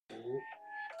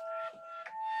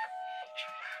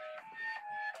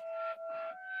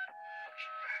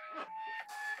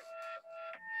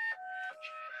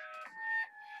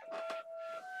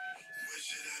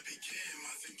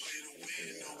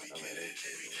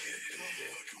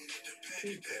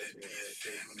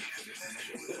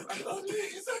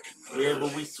Yeah,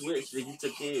 but we switched. He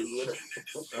took his with us.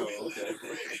 Oh, okay.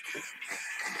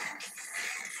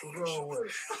 What's wrong with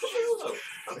it?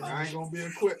 I ain't gonna be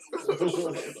equipped.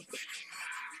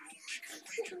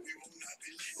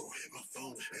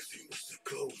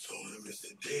 Told him it's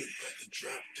a date, got the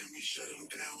drop, then we shut him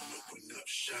down, open up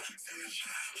shop.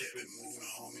 Kept it moving,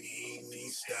 homie, he ain't even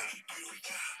stop.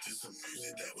 To some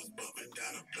music that was bumping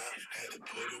down the block. Had to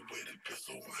put away the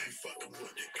pistol, I ain't fucking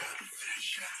with the cop.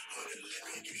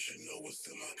 Like you should know what's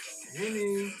in my cup.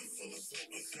 Full of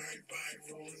sober, everybody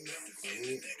rolling up.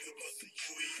 Nigga bustin'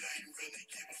 you, I ain't really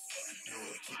give a fuck. No,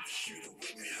 I keep a shooter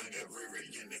with me, I got Ray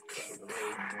in the cup.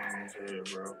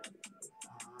 Bro.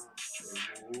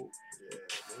 Yeah,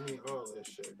 they need all that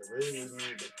shit. The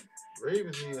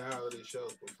Ravens need holiday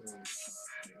shows performance.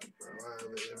 Bro, I have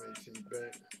an MAT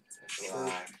back.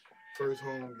 First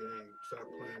home game. Stop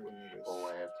playing with niggas. Oh,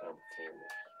 halftime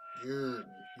performance.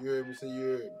 You heard me say you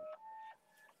heard me.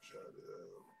 Shout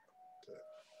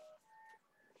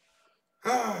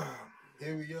out.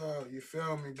 Here we are. You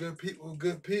feel me? Good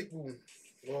people.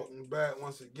 Welcome back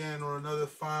once again on another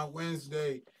fine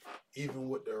Wednesday, even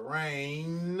with the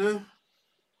rain.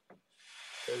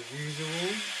 As usual,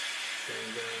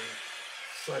 and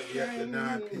slightly after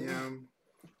 9 p.m.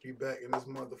 We back in this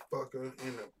motherfucker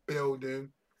in the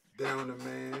building, down the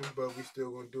man, but we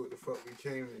still gonna do what the fuck we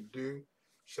came to do.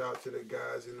 Shout out to the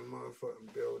guys in the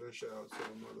motherfucking building. Shout out to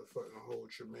the motherfucking whole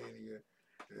Tremania.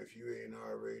 And if you ain't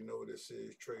already know, this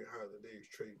is Trade Holidays,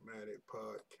 Trade-Matic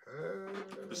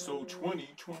Podcast. Episode 20.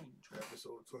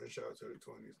 Episode 20. Shout out to the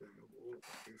 20s.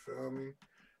 You feel me?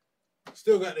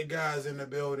 Still got the guys in the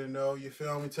building, though. You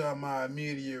feel me? To my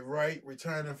immediate right,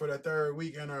 returning for the third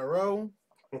week in a row.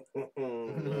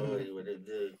 Louis, what it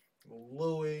do?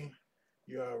 Louis,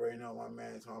 you already know my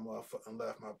man. So I'm motherfucking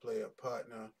left my player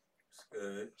partner. It's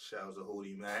good. Shouts to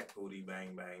Hootie Mac, Hootie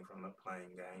Bang Bang from the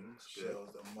Playing Game.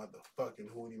 Shouts the motherfucking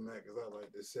Hootie Mac, as I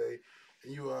like to say.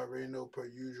 And you already know, per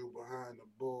usual, behind the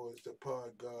boards, the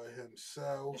pod guy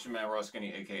himself. It's your man Ross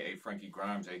Skinny, a.k.a. Frankie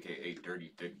Grimes, a.k.a.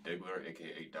 Dirty Dick Diggler,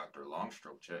 a.k.a. Dr.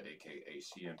 Longstrocha, a.k.a.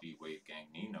 CMB Wave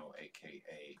Gang Nino,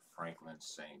 a.k.a. Franklin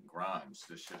St. Grimes.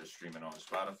 This shit is streaming on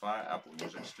Spotify, Apple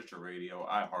Music, Stitcher Radio,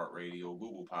 iHeartRadio,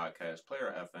 Google Podcasts,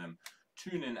 Player FM,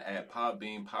 TuneIn at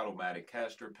Podbean, Podomatic,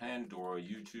 Caster, Pandora,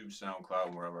 YouTube, SoundCloud,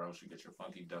 and wherever else you get your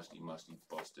funky, dusty, musty,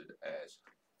 busted ass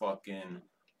fucking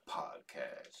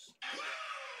podcasts.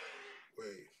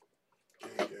 Wait.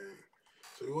 Gang.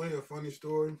 So you want to hear a funny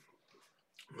story?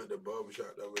 I'm at the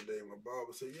barbershop the other day. My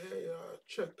barber said, yeah, I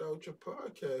checked out your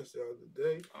podcast the other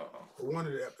day. For one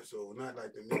of the episodes, not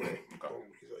like the new one.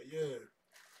 He's like, yeah.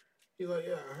 He's like,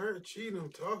 yeah, I heard Cheatham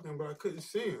talking, but I couldn't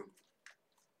see him.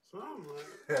 So I'm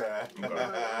like,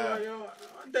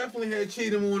 I definitely had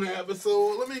Cheatham on the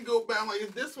episode. Let me go back. I'm like, is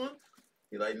this one?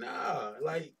 He's like, nah.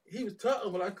 Like, he was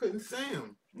talking, but I couldn't see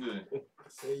him. Yeah. I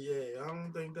said, yeah, I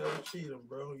don't think that was Cheatham,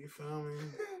 bro. You feel me?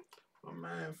 My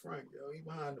man Frank, yo, he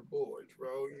behind the boards,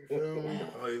 bro. You feel me?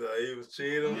 Oh, he thought he was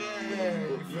Cheatham? Yeah,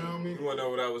 you feel me? You want to know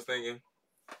what I was thinking?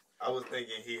 I was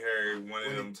thinking he heard one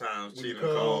of them times Cheatham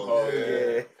called. called.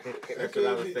 Yeah. That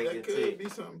could be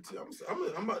something too.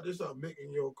 I'm about to start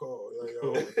making your call. Like,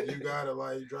 yo, you gotta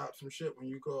like drop some shit when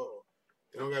you call.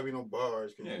 It don't gotta be no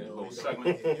bars. Yeah, you know, little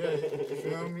segment. Yeah, you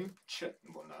feel me? Shit.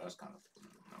 Well, no, that's kind of.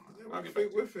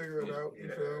 We'll figure it out. You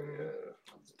feel me?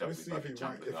 Let's see if he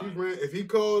rank. If he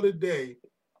called today,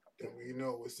 then we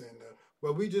know what's in there.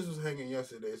 But we just was hanging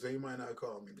yesterday, so he might not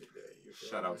call me today.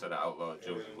 Shout out to the outlaw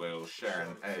Joey Wells,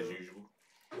 Sharon, as usual.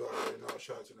 You already know.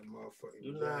 Shout out to the motherfucking.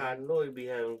 You know how I know he be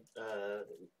having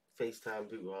FaceTime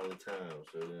people all the time.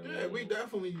 So yeah, we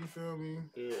definitely. You feel me?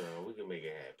 Yeah, we can make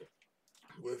it happen.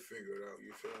 We'll figure it out.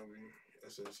 You feel me?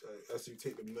 That's you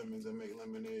take them lemons and make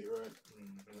lemonade, right?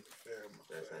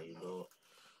 That's how you do it.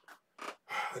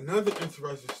 Another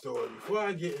interesting story. Before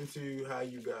I get into how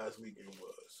you guys' weekend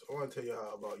was, I want to tell you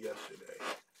how about yesterday.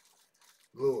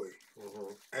 Louis,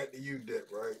 at the U-Dip,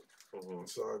 right?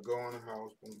 So I go in the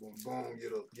house, boom, boom, boom,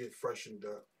 get freshened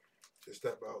up, just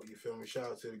step out, you feel me?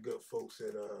 Shout out to the good folks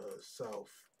at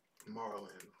South Marlin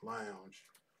Lounge,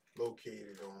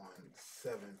 located on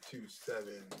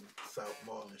 727 South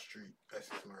Marlin Street,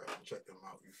 Essex, Maryland. Check them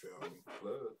out, you feel me?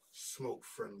 Smoke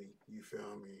friendly, you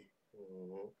feel me?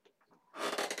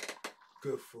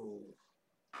 Good food,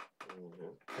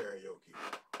 karaoke.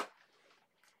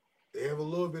 They have a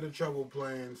little bit of trouble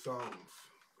playing songs,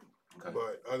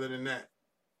 but other than that,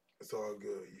 It's all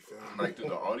good. You feel me? Like through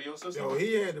the audio system? Yo,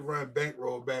 he had to run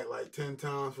bankroll back like 10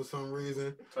 times for some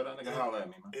reason. Tell that nigga holler at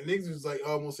me, man. And niggas was like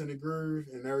almost in the groove.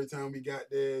 And every time we got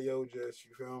there, yo, just,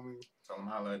 you feel me? Tell him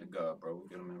holler at the God, bro. We'll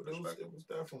get him in But it perspective. was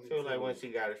I definitely feel like cool. once he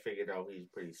got it figured out, he's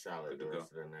pretty solid the Good to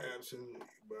rest of the night. Absolutely.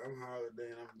 But I'm holiday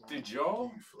and I'm going Did y'all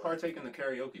to G-Fly. partake in the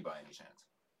karaoke by any chance?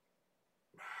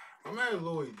 My man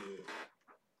Lloyd did.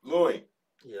 Lloyd.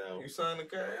 Yo, You signed the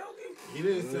karaoke? He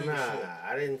didn't sing nah, shit.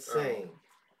 I didn't sing.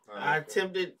 I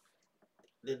attempted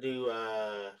to do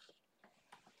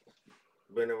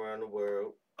 "Been Around the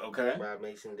World" Okay. by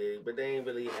Mason Diddy, but they ain't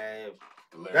really have.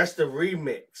 The lyrics. That's the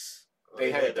remix. They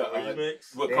had the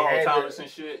remix. with They Carl had Thomas the-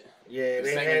 and shit. Yeah,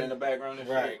 they Singing had in the background and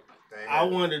right. shit. I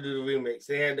wanted to do the remix.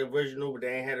 They had the original, but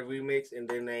they ain't had a remix, and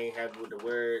then they ain't have it with the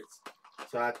words.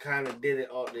 So I kind of did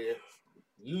it off the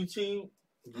YouTube.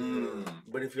 Mm.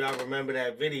 But if y'all remember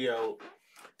that video,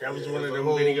 that was Yeah, one it of was them a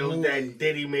whole videos movie. that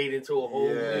Diddy made into a whole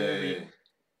movie.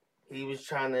 Yeah. He was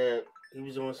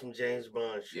doing some James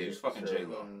Bond shit. Yeah, he was fucking so,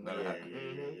 J-Lo. Let it Yeah,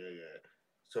 happen. yeah.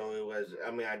 So it was,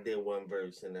 I did one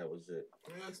verse and that was it.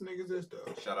 Yeah, that's niggas this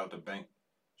though. Shout out to Bank.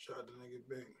 Shout out to nigga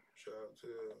Bing. Shout out to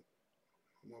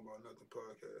More About Nothing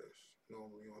podcast.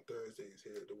 Normally on Thursdays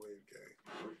here at the Wave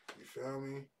Gang. You feel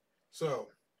me? So,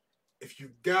 if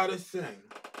you gotta sing,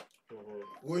 Mhm.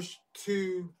 which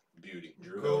two Beauty.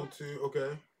 Drew. go to?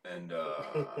 Okay. And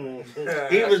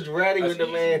He was ready That's with the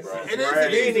easy, man. bro. It is He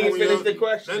an didn't easy even one, finish yo. the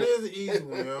question. That is an easy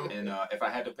one, yo. and if I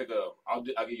had to pick I'll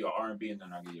give you an R&B and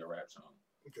then I'll give you a rap song.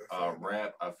 Okay, fair enough.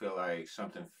 Rap, I feel like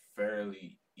something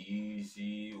fairly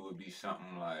easy would be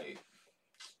something like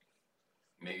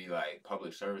maybe like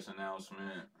public service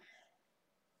announcement.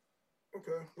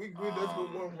 Okay, we good. Let's go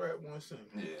one rap, one sing.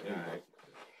 Yeah. Alright.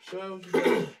 Shells, you got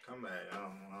Come back. I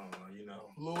don't know. You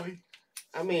know. Louis.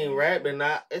 Rapping,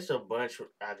 it's a bunch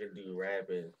I could do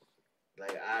rapping.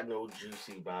 Like, I know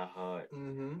Juicy by heart.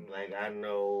 Mm-hmm. Like, I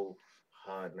know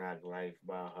Hard Knock Life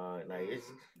by heart. Like,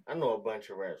 I know a bunch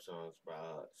of rap songs by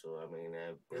heart. So, that's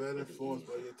Was that pretty influenced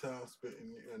by easy. your time spent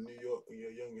in New York in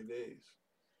your younger days?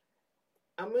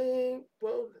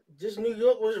 Well, just New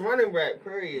York was running rap,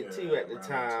 period, Yeah, too, at the around that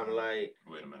time. time. Like,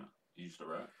 Wait a minute. You used to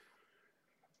rap?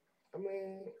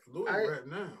 Louis I- rap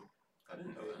now. I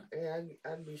didn't know that.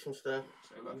 yeah, I do some stuff.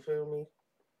 Say You less. feel me?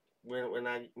 When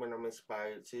I'm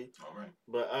inspired to. All right.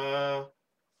 But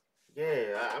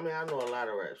yeah, I know a lot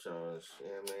of rap songs. You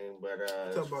know what I mean?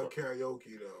 But Talk about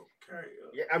karaoke though.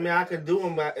 Karaoke. yeah, I could do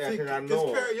them See, because I 'cause know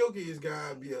 'em. karaoke is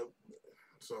gotta be a.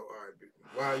 So all right,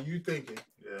 why are you thinking?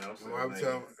 Yeah, I'm saying. Well, I'm like,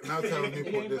 telling, and I'll tell He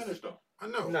Newport ain't this. finished though. I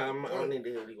know. No, I don't need to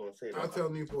hear what he gonna say. I'll though. tell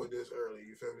Newport this early.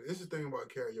 You feel me? This is the thing about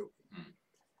karaoke. Mm.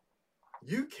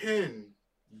 You can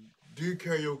do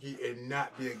karaoke and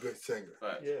not be a good singer,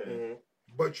 Facts. Yeah. Mhm.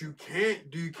 but you can't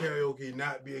do karaoke,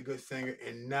 not be a good singer,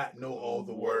 and not know all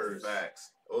the words.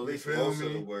 Facts. Or at least You feel most of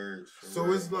me? the words. for So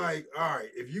real. it's like, all right,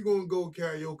 if you gonna go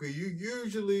karaoke, you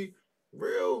usually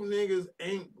real niggas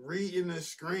ain't reading the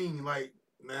screen like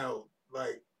now.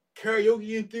 Like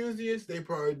karaoke enthusiasts, they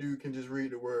probably can just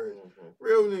read the words. Mhm.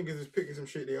 Real niggas is picking some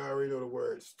shit they already know the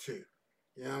words too.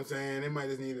 You know what I'm saying? They might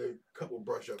just need a couple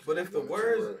brush ups. But if the One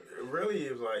or two words really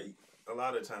is like a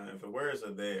lot of times, if the words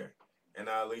are there, and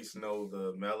I at least know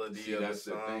the melody See, of the that's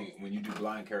the song. thing. When you do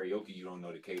blind karaoke, you don't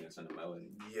know the cadence and the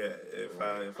melody. Yeah, if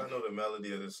I know the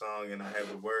melody of the song and I have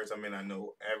the words, I mean I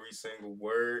know every single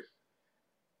word,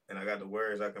 and I got the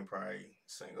words, I can probably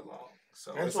sing along.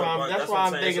 So That's it's why a I'm. bun- That's why what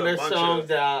I'm saying, thinking it's a there's bunch songs of-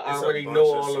 that I it's a already bunch know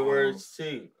of all the songs. words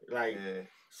too. Like, Yeah,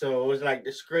 so it's like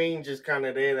the screen just kind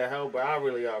of there to help, but I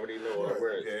really already know all the Right.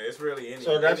 words. yeah, it's really any.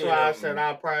 So that's any why I of them- said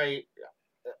I'll probably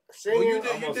Well, singing. you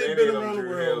did almost been any of them around the Drew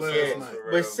world Hill last yeah, songs, night. for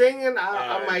real. but singing,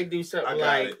 I Alright. might do I something got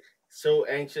like it. So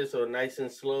Anxious or Nice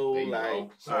and Slow. There you Like,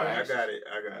 go. All right, I got it.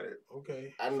 I got it.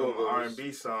 Okay, I From know an those.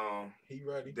 R&B song, he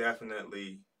ready.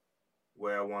 definitely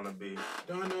Where I Wanna Be.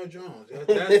 Darnell Jones.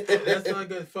 That's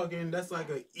like a fucking. That's like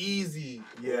a easy.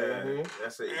 Yeah, Mhm.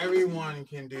 that's it. Everyone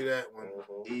can do that one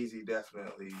Mhm. Easy,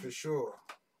 definitely. for sure.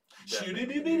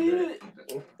 Definitely do that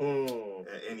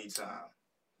Mhm. at any time.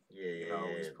 Yeah, can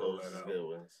always pull those that is out. good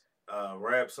ones.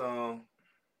 Rap song.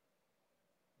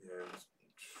 Yeah.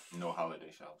 No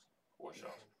holiday shouts or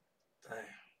shouts. Damn.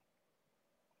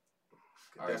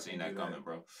 I already seen Definitely that do coming,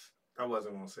 bro. I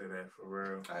wasn't gonna say that for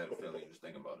real. I had a feeling you was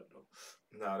thinking about it though.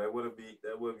 No, that would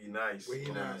be nice. But he You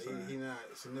know not. what I'm He saying?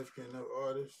 not a significant enough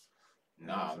artist.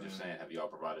 Nah, I'm just saying, have y'all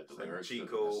provided the It's like lyrics to cheat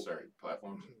the code. necessary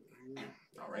platforms?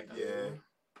 All right, then.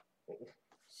 Yeah.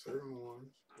 Certain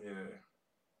ones. Yeah,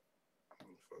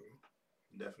 Motherfucker.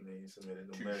 definitely submitted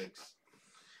the Touche. lyrics.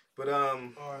 But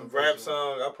R&B rap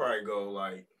song. song, I'll probably go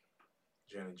like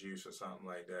Gin and Juice or something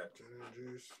like that. Gin and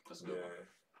Juice. That's a good one. Yeah.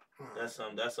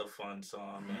 That's a fun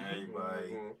song, man. Everybody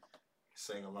Mhm.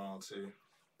 sing along to.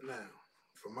 Now,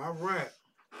 for my rap,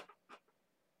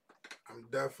 I'm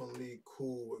definitely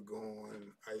cool with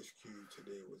going Ice Cube.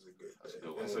 Today was a good That's a day.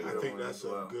 good one. That's a I good think one that's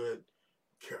as well. a good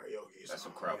karaoke That's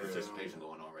some song. crowd you know? participation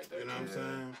going on right there. You know what I'm Yeah.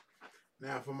 saying?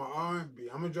 Now for my R&B,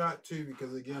 I'm gonna drop 2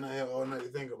 because again I have all night to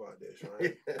think about this,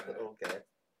 right? Okay.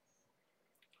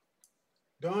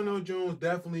 Darnell Jones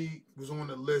definitely was on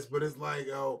the list, but it's like,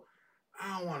 oh,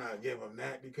 I don't want to give him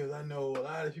that because I know a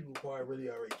lot of people probably really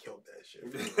already killed that shit.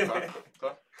 Okay.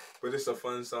 But it's a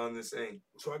fun song to sing.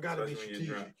 So I gotta be Especially when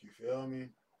you're drunk. strategic. You feel me?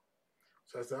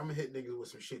 So I said I'm gonna hit niggas with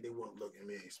some shit they won't look at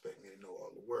me and expect me to know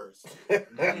all the words.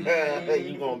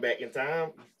 You going back in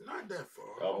time? Not that far.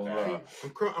 Oh,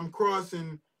 Okay. I'm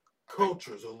crossing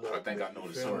cultures a little. I think bit, I know you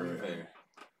the feel story me? there.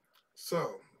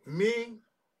 So me,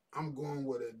 I'm going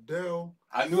with Adele.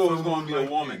 I knew it was going to be a Someone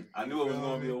like woman. you. I knew You it was feel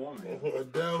going to be me? a woman.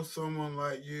 Adele, someone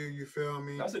like you. You feel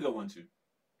me? That's a good one too.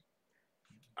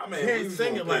 I mean, Can't we was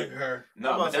sing gonna it like pick- her,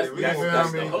 No, I'm but about to say, that's we that's, gonna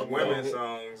that's pick the hook. women though.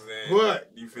 songs. Then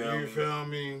but you feel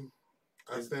me?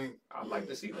 I think I'd like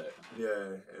to see that.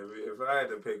 Yeah, if I had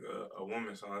to pick a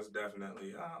woman song, it's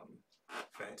definitely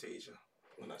Fantasia.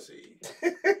 When I see Yo,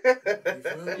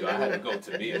 I had to go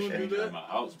to be a You wanna do stranger that? in my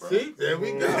house, bro. See, there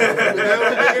we go. Mhm. Now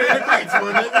we digging in the crates,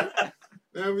 my nigga.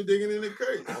 Now we digging in the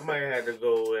crates. I might have to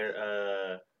go with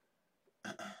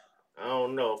I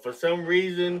don't know. For some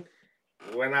reason,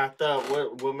 when I thought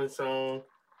what woman song,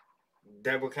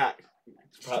 Deborah Cox.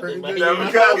 popped in my Stranger.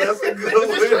 head. Deborah Cox, that's a good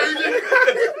one.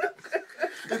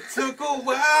 It took a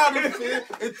while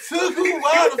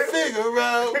to figure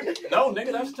out. No,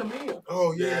 nigga, that's Tamia.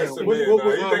 Oh Yeah, yeah, that's what, a what, man, what, though.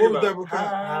 what, You what think was about Deborah Cox?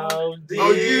 How did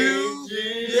Oh, you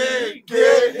you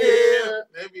get here.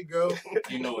 There we go.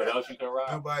 You know what else you can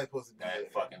ride? Nobody's supposed to be That there.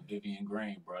 fucking Vivian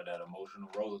Green, bro. That emotional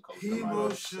roller coaster. man.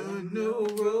 Emotional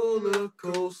roller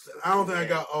coaster. I don't think I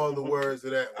got all the words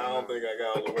of that one. I don't think I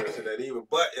got all the words to that either.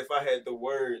 But if I had the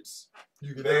words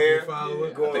you can there, definitely follow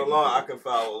it. going think along, you I could. can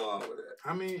follow along with it.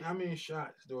 How many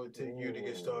shots do it take you to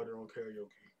get started on karaoke?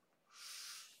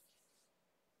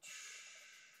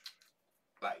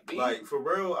 Like for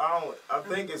real, I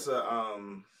think it's a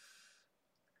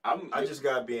I just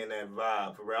gotta be in that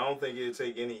vibe for real. I don't think it'll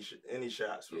take any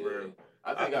shots for real.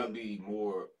 I think I'd be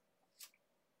more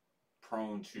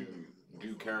prone to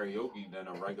do karaoke than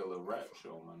a regular rap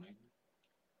show, my nigga.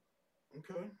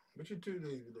 Okay. What your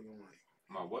Tuesdays be looking like?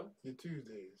 My what? Your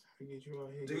Tuesdays. We get you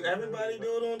out here. Do everybody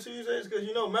do it on Tuesdays? Because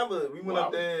remember we went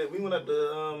up there. We went up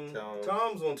to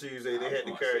Tom's on Tuesday. They had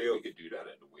the We karaoke. could do that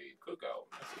at the Wade Cookout.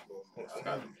 I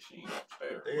got the machine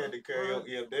upstairs. They had the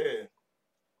karaoke up there.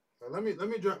 Let me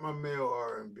drop my male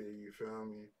R&B. You feel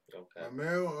me? Okay. My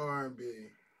male R&B.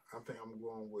 I think I'm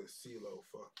going with CeeLo.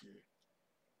 Fuck you.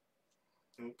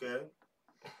 Okay.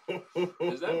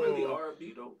 Is that really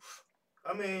R&B though?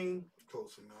 I mean,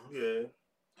 Close enough. yeah,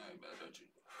 I ain't mad at you.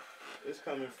 it's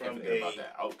coming from Can't forget about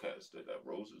that Outkast, that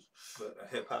Roses. a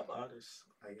hip hop artist,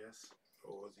 I guess.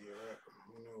 Or is he a rapper?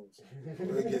 Who knows?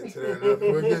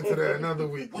 We'll get to that another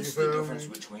week. What's you the feel difference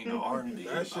me? between the R&B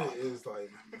That and shit pop? is like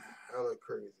hella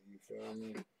crazy. You feel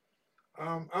me?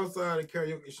 Outside of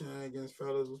karaoke shenanigans,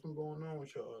 fellas, what's been going on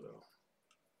with y'all though?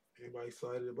 Anybody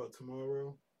excited about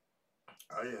tomorrow?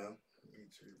 I am. Me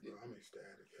too, bro. I'm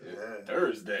ecstatic. Yeah.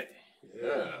 Thursday.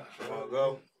 Yeah. Wanna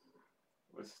go?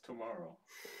 What's tomorrow?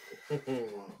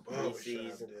 Barbershop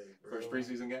Preseason. day, bro. First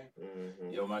preseason game?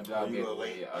 Mhm. Yo, my job You gave go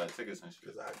away tickets and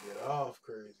shit. Cause I get off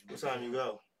crazy. What time you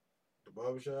go? The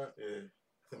barbershop? Yeah.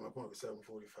 I think my appointment was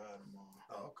 7:45 tomorrow.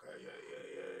 Oh, okay.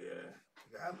 Yeah.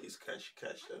 You gotta at least catch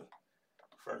the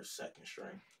first, second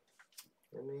string.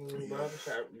 I mean,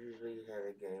 barbershop usually had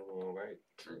a game on, right?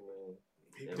 True.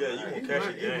 He Yeah, might- you gonna he catch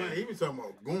might- a game. He was talking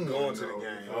about going Going to the though,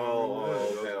 game. you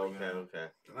feel me? Okay.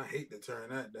 And I hate to turn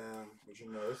that down, but you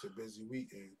know it's a busy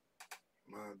weekend.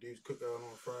 My dude's cookout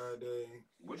on Friday.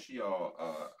 What's y'all?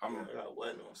 I got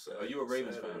wedding on Saturday. Are you a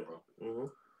Ravens fan, Saturday. bro? Mm-hmm.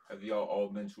 Have y'all all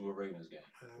been to a Ravens game?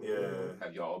 Yeah.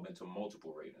 Have y'all all been to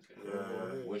multiple Ravens games?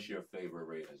 Yeah. What's your favorite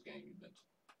Ravens game you've been to?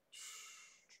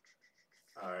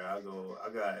 All right, I'll go. I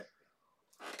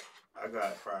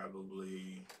got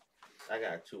probably. I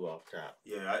got 2 off top.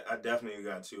 Yeah, I definitely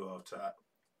got 2 off top.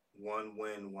 1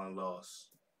 win, 1 loss.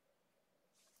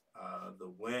 The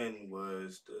win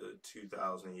was the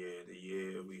 2000 year, the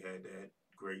year we had that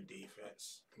great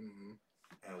defense, Mm-hmm.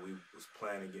 and we was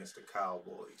playing against the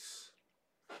Cowboys.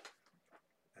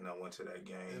 And I went to that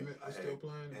game. Emmett I was had still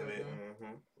playing. Emmett.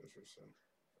 Mm-hmm. That's what's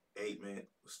up. 8-man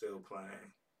was still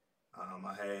playing.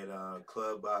 I had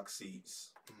club box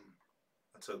seats. Mm.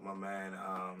 I took my man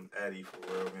Eddie for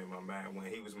real. Man, my man when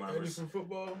he was my Eddie from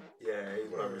football. yeah,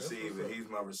 he's my Word, that's receiver. what's up. He's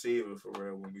my receiver for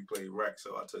real when we played rec.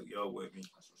 So I took Yo with me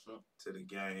That's what's up. to the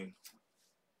game.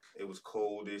 It was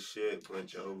cold as shit,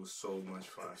 but yo, it was so much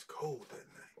fun. It was cold that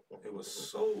night. It was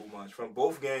so much fun.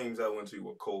 Both games I went to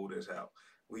were cold as hell.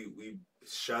 We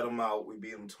shut them out. We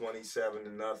beat them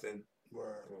 27-0.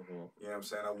 Word. Mm-hmm. You know what I'm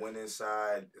saying? I went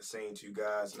inside, seen two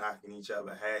guys knocking each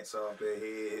other hats off their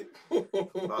head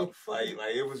about to fight.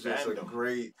 Like, it was just a Random.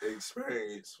 great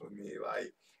experience for me.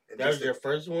 Like, and That was just your the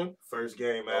first one? first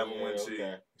game I Oh, ever yeah, went to.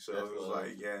 okay. So That's it was what-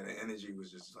 like, yeah, the energy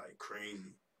was just like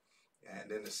crazy.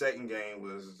 And then the second game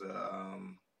was the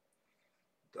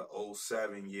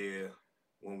 07 year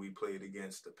when we played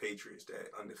against the Patriots, that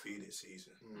undefeated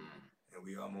season. Mm. And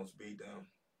we almost beat them.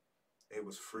 It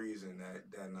was freezing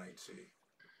that night too.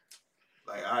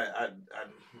 Like I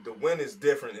the wind is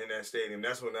different in that stadium.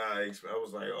 That's when I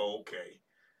was like, oh, okay.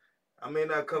 I may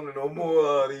not come to no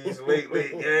more of these late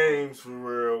games for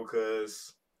real,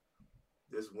 cause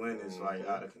this wind is like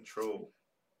out of control.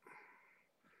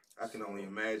 I can only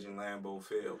imagine Lambeau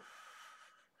Field.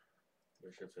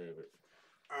 What's your favorite?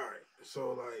 All right, so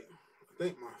like, I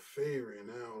think my favorite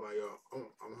now, like,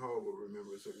 I'm horrible to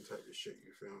remember certain type of shit.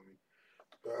 You feel me?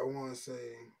 But I want to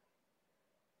say,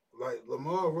 like,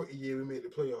 Lamar rookie year, we made the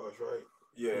playoffs, right?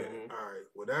 Yeah. Mhm. All right,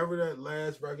 whatever that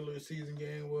last regular season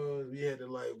game was, we had to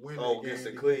like win. Oh, that against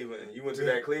the game to Cleveland. You went to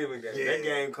Yeah. that Cleveland game. Yeah. That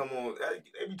game come on.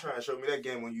 They be trying to show me that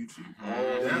game on YouTube. Oh,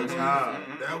 That All was, the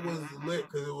time. that was lit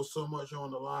because it was so much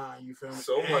on the line. You feel me?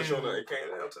 So much on And- it. It came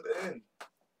down to the end.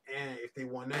 And if they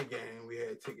won that game, we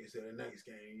had tickets to the next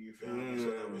game. You feel me?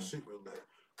 So that was Mm. super lit.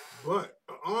 But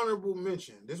an honorable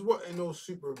mention. This wasn't no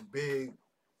super big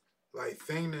like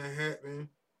thing that happened.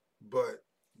 But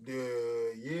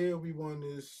the year we won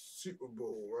this Super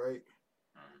Bowl, right?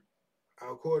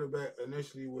 Our quarterback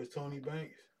initially was Tony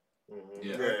Banks. Mhm.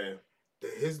 Yeah.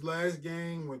 His last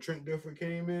game when Trent Dilfer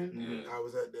came in, Yeah. I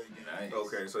was at that game. Nice.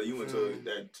 Okay, so you went to Mm.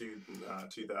 that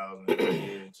 2000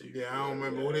 year too. Yeah, I don't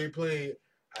remember who they played.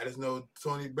 I just know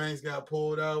Tony Banks got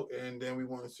pulled out, and then we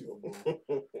won the Super Bowl.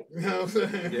 You know what I'm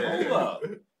saying? Yeah. Hold up.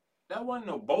 That wasn't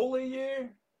no bowler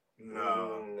year?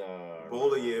 No. No.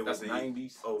 Bowler year That's was the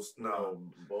 90s? Oh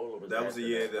no, Bowler was that was the after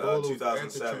year that. that Bowler was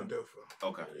 2007. after Trent Dilfer.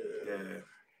 Okay. Yeah,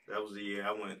 that was the year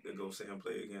I went to go see him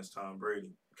play against Tom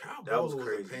Brady. Kyle That was Bowler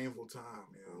was crazy. a painful time,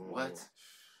 yo. What?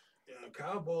 Yeah,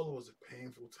 Kyle Bowler was a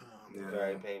painful time. Yeah.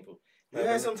 Very painful. He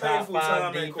Having had some the top painful five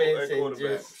time at defense and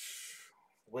quarterback. just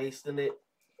wasting it.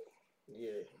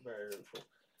 Yeah, very hurtful.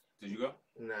 Did you go?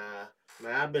 Nah,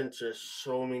 man, I've been to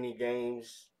so many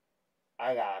games.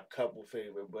 I got a couple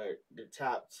favorite, but the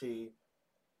top two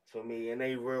for me, and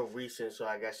they real recent, so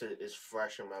I guess it's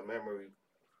fresh in my memory.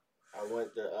 I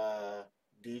went to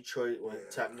Detroit when I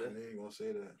Tucker knew you were gonna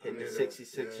say that. I hit knew the that.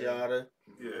 66 Yeah. yarder,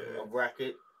 Yeah. a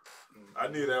record, I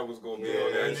knew that was gonna be Yeah, on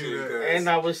I that knew too. that. 'cause- and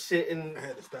I was sitting I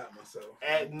had to stop myself.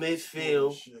 At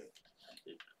midfield. Shit.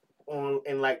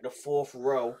 in like the fourth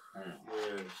row,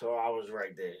 yeah. so I was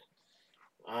right there.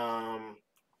 Yeah,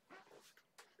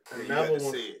 you Another had to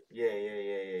one. see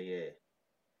it.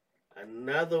 Yeah.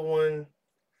 Another one.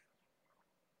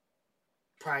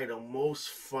 Probably the most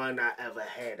fun I ever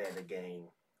had at a game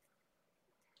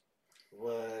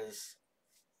was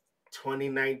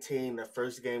 2019, the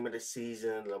first game of the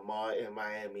season. Lamar in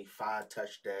Miami, 5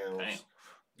 touchdowns. Damn.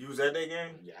 You was at that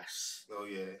game? Yes, Oh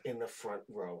yeah, in the front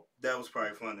row. that was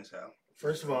probably fun as hell.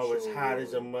 First of all, it's Sure hot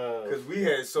as a was. mug. Cause we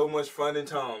had so much fun in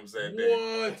Tom's that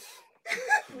day.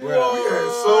 What? We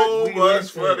had so We much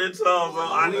listen. fun in Tom's.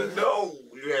 I didn't know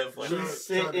you had fun. We in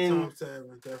sitting Tom's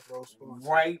Tavern, Death Row sponsor.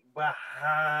 right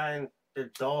behind the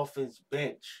Dolphins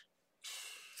bench.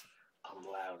 I'm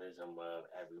loud as a mug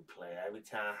every play. Every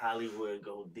time Hollywood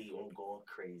go deep, I'm going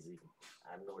crazy.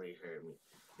 I know they heard me.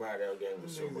 Bro, that game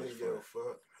was so Niggas much ain't give a fun.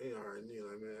 fuck. They already knew,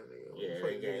 like, man, nigga. Yeah,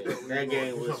 what the fuck that game, you thought we that was game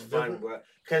gonna do was something fun, different? bro.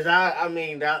 Cause I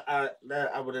mean that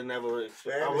I would have never, I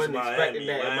wouldn't expected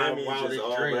that in my Miami's wildest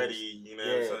just dreams. already, you know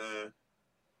what I'm saying?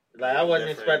 Like I wasn't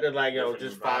different- expecting like yo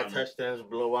different just 5 environment. touchdowns,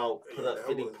 blow out, put Yeah, up that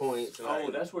 50 was- points. Oh,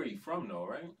 Like, that's where you from, though,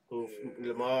 right? who, Yeah.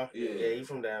 Lamar? Yeah. Yeah, he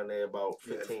from down there about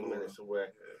Yeah, 15 Florida. minutes away.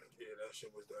 Yeah, that shit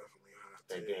was definitely hot.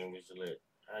 That too. game was lit.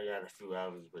 I got a few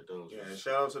hours, but those. Yeah, was-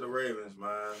 shout out to the Ravens,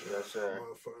 man. Yes, sir.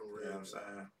 Motherfucking You know what I'm Ravens.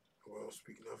 saying? Well,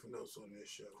 speak nothing else on this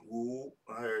show. Woo.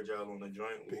 I heard y'all on the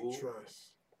joint. Big Woo.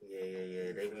 trust. Yeah.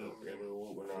 They be whooping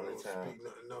all Well, the time. speak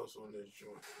nothing else on this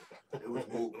joint. It was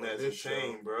moving as a This show.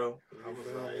 chain, bro. I You was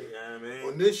feel like, me? you know what I On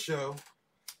mean? this show,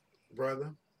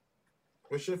 brother,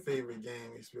 what's your favorite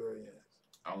game experience?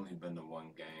 I only been to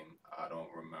one game. I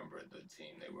don't remember the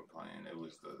team they were playing. It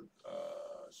was the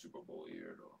Super Bowl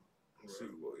year, though.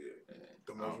 Super Bowl year. Yeah.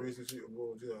 The most recent Super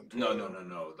Bowl, 2012.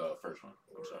 No, the first one.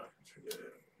 I'm sorry. Yeah,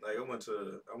 like I went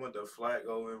to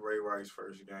Flacco and Ray Rice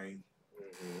first game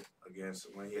against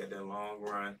when he had that long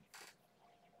run.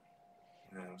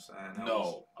 You know what I'm saying?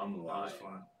 I'm That lying. was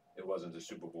fun. It wasn't the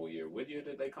Super Bowl year. What year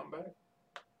did they come back?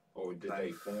 Or did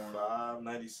they form?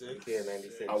 96. Yeah,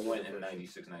 96. I went in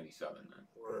 96, 97 then.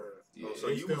 Word. Yeah. Oh, so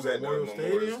They you still was at the Memorial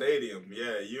Memorial Stadium?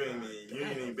 Yeah, you ain't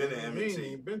Damn, even been to You ain't M&T.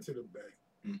 even been to the bank.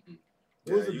 Mm-mm.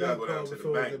 Yeah, What's the you gotta bank go down called to the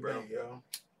before bank, the bro. bank, yo?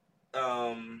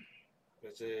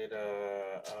 Was it,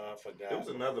 I forgot. It was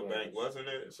another what bank, it was. wasn't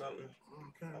it? Or something.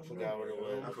 I forgot what it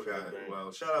was. I forgot.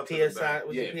 Well, shout out to PSI, the bank.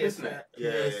 was Yeah, it PSI? PSI.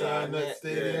 Yeah, PSI Nut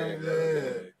Stadium.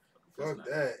 Yeah. Fuck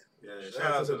that. Yeah,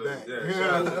 Shout out to the bank. Yeah,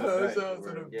 shout out to the bank. Shout out to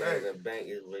the Yeah, bank. the bank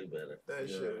is way better. That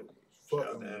Yeah. shit Shout out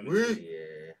to fucking M&T. weak.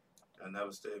 Yeah. I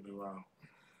never stayed me wrong.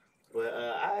 But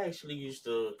I actually used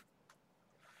to.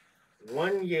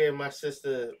 One year, my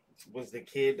sister was the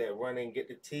kid that run and get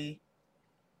the tea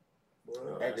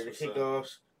Well, after the that's what's up.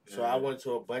 kickoffs. So Yeah. I went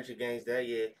to a bunch of games that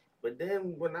year. But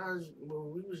then when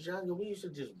we was younger, we used to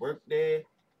just work there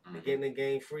and get in the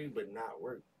game free, but not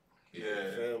work. You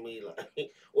Yeah. feel me?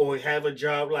 Like, or have a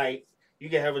job like you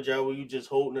can have a job where you just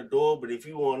holding the door, but if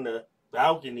you on the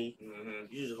balcony,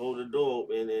 you just hold the door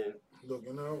open and then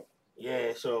looking out.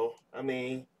 yeah. So I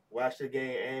mean, watch the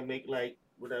game and make like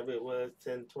whatever it was,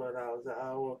 $10, $12 an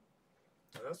hour.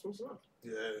 That's what's up.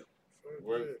 Yeah. Fuck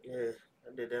Work, yeah. yeah.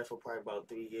 I did that for probably about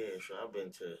 3 years, so I've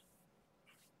been to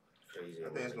crazy. I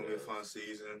think it's gonna be a fun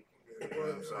season. You know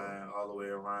what I'm saying? All the way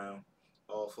around.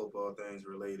 All football things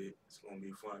related. It's gonna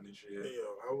be fun this year.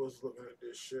 Yeah, I was looking at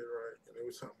this shit, right, and they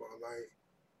was talking about like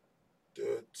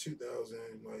the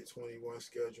 2021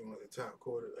 schedule, like the top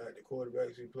the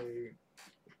quarterbacks we played.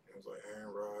 It was like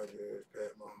Aaron Rodgers,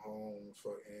 Pat Mahomes,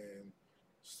 fucking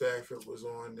Stafford was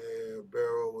on there,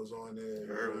 Barrow was on there,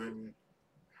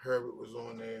 Herbert was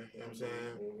on there. You know what I'm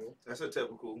saying? That's a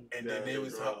typical. And then they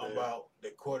was talking about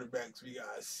the quarterbacks we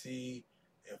gotta see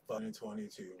in fucking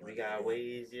 22. We got a way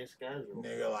easier schedule.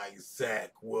 Nigga like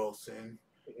Zach Wilson.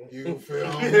 You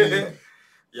feel me?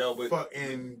 Yo, but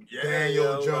fucking yeah, Daniel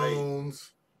yo,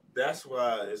 Jones. That's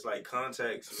why it's like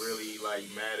context really like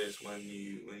matters when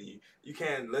you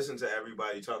can't listen to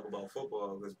everybody talk about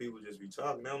football because people just be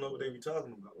talking. They don't know what they be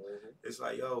talking about. It's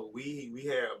like, yo, we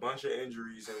had a bunch of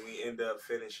injuries and we end up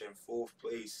finishing 4th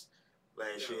place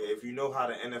last year. If you know how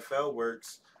the NFL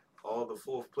works, all the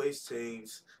 4th place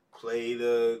teams play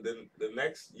the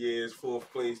next year's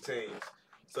 4th place teams.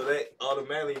 So that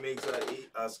automatically makes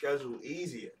our schedule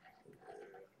easier.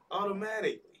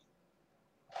 Automatically.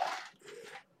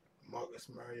 Marcus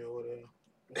Mariota,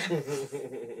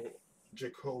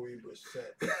 Jacoby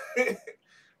Brissett.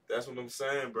 That's what I'm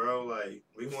saying, bro. Like,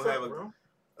 we What's gonna up, have bro?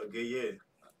 a good year.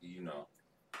 You know,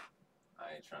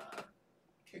 I ain't trying to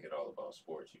kick it all about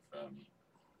sports, you feel me?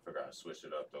 Figure I'd switch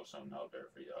it up, throw something out there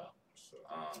for y'all. So,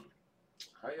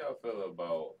 How y'all feel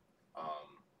about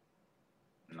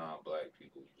non-black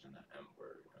people using the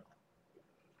M-word?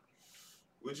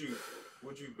 Would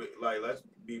you be, like? Let's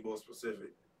be more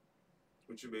specific.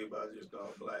 What you mean by just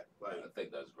non-black? Like, I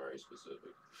think that's very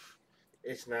specific.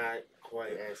 It's not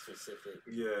quite as specific.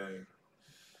 yeah.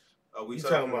 Are we You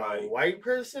talking about like a white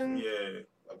person? Yeah.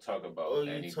 I'm talking about Oh,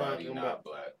 you anybody talking not about-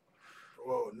 black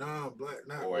well, non-black,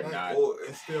 not or black, not Or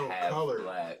it's still half colored.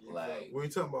 black. Like, When you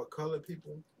talking about colored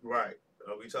people, Right.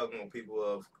 Are we talking about people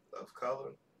of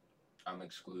color, I'm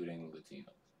excluding Latinos.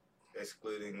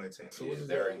 excluding Latinos? So Yeah, what does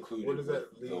they're that- included what does with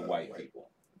that the leave? white Like, people.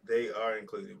 They are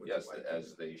included with Yes, the white as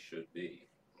people. they should be.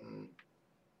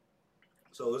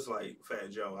 So it's like Fat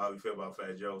Joe. How you feel about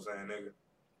Fat Joe saying nigga?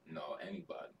 No,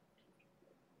 anybody.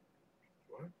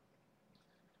 What?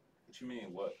 What you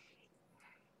mean? What?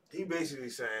 He basically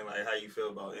saying like how you feel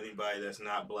about anybody that's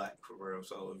not black for real.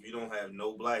 So if you don't have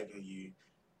no black in you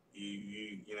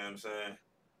know what I'm saying?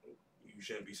 You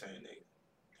shouldn't be saying nigga.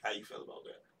 How you feel about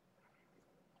that?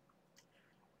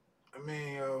 I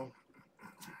mean, yo,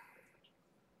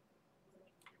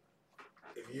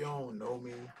 if you don't know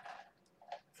me and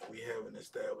we haven't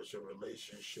established a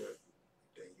relationship,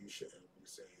 then you shouldn't be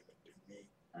saying it to me.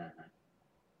 Mm-hmm.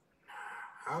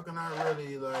 How can I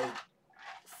really like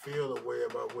feel a way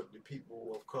about what the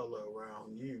people of color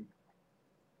around you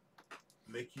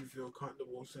make you feel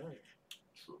comfortable saying?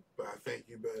 True. But I think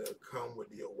you better come with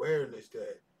the awareness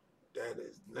that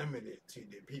is limited to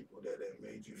the people that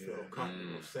made you feel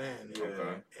comfortable saying it,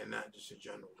 Yeah. and not just a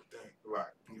general thing.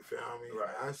 Right. You feel me?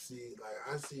 Right. I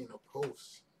seen a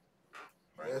post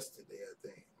yesterday. I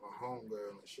think my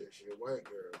homegirl and shit. She a white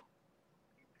girl.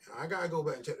 And I gotta go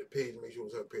back and check the page and make sure it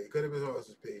was her page. Could have been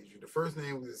Horse's page. The first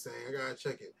name was the same. I gotta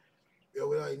check it. Yo,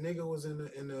 like nigga was in the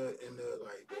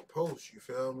like the post, you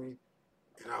feel me?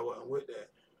 And I wasn't with that.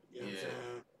 You know what I'm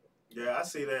saying? Yeah, I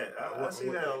see that. I see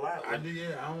that a lot. I do,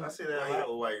 yeah. I see that a lot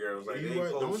with white girls. Like, they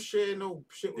right, don't post. share no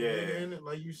shit with Yeah. nigga in it,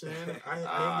 like you saying. I I hear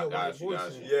your got white you, voice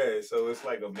got saying. Yeah, so it's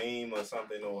like a meme or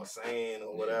something or a saying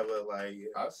or Yeah. whatever. Like,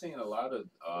 I've seen a lot of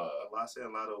I see a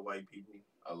lot of white people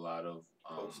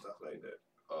post stuff like that.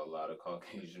 a lot of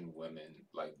Caucasian women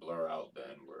like blur out the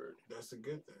N word. That's a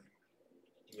good thing.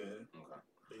 Yeah, Okay.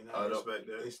 They I not respect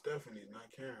that. They Stephanie, not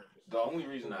Karen. The only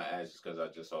reason I asked is because I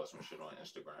just saw some shit on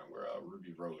Instagram where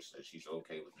Ruby Rose said she's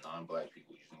okay with non-black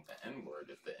people using the N word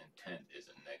if the intent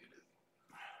isn't negative.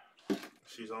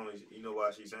 She's only, you know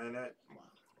why she's saying that? Wow.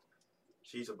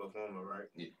 She's a performer, right?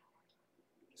 Yeah.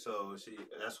 So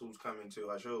that's who's coming to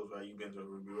our shows, right? You been to a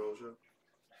Ruby Rose show?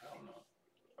 Hell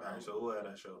no. All right, so who had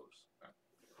our shows?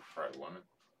 Probably women.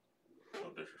 No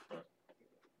disrespect.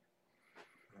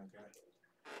 Okay.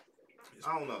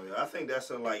 I don't know. I think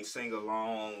that's a like sing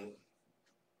along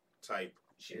type.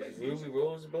 She Is makes Ruby music.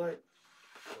 Rose black?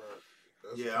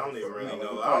 Yeah, I don't even really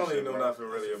know. Fuck I don't shit, even know bro. nothing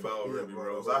really about Yeah, Ruby bro,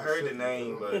 Rose. bro, I heard the shit,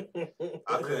 name, bro. but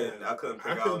I couldn't I pick couldn't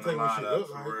out the tell what she lineup looked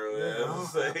for like. real. Yeah, Yeah, I'm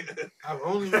saying. I've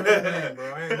only heard her name,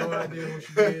 bro. I had no idea what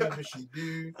she did, what she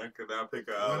do. I could not pick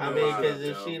her out. I I mean, lineup, because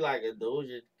if yo. she like a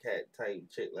Doja Cat type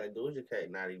chick, like Doja Cat,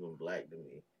 not even black to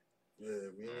me. Yeah,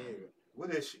 me neither.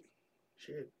 What is she?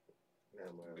 Shit. Never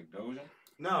mind. Like Doja?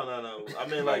 No. I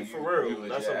mean, Like, like for you real. legit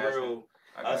That's a asking? real.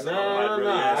 I That's got No, you. not no, like no.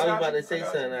 really I was asking. about to say I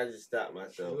got something. you. I just stopped She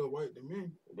myself. look white to me.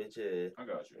 But yeah, I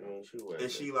got you. I mean, she was.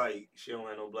 Is she like she don't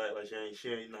have no black? Like she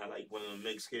ain't not like one of the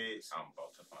mixed kids. I'm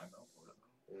about to find out.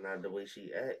 Not the way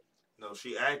she act. No,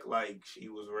 she act like she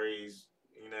was raised.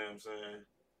 You know what I'm saying?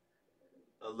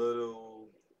 A little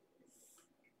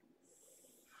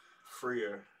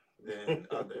freer than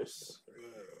others.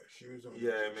 She was on.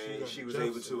 Yeah, man, she was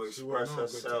able to express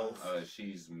herself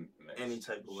She's mixed. any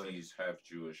type of way. She's half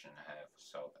Jewish and half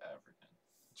South African.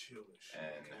 Jewish.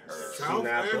 And Okay. her- She South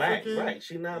not black, African? right?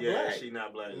 She not Yeah, black. she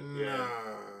not black. Nah.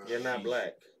 Yeah. You're not She's-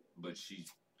 black. But she's,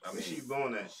 I Where mean, she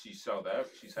born at? she's South African.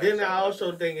 She's half Then South I also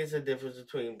African. think it's a difference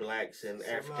between blacks and She's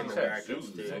African half Americans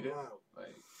Zulu, too. nigga.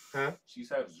 Like, Huh? she's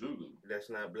half Zulu. That's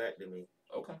not black to me.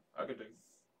 Okay, I could dig it.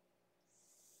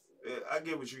 Yeah, I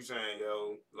get what you saying,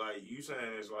 yo. Like you saying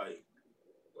it's like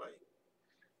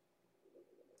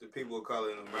the people of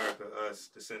color in America, us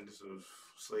descendants of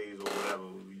slaves or whatever,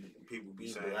 people be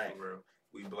We saying black. for real.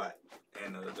 We black,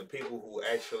 and the people who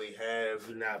actually have,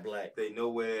 You're not black. they know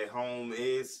where their home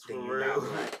is for Then you're not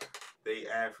real. black. They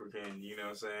African, you know what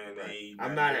I'm saying? Right. They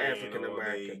I'm not Nigerian African or they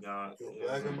American. Ghana, You're you know what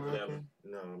black I'm saying? Whatever. American?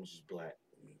 No, I'm just black.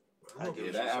 I get Yeah, what that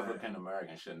you're saying. African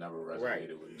American shit never resonated Right.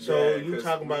 with me. So Yeah, you 'cause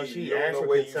talking about you she don't know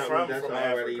where African you something? That's from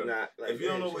already Africa. not. Like, If you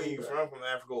don't yeah, know where she you black. from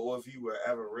Africa, or if you were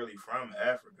ever really from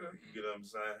Africa, you get what I'm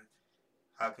saying?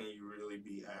 How can you really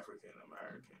be African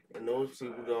American? And those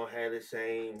people don't have the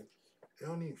same They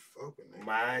don't even fuck with niggas.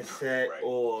 mindset, Right.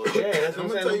 or yeah, that's what I'ma I'm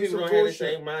saying. tell Those you people some don't have the bullshit.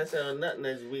 same mindset or nothing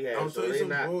as we I'm have. gonna So tell you they some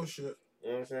not. bullshit You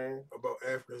know what I'm saying? about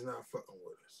Africans not fucking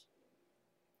with us.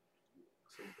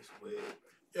 So it's weird.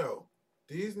 Yo,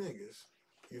 these niggas,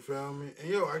 you feel me? And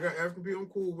yo, I got African people I'm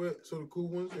cool with, so the cool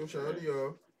ones, yo, shout out to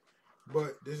y'all.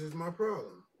 But this is my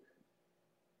problem.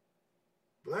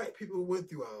 Black people went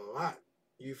through a lot,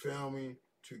 you feel me,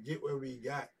 to get where we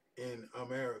got in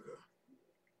America.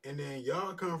 And then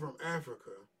y'all come from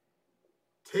Africa,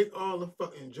 take all the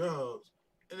fucking jobs,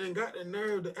 and then got the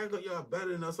nerve to act like y'all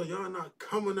better than us, so y'all not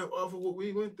coming up off of what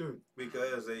we went through.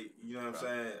 Because they, you know what I'm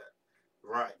saying?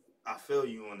 Right. I feel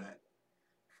you on that.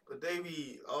 But they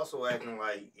be also acting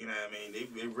like, you know what I mean?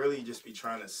 They really just be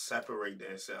trying to separate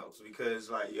themselves. Because,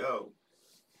 like, yo,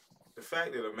 the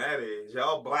fact of the matter is,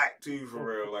 y'all black too, for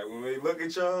real. Like, when they look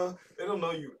at y'all, they don't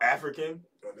know you African.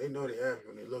 But they know they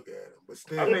African when they look at them. But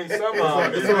still, I mean, some it's of all-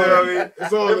 them, it's you know all- what I mean?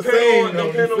 it's all the Depending same, on, though,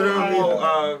 you depending feel on me?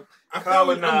 how I feel I'm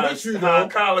with colonized, you, how though.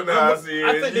 colonized he is.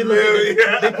 I think they you look feel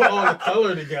at me? they put all the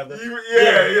color together.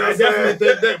 Yeah, you know I what I'm definitely saying?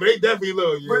 think that, but they definitely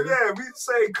look, yeah. But yeah, we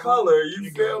say color, you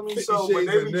You feel got me? 50 So, but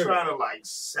shades they of be nigga. trying to like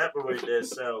separate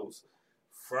themselves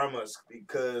from us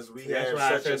because we That's have why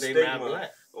I such a said they not stigma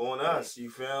black. on us. You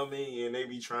feel me? And they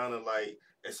be trying to like,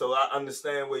 and so I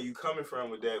understand where you coming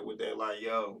from with that. Like,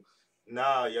 yo,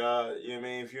 nah, y'all. You know what I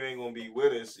mean? If you ain't gonna be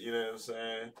with us, you know what I'm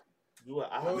saying? You are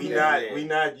Oh, We outdated. we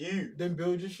not you. Then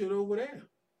build your shit over there.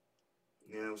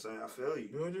 You know what I'm saying? I feel you.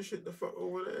 Build your shit the fuck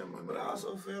over there, man. But I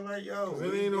also feel like, yo, 'Cause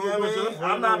it we, ain't you no know what I bunch of mean? us I'm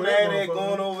running not over that mad at motherfucker.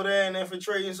 going over there and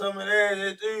infiltrating some of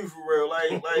that too, for real.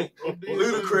 Like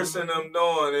Ludacris and them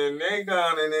doing, and they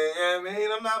gone, and then, you know what I mean?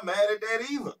 I'm not mad at that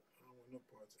either. I don't want no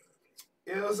parts of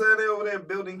that. You know what I'm saying? They over there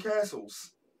building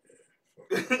castles.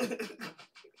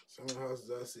 Fuck. Some of the houses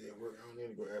I see at work, I don't need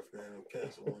to go after them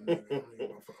cats on nigga. I don't need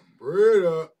my fucking bread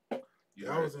up.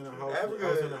 I was in a house. I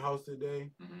was in a house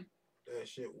today. Mm-hmm. That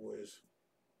shit was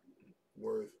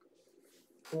worth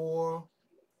 $4,771,000.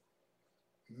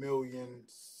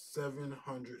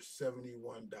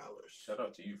 Shout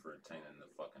out to you for attaining the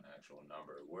fucking actual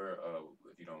number. Where,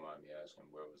 if you don't mind me asking,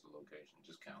 where was the location?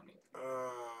 Just county.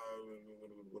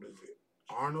 What is it?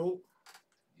 Arnold.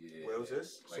 Yeah. Where was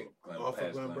this? Like Off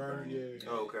of Glen Burnie, yeah.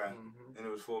 Oh, okay. Mm-hmm. And it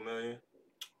was $4 million.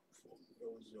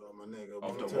 My nigga.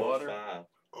 Off the water.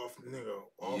 Off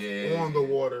On the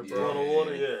water, bro. On the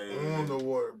water, yeah. On the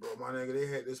water, bro. My nigga, they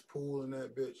had this pool in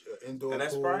that bitch, indoor And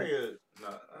that's pool. probably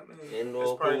Indoor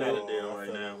it's probably pool. not a deal right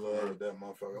I now. love that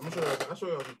motherfucker. I'll show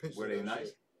y'all some pictures. Were of they that nice?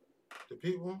 shit. The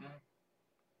people?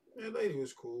 That lady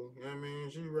was cool. You know what I mean?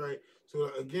 She right. So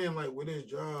again, like with this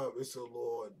job, it's a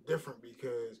little different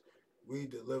because we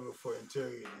deliver for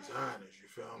interior designers. You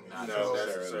feel me? Not So,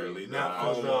 necessarily.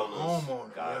 not for the homeowner. You know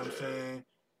what I'm saying?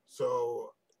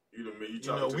 So You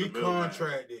we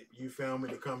contracted, you feel me,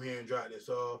 to come here and drop this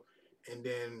off, and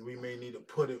then we may need to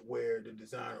put it where the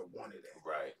designer wanted it.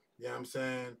 Right. You know what I'm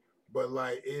saying? But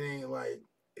like, it ain't like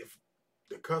if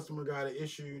the customer got an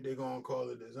issue, they gonna call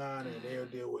the designer and they'll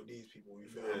deal with these people. You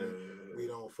feel me? We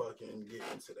don't fucking get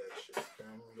into that shit. You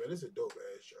feel me? But it's a dope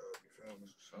ass job. You feel me?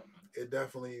 It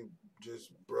definitely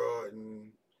just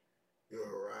broaden your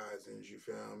horizons. You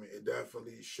feel me? It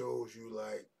definitely shows you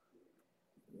like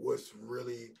what's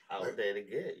really out like, there to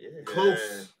get, yeah.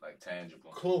 close, like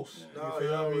tangible, close. No, you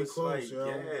feel me? it's Close, like, yo.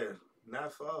 yeah,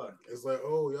 not far. It's like,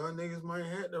 oh, y'all niggas might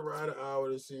have to ride an hour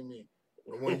to see me.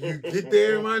 But when you get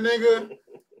there, my nigga,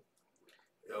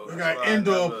 Yo, we that's got why I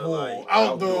indoor never, pool, like,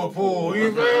 outdoor pool.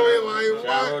 You feel me? Like,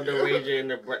 Shout what? out to Region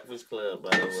and the Breakfast Club, by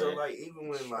the way. So like even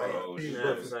when like Oh, you shit. know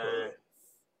what I'm saying,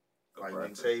 like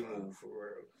when Tay moved for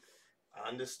real, I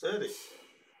understood it.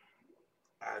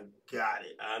 I got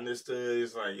it. I understood.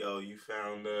 It's like, yo, you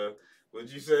found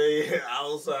what'd you say?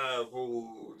 Outside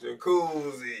pool,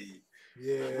 jacuzzi,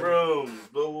 Yeah. rooms,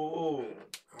 blah blah blah. I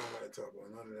don't like to talk about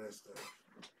none of that stuff.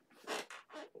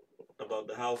 About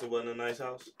the house, it wasn't a nice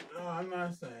house. No, I'm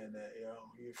not saying that, yo.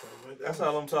 You feel me? That's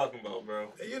all I'm talking about,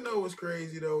 bro. You know what's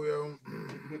crazy though, yo?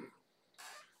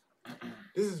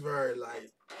 This is very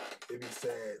like it be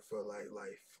sad for like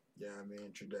life. Yeah, I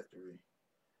mean trajectory.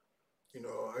 You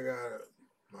know, I got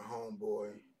my homeboy,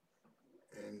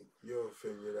 and you'll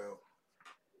figure it out.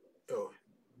 Yo,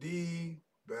 the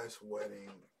best wedding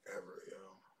ever, yo.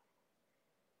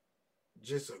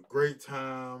 Just a great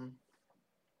time.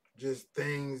 Just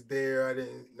things there. I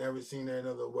never seen that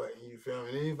another wedding. You feel me?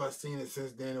 And even if I seen it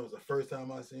since then, it was the first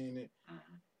time I seen it.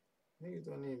 Niggas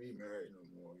don't even be married no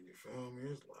more. You feel me?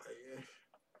 It's like,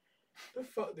 the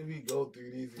fuck did we go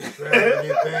through these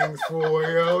extravagant things for,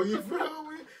 yo? You feel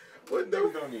me? What the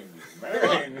don't even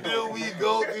fuck do we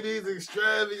go through these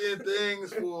extravagant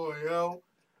things for, yo?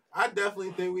 I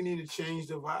definitely think we need to change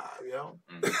the vibe, yo.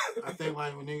 I think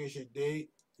like when niggas should date,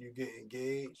 you get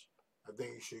engaged. I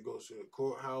think you should go to the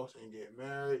courthouse and get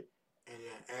married, and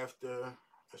then after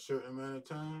a certain amount of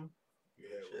time, you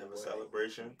have a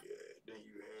celebration. Yeah, then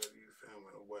you feel me,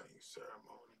 a wedding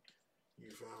ceremony. You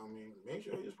feel me? Make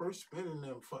sure you're first spending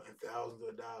them fucking thousands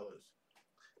of dollars.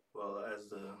 Well, as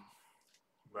the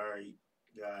married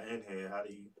guy in here, how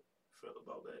do you feel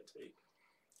about that take?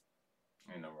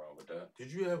 Ain't no wrong with that.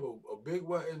 Did you have a big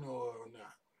wedding or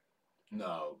not?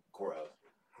 No, courthouse.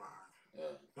 Yeah.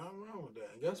 Nothing wrong with that.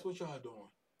 And guess what y'all doing?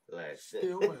 Like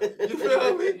Still winning. You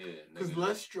feel me? Yeah, Because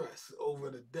less stress over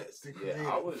the debts.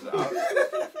 Yeah,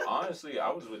 honestly, I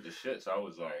was with the shits. I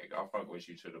was like, I'll fuck with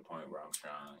you to the point where I'm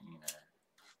trying,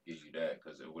 give you that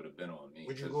because it would have been on me.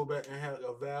 Would you go back and have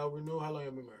a vow renewal? How long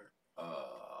have you been married?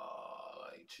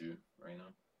 Like 2 right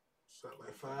now. So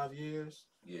like 5 years?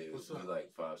 Yeah, it was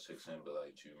like 5, 6 in, but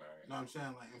like 2 married. No, I'm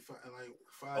saying like in 5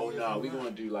 Oh years. no, we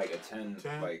gonna do like a 10,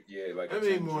 10? like yeah, like that a 10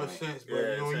 made more joint. sense, but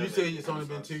Yeah, when you 10 say makes it's only more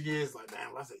been sense. 2 years, like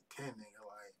damn, I say 10, nigga,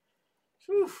 like,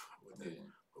 whew, with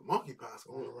Yeah. monkeypox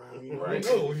going around, you know, Right.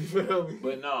 no, you feel me?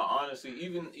 But no, honestly,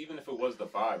 even if it was the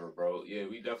 5er, bro, yeah,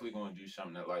 we definitely gonna do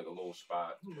something at like a little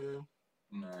spot. Yeah.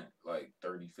 Like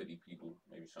 30, 50 people,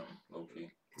 maybe something low key.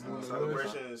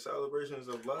 Celebrations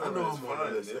of love. I know It's I'm on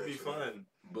fun. this, It'd be actually. fun.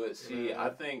 But see, I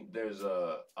think there's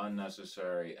a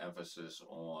unnecessary emphasis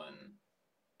on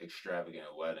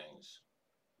extravagant weddings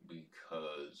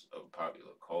because of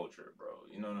popular culture, bro.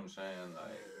 You know what I'm saying?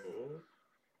 Like,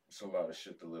 it's a lot of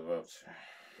shit to live up to.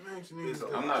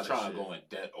 I'm not trying to go in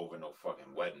debt over no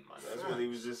fucking wedding money. That's what he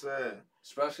was just saying.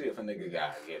 Especially if a nigga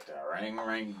gotta get the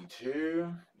ring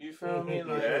too. You feel me?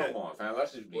 Like, Yeah. come on, fam.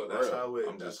 Let's just be Well,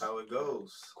 real. that's how it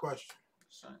goes. Question.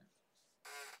 Saying.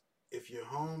 if your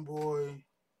homeboy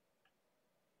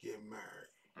get married,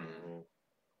 Mm-hmm.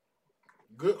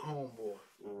 good homeboy,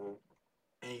 Mm-hmm.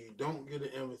 and you don't get an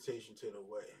invitation to the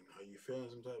wedding, are you feeling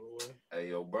some type of way? Hey,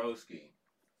 yo, broski.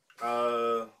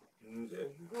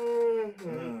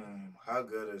 How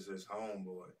good is his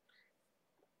homeboy?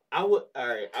 I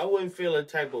wouldn't feel a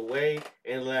type of way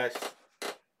unless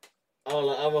all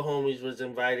the other homies was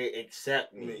invited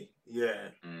except me. Me, yeah.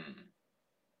 Mm.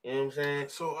 You know what I'm saying?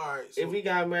 So, all right. So, If he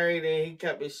got married and he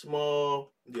kept it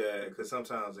small, Yeah, because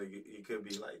sometimes it could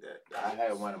be like that. I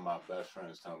had one of my best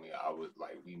friends tell me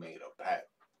we made a pact.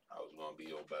 I was gonna be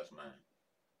your best man.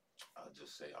 I'll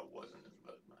just say I wasn't his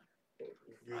best man.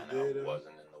 you And did I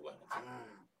wasn't in the wedding.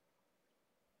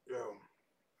 Yo,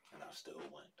 And I still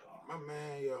went, dog. my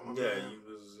man, yo, my Yeah, man. you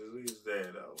was at least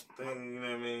there though. You know what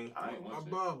I mean? I ain't My want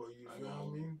to. barber, you I feel know.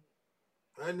 me?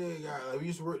 That nigga got, like, we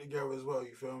used to work together as well,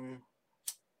 you feel me?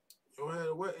 Yo had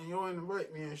a wedding, yo ain't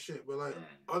invite me and shit, but like,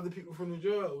 other people from the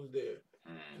job was there.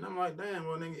 And I'm like, damn,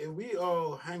 well, nigga, if we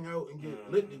all hang out and get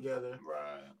lit together,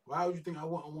 Right. why would you think I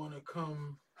wouldn't want to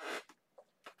come,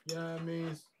 you know what I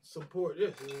mean, support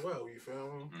this as well, you feel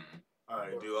me? All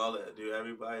right, do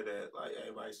everybody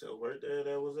everybody still work there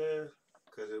that was there?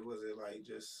 Because it wasn't like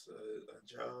just a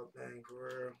job thing for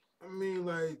real. I mean,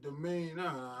 like, the main,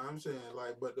 I'm saying,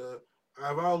 like, but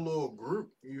out of our little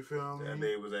group, you feel me? That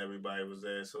day was everybody was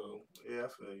there, so yeah, I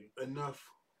feel you. Enough.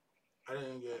 I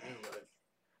didn't get anybody.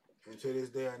 And to this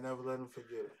day, I never let him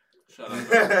forget it.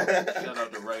 Shout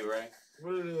out to Ray Ray.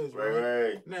 What it is,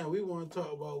 Right. Now, we want to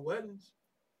talk about weddings.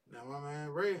 Now, my man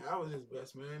Ray, I was his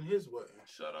best man, his wedding.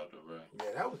 Shout out to Ray.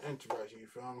 Yeah, that was interesting, you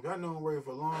feel me? I known Ray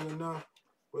for long enough,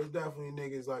 but it's definitely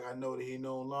niggas like I know that he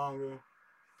no longer.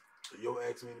 So your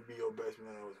asking me to be your best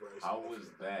man was very How significant. was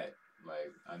that?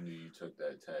 Like, I knew you took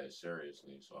that task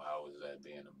seriously, so how was that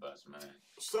being the best man?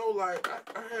 So, like,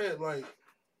 I had, like,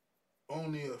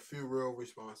 only a few real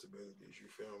responsibilities, you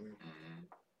feel me?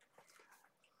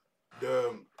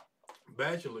 The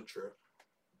bachelor trip.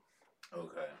 Okay.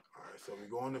 All right, so we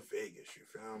going to Vegas, you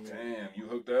feel me? Damn, you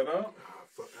hooked that up?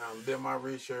 Did my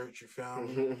research, you feel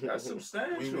me? That's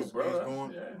substantial, We was bro.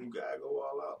 going- You gotta go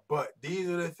all out. But these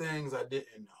are the things I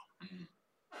didn't know.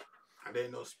 I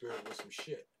didn't know Spirit was some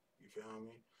shit, you feel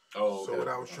me? Oh, okay. So what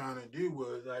I was trying to do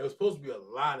was, like, it was supposed to be a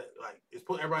lot of, like, it's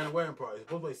supposed everybody in the wedding party. It's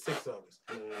supposed to be 6 of us.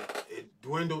 It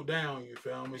dwindled down, you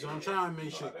feel me? So I'm trying to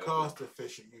make shit cost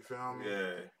efficient, you feel me?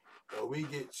 Yeah. So we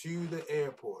get to the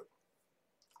airport.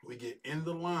 We get in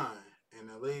the line, and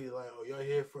the lady like, "Oh, y'all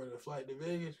here for the flight to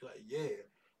Vegas?" We're like, "Yeah."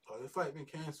 Oh, the flight been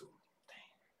canceled.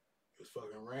 It was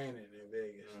fucking raining in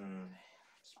Vegas,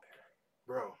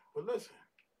 bro. But listen,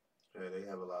 Yeah, they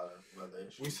have a lot of weather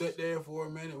issues. we sat there for a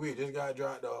minute. We just got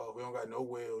dropped off. We don't got no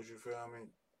wheels. You feel me?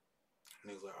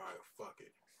 Niggas like, all right, fuck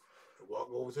it. We walk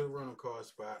over to the rental car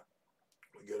spot.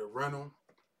 We get a rental.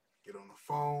 Get on the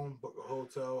phone. Book a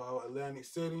hotel out Atlantic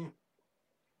City.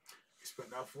 We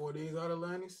spent our 4 days out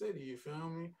Atlantic City. You feel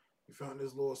me? We found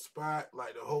this little spot.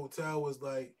 Like, the hotel was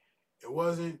like, it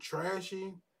wasn't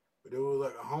trashy, but it was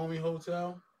like a homie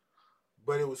hotel.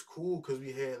 But it was cool because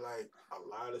we had like a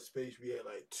lot of space. We had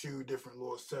like 2 different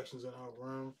little sections in our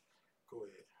room. Go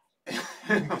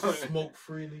ahead. We could smoke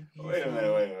freely. Wait a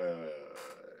minute.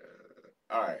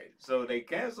 All right, so they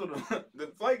canceled the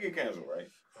flight. Get canceled, right?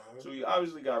 So you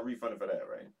obviously got refunded for that,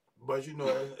 right? But you know,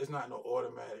 it's not no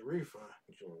automatic refund.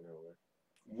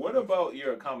 What about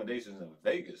your accommodations in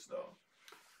Vegas, though?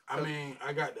 I mean,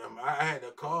 I got them. I had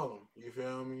to call them. You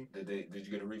feel me? Did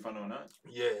you get a refund on that?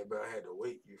 Yeah, but I had to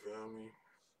wait. You feel me?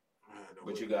 I had to But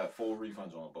wait. you got full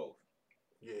refunds on both.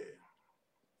 Yeah,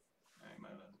 I ain't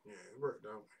mad at that. yeah, it worked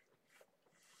out.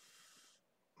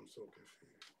 I'm so confused.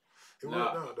 It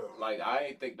Nah, worked out though. like, I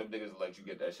ain't think them niggas let you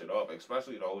get that shit off,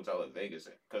 especially the hotel in Vegas.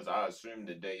 Because I assumed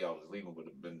the day y'all was leaving would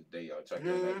have been the day y'all checked in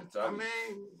Yeah, at the I time.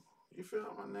 mean, you feel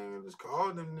my nigga? Just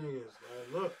call them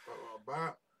niggas. Like, look,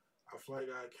 our flight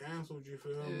got canceled. You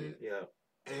feel me? Yeah.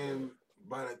 And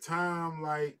by the time,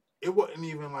 like, it wasn't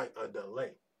even like a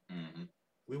delay. Mm-hmm.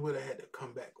 We would have had to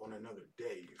come back on another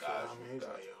day. You feel me? It's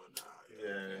like, yo, nah.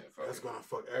 Yeah. That's gonna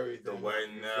fuck everything. The up,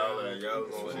 wedding you now, feel me? like, y'all was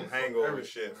It's on gonna some fuck hangover everything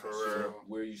shit up. for So, real.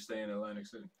 Where you stay in Atlantic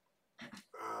City?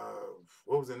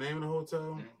 What was the name of the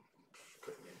hotel?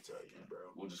 Couldn't even tell you, bro.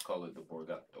 We'll just call it the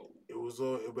Borgato. It was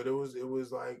but it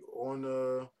was like on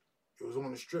the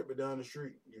strip but down the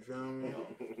street. You feel me?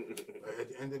 Like at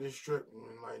the end of the strip,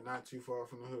 and like not too far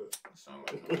from the hood. Sound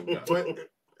like the But Borgato.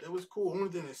 it was cool. Only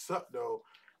thing that sucked though,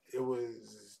 it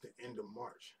was the end of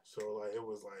March, so like it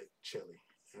was like chilly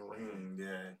and rainy.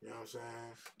 Yeah. You know what I'm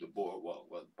saying? The boardwalk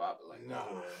was popping like Nah.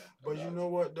 that. But you know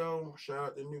what though? Shout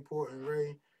out to Newport and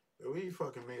Ray. We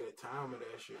fucking made a time of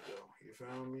that shit, though. You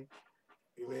feel me?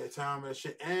 We made a time of that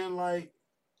shit. And, like,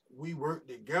 we worked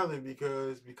together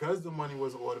because the money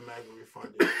wasn't automatically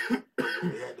refunded.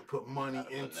 We had to put money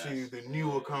into the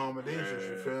new accommodations,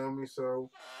 you feel me? So,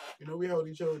 you know, we held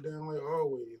each other down like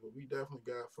always, but we definitely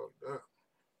got fucked up.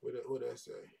 What that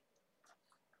say?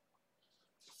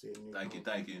 Thank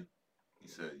you. You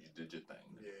said you did your thing.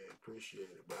 Yeah, appreciate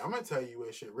it. But I'm gonna tell you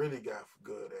where shit really got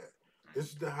good at. This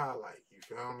is the highlight, you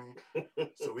feel me?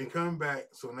 So we come back.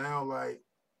 So now, like,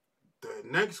 the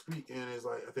next weekend is,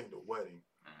 like, I think the wedding.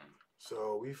 Mm-hmm.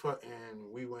 So we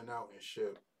went out and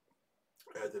shit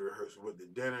after the rehearsal with the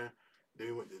dinner. Then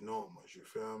we went to Norma's, you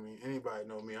feel me? Anybody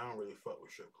know me, I don't really fuck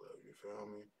with strip clubs, you feel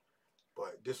me?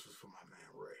 But this was for my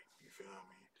man Ray, you feel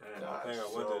me? Damn, I think I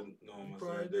went to Norma's.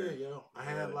 Probably did, yo. I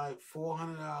had like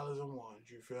 $400 in ones,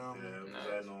 you feel me? Yeah, it was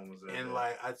at Norma's. And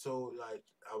like I told, like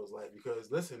I was like,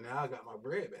 because listen, now I got my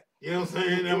bread back. You know what I'm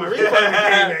saying? Now my refund came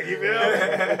back. You feel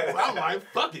me? So I'm like,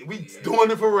 fuck it, we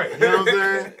doing it for Ray. You know what I'm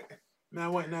saying? Man, I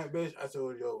went in that bitch. I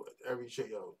told yo, every chick,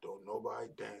 yo, don't nobody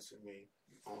dance with me.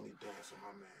 You only dance with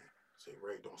my man. Say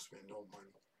Ray, don't spend no money.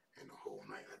 And the whole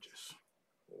night, I just,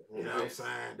 you know what I'm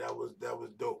saying? That was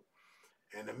dope.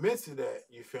 And in the midst of that,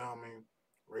 you feel me?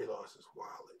 Ray lost his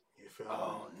wallet. You feel me?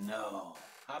 Oh no!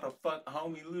 How the fuck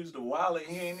homie lose the wallet?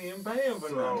 He ain't even paying for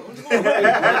nothing.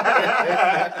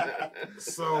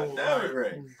 So damn it,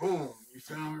 Ray. Boom! You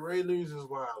feel me? Ray loses his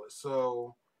wallet.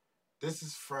 So this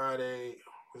is Friday.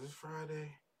 Was this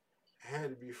Friday? It had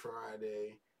to be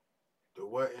Friday. The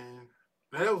wedding.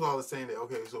 Now that was all the same day.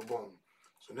 Okay, so boom.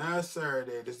 So now it's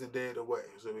Saturday. This is the day of the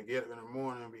wedding. So we get up in the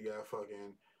morning. We got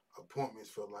fucking appointments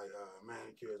for like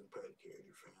manicures and pedicures.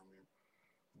 You feel me?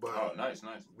 But Oh, nice.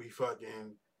 we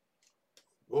fucking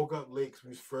woke up late 'cause we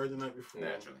was Friday the night before.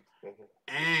 Naturally.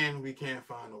 And we can't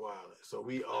find the wallet. So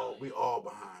we all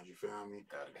behind, you feel me?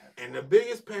 Gotta And the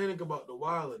biggest panic about the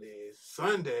wallet is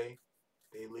Sunday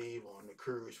they leave on the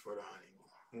cruise for the honeymoon.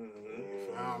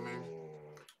 You feel me?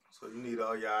 So you need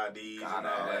all your IDs God, and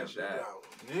all I that have shit. that.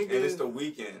 Nigga, And it's the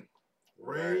weekend.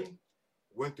 Ray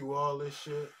went through all this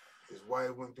shit. His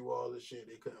wife went through all this shit.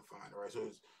 They couldn't find it, right?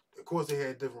 So of course they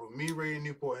had different. Me, Ray, and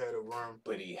Newport had a worm.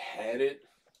 But he had it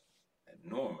at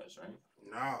Norma's, right?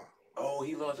 Nah. Oh,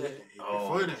 he lost it.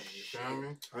 Before that, you feel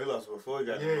me? He lost before he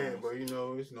got the Yeah, numbers. but you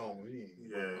know, it's normal.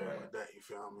 Yeah. Like that, you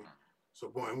feel me? So,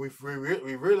 boy, and we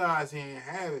realized he didn't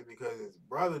have it because his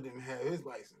brother didn't have his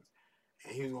license.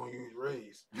 And he was going to use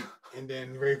Ray's. And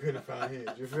then Ray couldn't find his.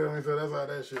 You feel me? So that's how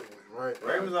that shit went, right?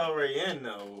 Ray was already in,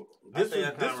 though. I think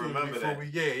I kind of remember that.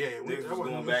 Niggas was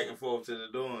going back and forth to the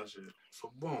door and shit.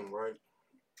 So, boom, right?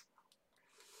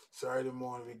 Saturday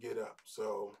morning, we get up.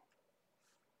 So,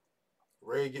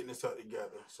 Ray getting this up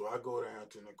together. So, I go down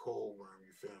to Nicole room,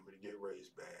 you feel me, to get Ray's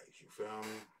bags. You feel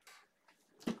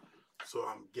me? So,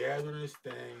 I'm gathering this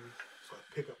thing. So,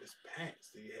 I pick up his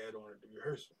pants that he had on at the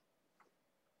rehearsal.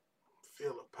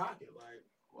 Feel a pocket, like,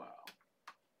 wow.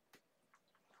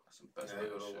 Some best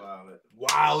shit.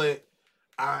 Wallet,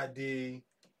 ID.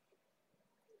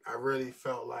 I really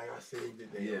felt like I saved the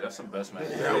day. Yeah, that's some best man.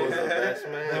 That was the best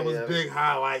man. That was big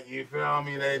highlight. You feel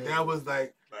me? That was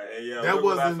like hey, yo, that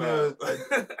wasn't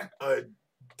a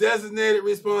designated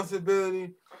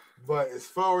responsibility, but as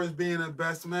far as being a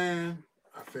best man,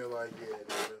 I feel like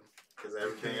because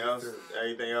everything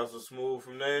else was smooth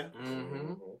from there.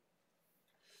 Mm-hmm.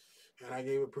 And I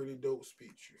gave a pretty dope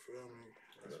speech. You feel me?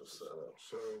 That's what's up.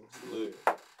 So,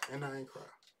 and I ain't cry.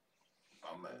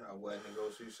 Oh man, I wasn't to go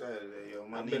see Saturday. Yo,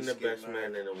 I've been the best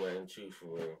man in the wedding too,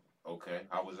 for real. Okay,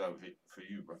 how was that for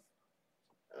you, bro?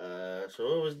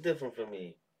 So it was different for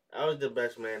me. I was the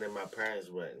best man in my parents'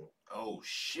 wedding. Oh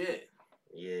shit!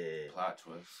 Yeah. Plot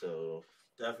twist. So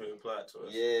definitely a plot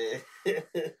twist. Yeah.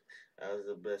 I was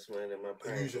the best man in my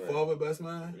parents' You was your wedding. father best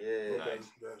man? Yeah. Okay,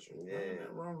 gotcha. Yeah.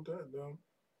 Nothing wrong with that though.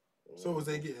 So was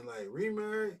they getting like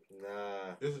remarried?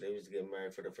 Nah, they was getting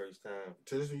married for the first time.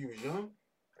 So this when you was young?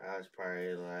 I was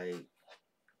probably like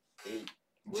 8.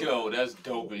 Yo, that's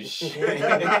dope as shit. You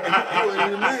wasn't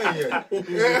even a man yet. You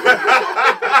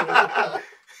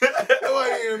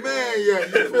wasn't even a man yet.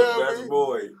 You feel me? Best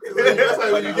boy. That's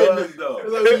like when you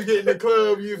get in the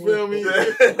club, you feel me?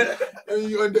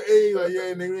 And you underage, like,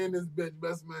 yeah, nigga, in this bitch,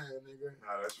 best man, nigga.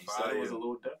 Nah, that's You said it was a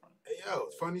little different. Hey, yo,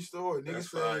 funny story. Niggas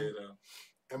say,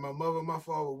 and my mother and my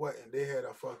father wedding, they had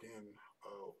a fucking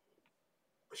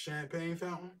champagne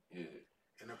fountain. Yeah.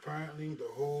 And apparently the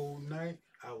whole night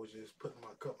I was just putting my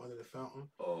cup under the fountain.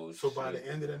 Oh, So by the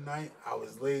end of the night, I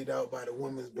was laid out by the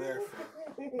woman's bathroom.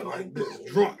 Like this,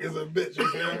 drunk as a bitch.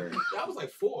 You feel me? I was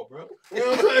like 4, bro. You know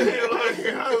what I'm saying?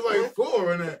 Like, I was like 4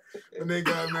 when they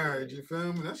got married. You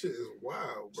feel me? That shit is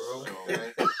wild, bro.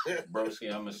 So,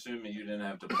 broski, I'm assuming you didn't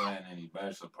have to plan any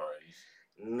bachelor parties.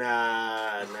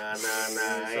 Nah.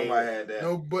 Somebody had that.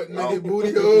 No butt naked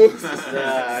booty holes.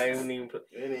 I ain't even.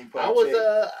 I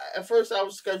was at first I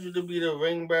was scheduled to be the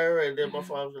ring bearer, and then my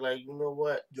father was like, you know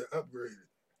what? You're upgraded.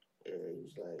 Yeah, he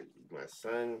was like, my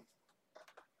son,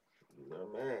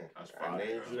 my man. That's I fine.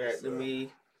 named you after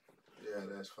me. Yeah,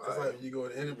 that's fine. That's like when you go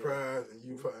to Enterprise and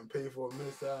you fucking pay for a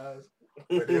mid-size,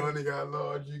 but they only got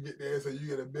large. You get there, so you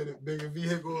get a bigger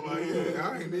vehicle. Like, yeah,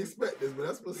 I didn't expect this, but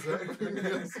that's what's up. You know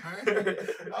what I'm saying?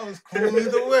 I was cool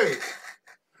either way.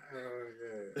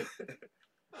 Yeah.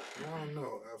 I don't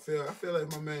know. I feel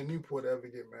like my man Newport ever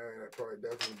get married, I'd probably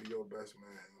definitely be your best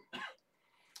man.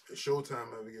 If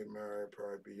Showtime ever get married, I'd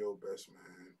probably be your best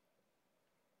man.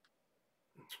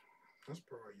 That's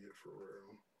probably it for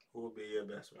real. Who would be your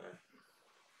best man?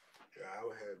 Yeah, I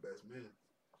would have best man.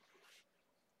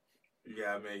 You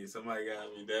gotta make it. Somebody gotta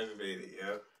be designated,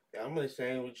 yo. Yeah, I'm the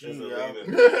same with you, There's a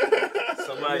yo. leader.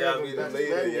 Somebody gotta be the Best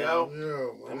leader, man, yo.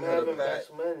 Yeah, I'm man. having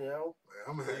best men, yo.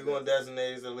 I'm Who gonna you gonna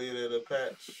designate as the leader of the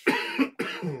patch?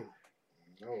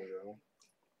 No, yo.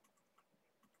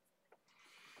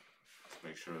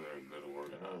 Make sure they're good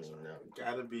organized.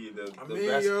 Gotta be the I mean,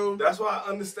 best. yo. That's why I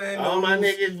understand All those. my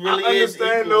niggas really I is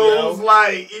understand equal, those, yo.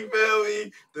 like, you feel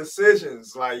me?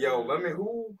 Decisions. Like, yo, let me,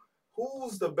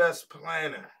 who's the best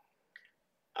planner?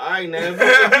 All right, now, if you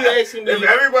asking me, If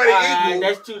everybody all equal,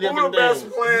 that's two who different the best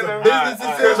things. planner? Business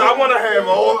Because I want to have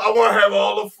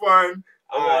all the fun.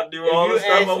 I want to do If all you the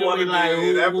stuff I asking want to me, do. like,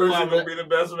 And that who person I'm gonna be the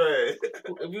best man.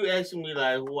 If you asking me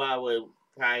like who I would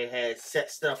probably have set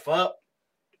stuff up,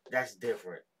 that's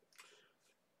different.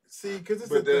 See, because it's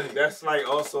But the thing. that's like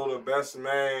also the best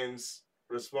man's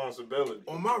responsibility.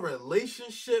 On my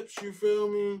relationships, you feel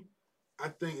me? I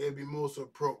think it'd be most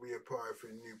appropriate probably for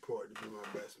Newport to be my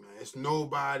best man. It's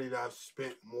nobody that I've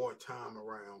spent more time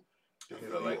around. I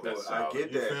feel like that's I solid.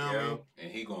 get You that, feel yo. me?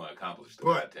 And he gonna accomplish the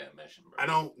But goddamn mission, bro. I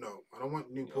don't know. I don't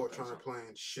want Newport You trying don't to think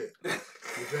plan shit.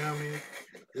 You feel me?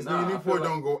 This Nah, nigga I feel Newport like-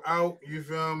 don't go out. You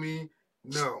feel me?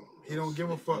 No, he don't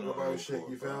give a fuck No, about shit.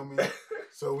 Newport, You bro. feel me?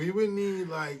 So we would need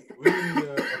a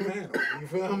panel. You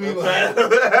feel me? Like,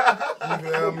 you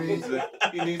feel me?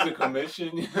 He needs a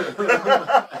commission.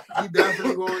 He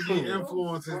definitely going to need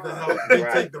influences to help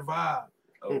dictate the vibe.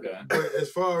 Okay. But as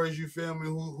far as you feel me,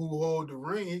 who hold the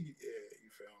ring, you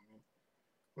feel me.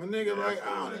 My nigga, Yeah, like,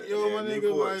 I I feel don't, that. yo, Yeah, my nigga,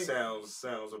 Newport like,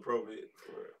 sounds appropriate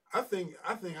for it. I think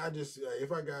I just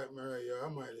if I got married, yo, I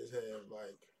might just have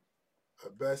like a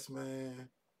best man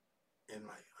and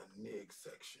like a nig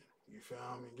section. You feel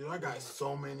me? Dude, I got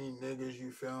so many niggas.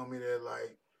 You feel me? That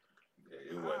like.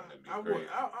 Yeah, it wasn't I to be great.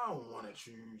 don't want to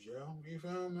choose, yo. You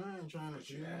feel me? I ain't trying to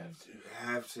choose. You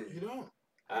have to. You don't.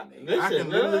 I can can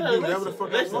literally do whatever the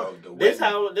fuck I want.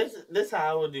 This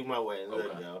how I would do my wedding, look,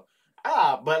 Okay. yo.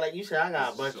 But like you said, I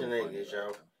got a bunch of niggas, yo.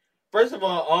 Yo. First of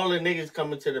all the niggas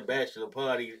coming to the bachelor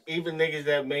party, even niggas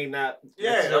that may not Yeah,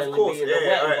 of necessarily course. be in the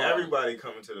Yeah, wedding party. everybody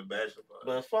coming to the bachelor party.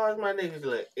 But as far as my niggas,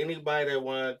 look, anybody that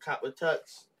want to cop a tux,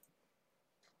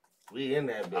 we in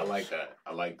that bitch.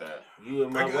 I like that. You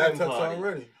in my I got wedding tux party.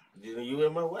 already. You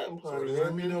in my wedding So party.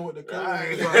 let me know what the color Alright.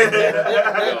 is. Yo,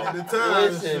 At the time.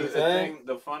 listen, shit.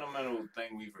 The fundamental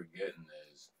thing we forgetting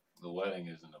is the wedding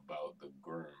isn't about the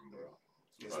groom, bro.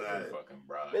 It's about not. the fucking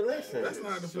bride. But listen, That's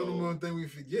not the So- fundamental thing we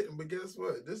forgetting, but guess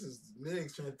what? This is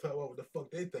niggas trying to talk about what the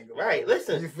fuck they think about. right? it.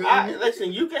 Listen, You feel me?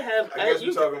 listen. You can have. I guess you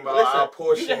we're talking about listen, our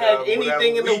portion. You can have of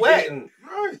anything in whatever the we get. wedding.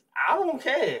 Right. I don't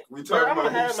care. We But talking I'ma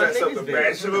about who have my sets up niggas the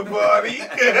there. bachelor party.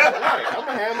 Right, I'm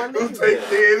gonna have my Who niggas take there.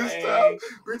 care of this Hey.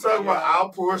 stuff? We talking about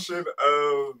our portion of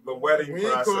the wedding We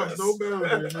ain't process. crossed no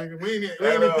boundaries, nigga. We ain't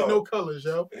At even put all. no colors,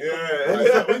 yo.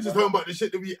 Yeah. We just talking about the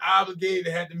shit that we obligated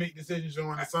to have to make decisions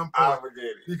on at some point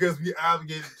Obligated. because we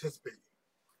obligated to participate.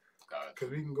 God. Because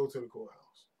we can go to the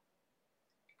courthouse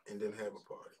and then have a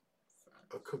party.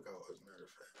 A cookout, as a matter of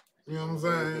fact. You know what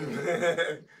I'm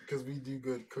saying? Because we do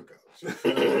good cookouts. You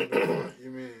feel me? You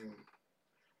mean?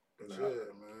 But Nah. yeah,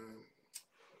 man.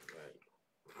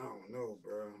 I don't know,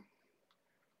 bro.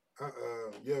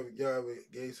 Y'all ever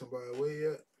gave somebody away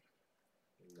yet?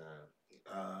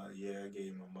 Nah. Yeah, I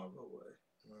gave my mother away.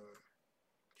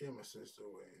 Gave my sister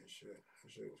away and shit. That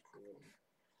shit was cool.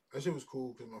 That shit was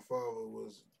cool because my father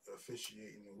was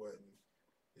officiating the wedding.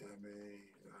 You know what I mean?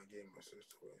 And I gave my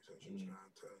sister away, so she was trying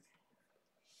to tell you.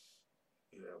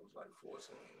 Yeah, it was like 14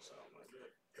 or something like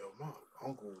that. Yo, my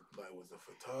uncle like was a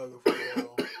photographer,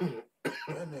 yo.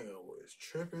 That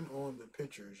tripping on the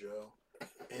pictures, yo.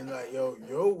 And like, yo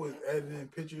was editing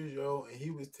pictures, yo, and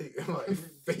he was taking like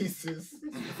faces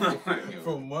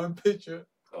from one picture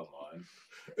Come on.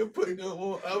 and putting them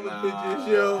on other pictures,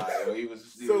 yo. He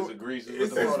was agreasing with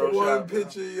It's the this Photoshop. one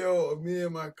picture, yo, of me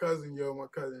and my cousin, my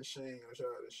cousin Shane. Shout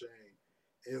out to Shane.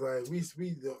 It's like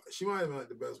she might have been like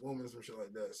the best woman, some shit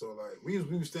like that. So like we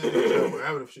was standing there,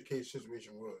 whatever the case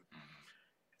situation was.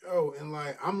 Yo, and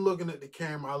like I'm looking at the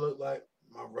camera, I look like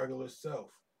my regular self.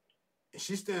 And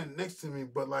she's standing next to me,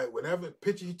 but like whatever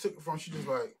picture he took it from, she just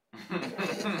like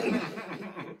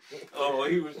oh,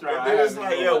 he was trying. And then it's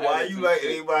like, yo, why you let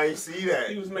anybody see that?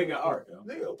 He was making art, yo.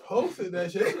 nigga posted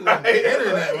that shit. It was on the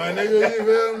internet, my nigga. You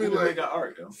feel me? He was Like making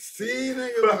art, yo. see,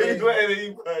 nigga, Why you like, letting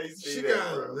anybody see she that,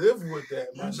 gotta bro? live with that,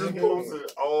 my You just nigga.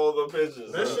 posted all the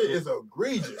pictures. That huh? shit is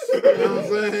egregious. You know what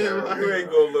I'm saying? Like, You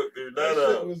ain't gonna look through that none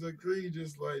shit of it. was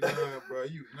egregious. Like, nah, bro,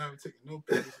 you never taking no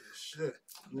pictures of shit.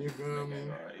 You feel me?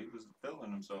 He was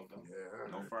feeling himself, though. Yeah.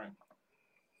 No Frank.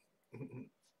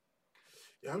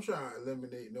 Yeah, I'm trying to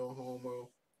eliminate no homo.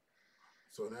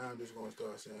 So now I'm just gonna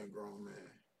start saying grown man.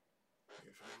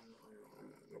 You feel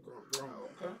me? Grown man.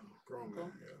 Okay. Grown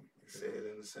man, yeah. Say it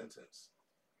in a sentence.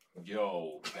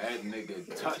 Yo, that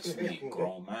nigga touched me,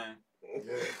 grown man.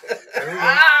 Yeah.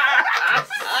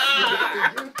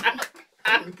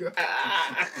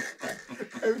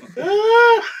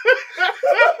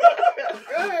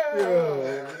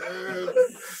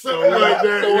 Something like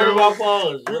that. So what about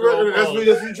pause? That's what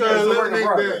you trying to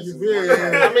eliminate that. You feel?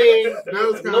 Yeah. I mean, That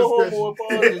was kinda no homo sketchy. and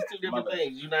pause is two different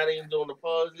things. You're not even doing the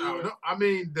pause. No, either? no, I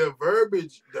mean the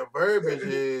verbiage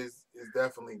is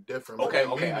definitely different. Okay,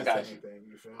 but it okay, means I the got same you. thing,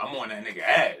 you feel me? I'm on that nigga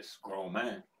ass, grown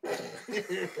man.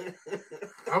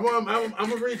 I'm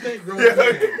gonna rethink grown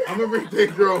man. I'm gonna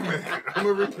rethink grown man. I'm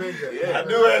gonna rethink that. Yeah, I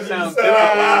knew that sounds sound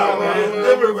out loud, I'm man. gonna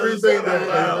Different when you rethink say it that. out You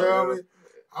loud, feel bro. me?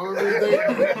 I'm gonna rethink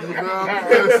that. You feel me?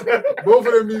 Because both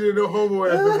of them needed no homo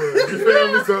afterwards. You feel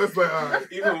me? So it's like, all right.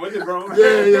 Even with the grown man.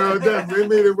 Yeah, yo, definitely. It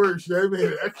made it worse. Yeah, it made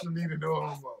it extra needed no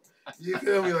homo. You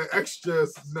feel me? Like extra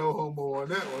no homo on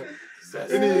that one.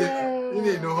 You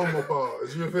need no homo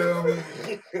pause. You feel me?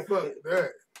 Fuck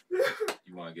that.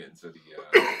 You want to get into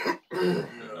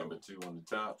the number 2 on the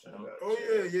top, you know? Oh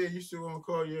yeah. You still gonna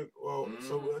call your? Well,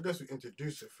 so I guess we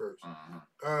introduce it 1st.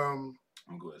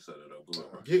 I'm going to set it up. Go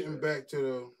ahead. Getting back to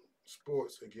the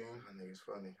sports again. That nigga's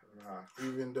funny.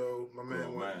 Even though my man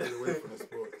Oh, wanted man. to get away from the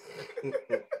sports.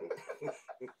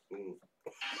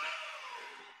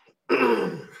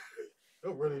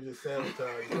 Don't really just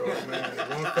sabotage, bro, man.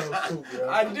 One fell swoop, yo.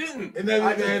 I didn't. And then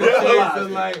I we had didn't a chance realize to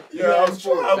it. like. Yeah, I'm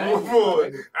trying to move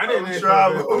forward. I didn't I'm ask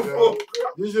trying for to that, move yo.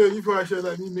 forward. You probably should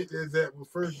let me make the example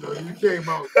first, yo. You came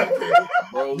out.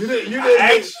 Bro, You didn't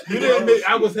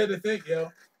I was had to think,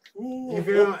 yo. You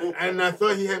feel me? And I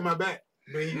thought he had my back.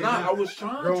 But he Nah, I was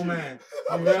trying grown to. man.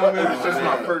 I You was feel me? trying. It was just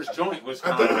my first joint. Was I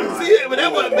kind of thought, see, but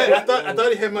that wasn't bad. I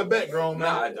thought he had my back, grown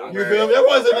man. Nah, You feel me? That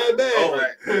wasn't that bad. Oh,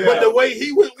 right. But the way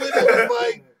he went with it was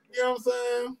like, you know what I'm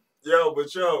saying? Yo,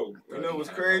 but you know what's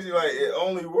crazy? Like, it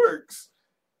only works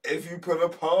if you put a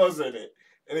pause in it.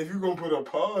 And if you're going to put a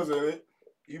pause in it,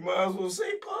 you might as well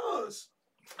say pause.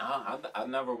 I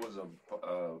never was a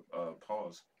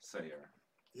pause sayer.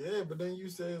 Yeah, but then you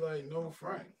say like no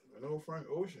Frank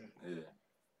Ocean. Yeah.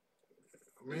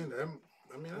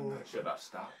 I'm not. Should I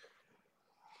stop?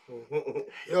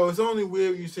 Yo, it's only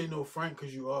weird when you say no Frank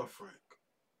because you are Frank.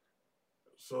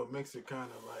 So it makes it kind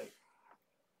of like.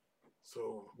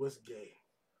 So what's gay?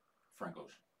 Frank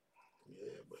Ocean.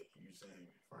 Yeah, but you saying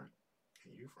Frank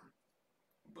and you Frank.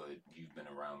 But you've been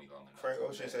around me long enough. Frank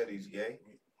Ocean said he's gay.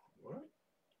 What?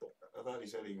 I thought he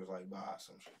said he was like bi,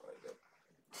 some shit like that.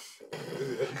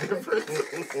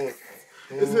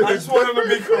 I just want him to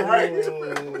be correct.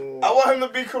 I want him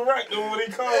to be correct on what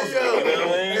he calls it. You know what I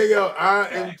mean? Hey yo, I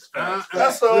am.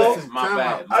 That's all. My time bad.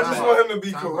 out, I time just out. want him to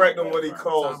be Time correct out. on what he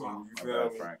calls Time him. out. You feel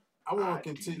me? Frank. I want I to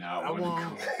continue. do not I wanna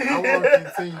want go. to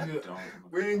continue.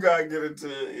 We ain't gotta get into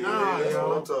it. Nah, That's yo.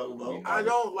 what I'm talking about. I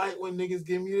don't like when niggas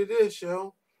give me this,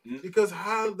 yo. Mm. Because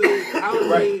how they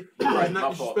Right. not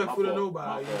My fault, disrespectful my to fault,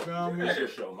 nobody. my You fault. feel me? It's your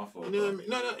show, my fault. You know what I mean?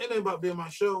 No, it ain't about being my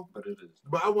show. But it is.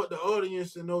 But I want the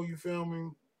audience to know, you feel me?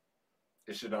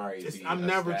 It should already be. I'm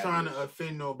never trying to established.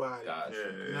 offend nobody. Gotcha.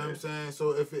 You know what I'm saying?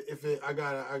 So if I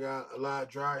got a lot of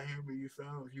dry humor, you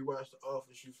feel me? If you watch The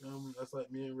Office, you feel me? That's like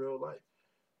me in real life.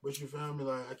 But you feel me?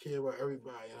 Like I care about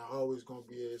everybody, and I always gonna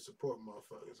be able to support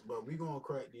motherfuckers. But we gonna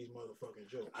crack these motherfucking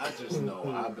jokes. I just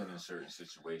know I've been in certain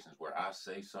situations where I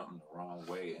say something the wrong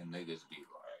way and niggas be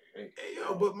like, Hey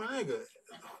yo, but my nigga,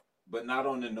 but not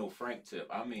on the no Frank tip.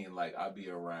 I mean, like I be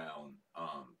around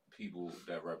people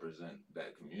that represent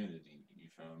that community. You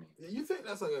feel me? You think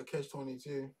that's like a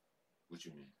catch-22? What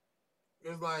you mean?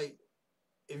 It's like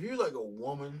if you like a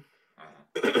woman,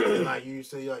 Uh-huh. and like you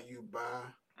say like you buy,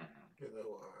 Uh-huh. you're like,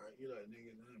 well, all right, you like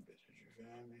niggas and bitches. You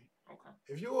feel me? Okay.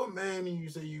 If you're a man and you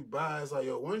say you buy, it's like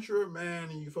yo. Once you're a man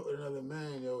and you fuck with another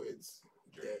man, yo, it's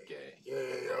You're gay.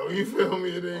 Yeah, yo, you feel me?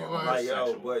 It ain't Like, Like, yo,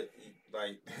 sexual. but,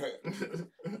 like,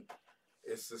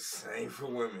 it's the same for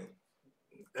women.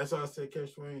 That's why I said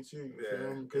catch-22. You Yeah,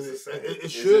 feel me? Because it's the same. it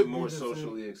Is should it be more the same.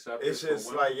 socially accepted? It's for just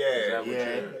women? like, yeah. Is that what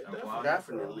Yeah, you're implying?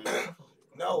 definitely.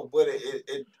 No, but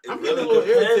it I'm really getting a little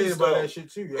irritated depends, by though. that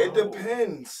shit too, yo. It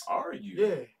depends. Are you?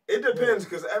 Yeah. It depends,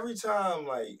 because every time,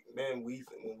 like, man, when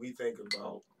we think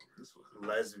about This was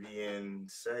lesbian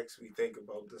sex, we think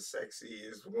about the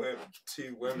sexiest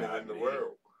two women Not in the me.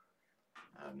 world.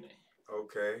 I mean,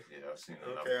 Okay. yeah, I've seen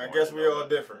enough. Okay, I porn guess to we know all that.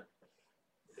 different.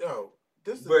 Yo,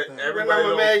 this is But the thing. When everybody I'm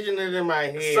don't- imagining it in my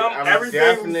head, I'm everything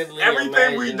definitely we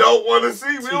imagining don't want to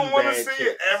see. We two don't want to bad see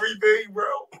chicks. everything,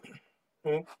 bro.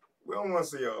 Hmm? We don't want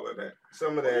to see all of that.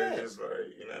 Some of that Yeah. is just like,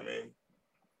 you know what I mean?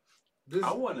 This,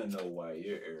 I want to know why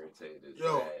you're irritated.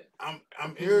 Yo, that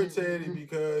I'm irritated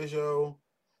because yo,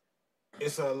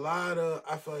 it's a lot of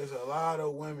I feel like it's a lot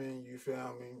of women, you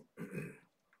feel me,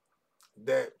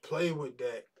 that play with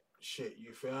that shit,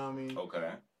 you feel me?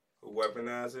 okay. Who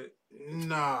weaponize it?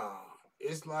 Nah.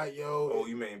 It's like yo, Oh,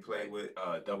 you mean play with?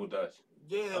 Double Dutch.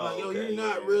 yeah, Oh, like yo, okay, you're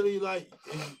not yeah. really like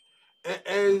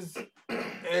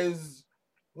as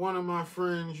one of my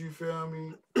friends, you feel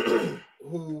me,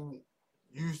 who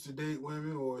used to date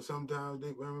women or sometimes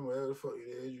date women, whatever the fuck it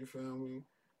is, you feel me?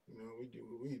 You know, we do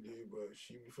what we do, but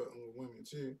she be fucking with women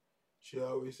too. She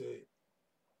always say,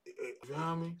 you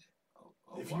feel me?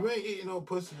 Oh, If wow. you ain't eating no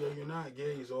pussy, yo, you're not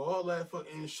gay. So all that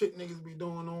fucking shit niggas be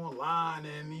doing online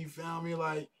and you feel me,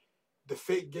 like the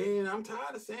fake gay, and I'm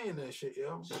tired of saying that shit,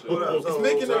 yo. Hold up, It's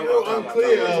making it time real out,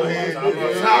 unclear time out out, here.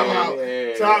 time out,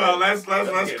 nigga. time out. Time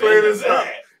out. Let's get clear into this up.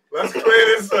 that. Let's clear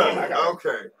this I got up. it.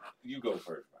 Okay. You go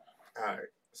first, man. All right.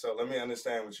 So let me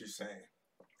understand what you're saying.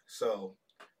 So,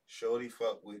 shorty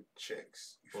fuck with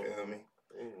chicks. You feel me?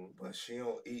 Mhm. But she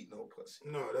don't eat no pussy.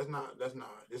 No, that's not.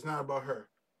 It's not about her.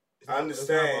 It's I not-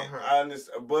 understand. It's not about her. I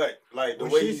understand. But like the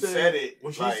What way she you said- said it,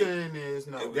 What like, she's saying is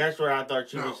no. That's what I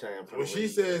thought you No. were saying. from What the she way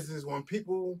says is when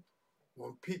people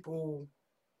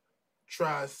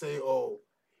try to say, "Oh,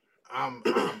 I'm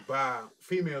bi,"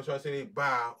 females try to say they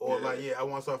bi, or Yeah. like, "Yeah, I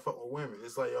want to start fucking with women."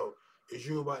 It's like, yo, is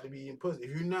you about to be eating pussy? If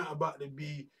you're not about to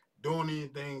be doing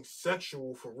anything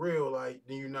sexual for real, like,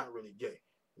 then you're not really gay.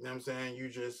 You know what I'm saying? You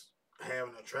just have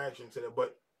an attraction to that.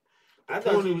 But the I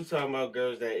thought point you is- was talking about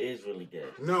girls that is really gay.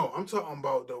 No, I'm talking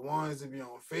about the ones that be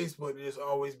on Facebook that just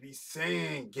always be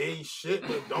saying gay shit,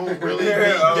 but don't really be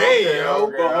Yeah, gay, okay, yo.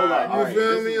 okay, But hold all on, right. You alright,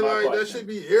 feel this me? is my Like that question. should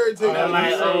be irritating. I'm you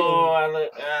like, say- oh, I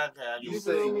look. Okay. You You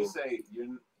say feel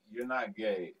me? you're not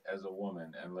gay as a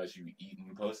woman unless you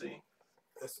eating pussy.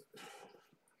 That's,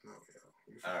 no, yo.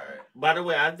 You feel All me? right. By the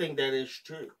way, I think that is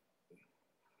true.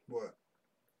 What?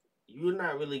 You're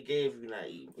not really gay if you're not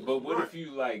eating. But what Right. if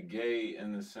you like gay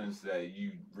in the sense that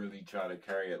you really try to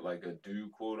carry it like a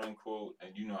dude, quote unquote,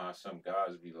 and you know how some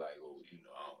guys be like, oh, you know,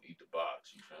 I don't eat the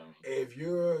box. You feel me? If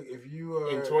you are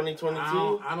In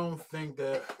 2022? I don't think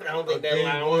that I don't think a that gay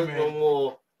line works no woman.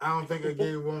 more. I don't think a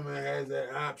gay woman has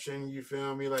that option. You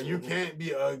feel me? Like you Mhm. can't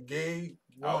be a gay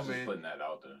I was just woman putting that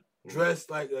out there. dressed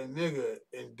like a nigga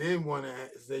and then want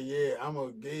to say, yeah, I'm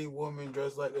a gay woman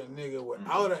dressed like a nigga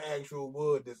without an actual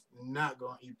wood that's not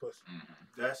gonna eat pussy.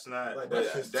 Mm-hmm. that's not. Like but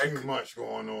that's just that too could- much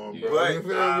going on, Yeah. bro. But You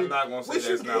feel I'm me? not gonna say What you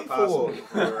that's not gay possible.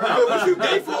 for? Yeah, what you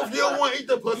gay for if you don't want to eat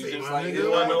the pussy, just my like- nigga?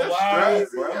 you wanna know That's why,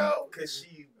 crazy, bro? yo. Cause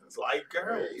she like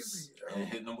girls. Crazy, yo. And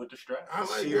hitting them with the strap. I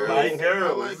like She girls. like I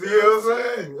girls. like You know what girls.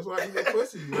 I'm saying? too. That's why I eat the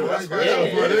pussy. I That's like why- girls.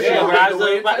 Yeah, my nigga. yeah, but I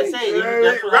was about to say, that's what I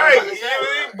was about Right, to you say. know what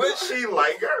I mean? But she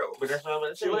like girls. But that's what I'm about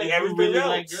to say. She like If you everything really else.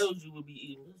 like girls, you would be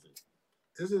eating pussy.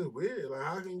 This is weird. Like,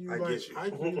 how can you I like? get you. How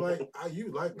can you like? How you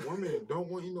like women and don't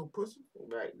want to eat no pussy?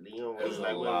 Right. You don't There's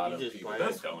really a like lot women. of You just people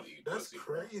playing. that don't eat That's pussy.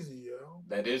 bro. crazy, yo.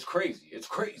 That is crazy. It's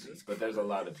crazy. That's But there's a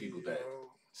lot of crazy, people that yo.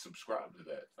 subscribe to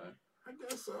that, man. I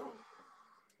guess so.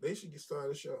 They should get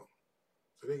started a show,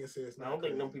 so they can say it's not. I don't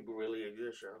think them crazy. people really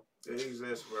exist, yo. They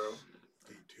exist, bro.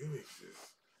 They do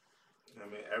exist. I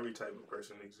mean, every type of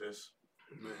person exists.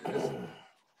 Man, listen,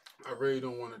 I really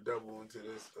don't want to double into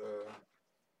this.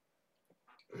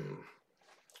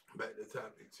 Back to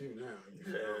topic too now. You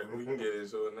feel Yeah, me? we can get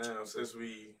into it now since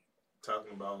we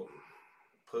talking about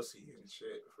pussy and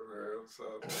shit for real.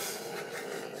 So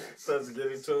let's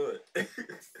get into it.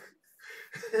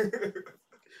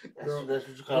 That's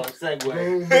what you call a Grown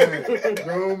segue. man,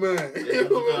 grown man. That's what you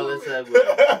call a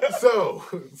segue. So,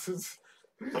 since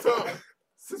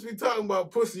since we talking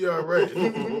about pussy already,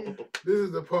 this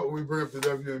is the part where we bring up the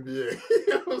WNBA. You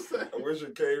know what I'm saying? I wish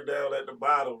it came down at the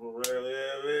bottom for real.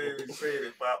 Yeah, man, you see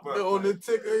it pop up. On the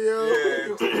ticker, yo. Yeah.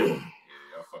 Y'all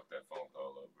fucked that phone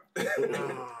call over.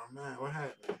 Oh man, what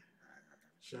happened?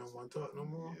 She don't want to talk no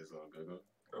more. Yeah, it's all good.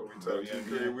 Oh, we talking too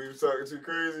crazy. We was talking too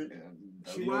crazy.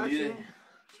 She watching?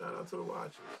 Shout out to the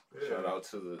watchers. Yeah. Shout out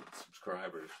to the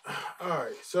subscribers. All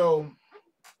right, so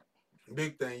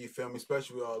big thing, you feel me?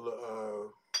 Especially with all the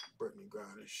Brittany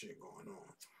Griner shit going on.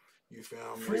 You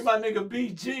feel me? Free my nigga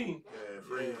BG. Yeah,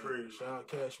 free. Shout out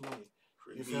Cash Money.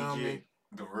 Free You feel me?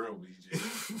 The real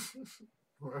BG.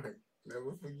 Right.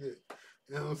 Never forget.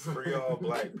 You know what I'm saying? Free all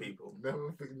black people.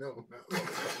 Never forget. No.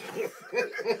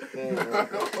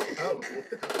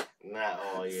 Not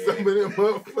all, yeah. Some of them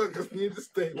motherfuckers need to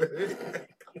stay with it.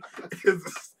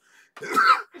 Because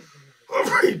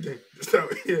everything is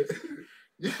out here.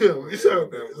 You feel me? We It's deal out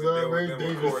with there. them, It's we deal with already them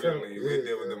dangerous accordingly. out We here.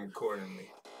 deal with them accordingly.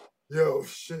 Yo,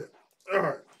 shit. All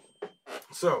right.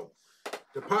 So,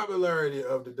 the popularity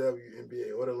of the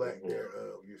WNBA or the lack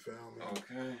thereof, you feel me?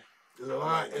 Okay. There's a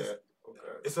lot.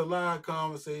 It's a lot of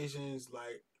conversations.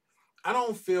 Like, I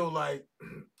don't feel like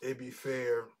it'd be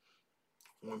fair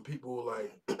when people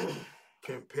like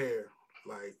compare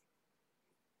like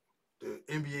the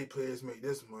NBA players make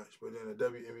this much, but then the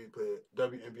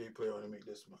WNBA player only make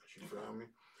this much. You feel me?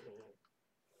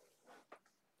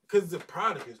 Because the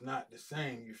product is not the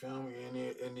same. You feel me?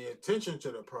 And the attention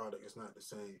to the product is not the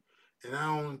same. And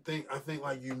I think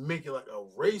like you make it like a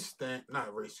race thing, not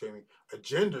a race thing, a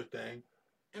gender thing,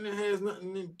 and it has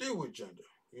nothing to do with gender.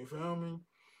 You feel me?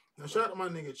 Now, shout out to my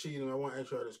nigga Cheatham. I want to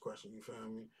ask y'all this question. You feel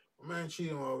me? My man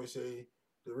Cheatham always say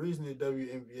the reason the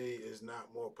WNBA is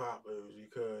not more popular is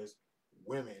because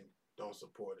women don't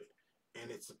support it, and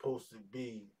it's supposed to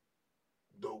be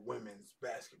the women's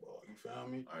basketball. You feel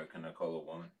me? All right, can I call a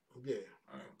woman? Yeah.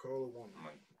 All right. Call a woman. I'm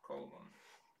going to call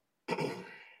a woman.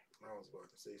 I was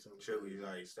about to say something. Should we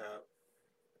like stop?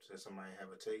 Since somebody have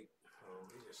a take? Oh,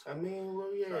 we just I mean, well,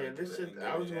 try yeah. to This do is. that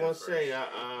I was and gonna get it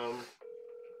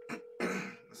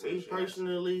say, first. me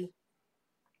personally,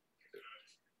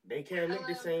 they can't make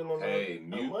the same amount Hey, of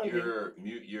mute money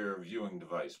your viewing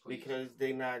device, please. because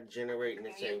they're not generating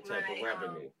the same type of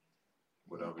revenue.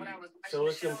 Whatever. So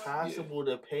it's impossible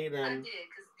to pay I them. did,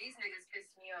 because these niggas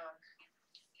pissed me off.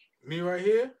 Me right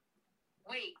here?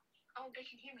 Wait. Oh, they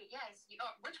can hear me. Yes.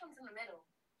 Which one's in the middle?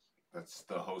 That's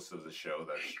the host of the show.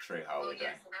 That's Trey Oh, Holiday.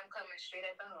 yes, and I'm coming straight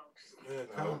at the host. Yeah,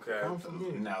 come for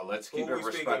me. Now let's Who keep it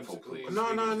we speaking respectful, to? please.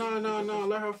 No.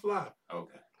 Let her fly.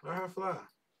 Okay. Let her fly.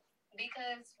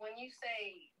 Because when you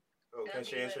say Oh, can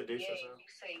she introduce WNBA, herself? you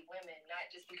say women, not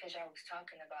just because y'all was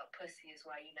talking about pussy is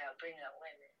why you now bring up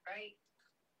women, right?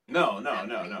 No. I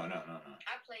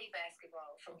played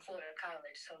basketball from Florida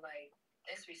College, so like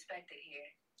it's respected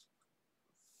here.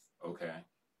 Okay.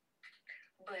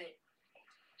 But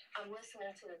I'm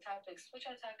listening to the topics. What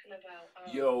y'all talking about?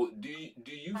 Yo, do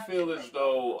you feel as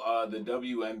though the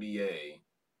WNBA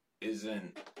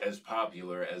isn't as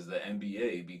popular as the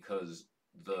NBA because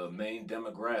the main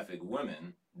demographic,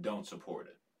 women, don't support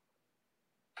it?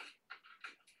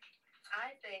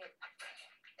 I think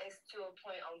it's to a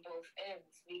point on both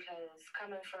ends because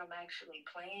coming from actually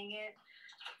playing it,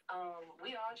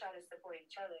 we all try to support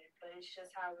each other, but it's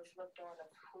just how it's looked on of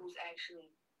who's actually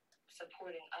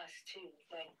supporting us too.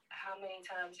 Like how many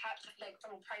times, like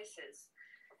from prices.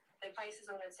 The prices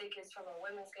on the tickets from a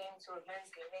women's game to a men's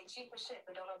game, they cheap as shit,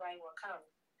 but don't nobody will come.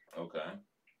 Okay.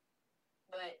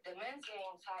 But the men's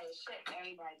game's high as shit, and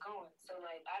everybody going. So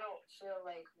like, I don't feel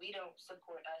like we don't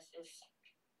support us. It's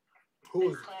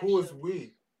Who is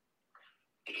we?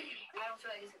 I don't feel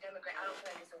like it's a Democrat. I don't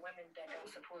feel like it's a women that don't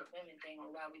support women thing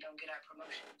or why we don't get our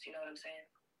promotions. You know what I'm saying?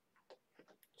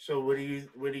 So what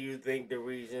do you think the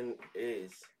reason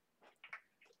is?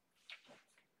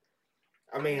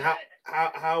 I mean,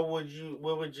 how would you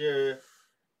what would you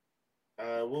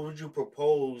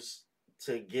propose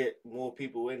to get more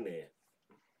people in there?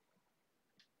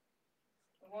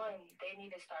 One, they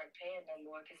need to start paying them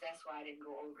more because that's why I didn't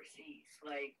go overseas.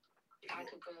 Like I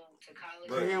could go to college.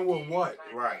 Paying with what?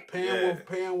 Right.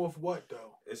 Paying with what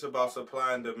though? It's about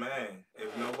supply and demand.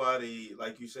 If nobody,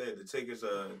 like you said, the tickets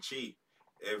are cheap.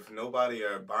 If nobody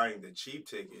are buying the cheap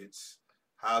tickets,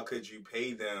 how could you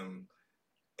pay them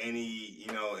any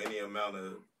amount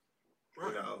of,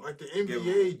 like the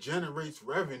NBA generates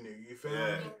revenue. You feel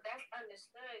Yeah. me? That's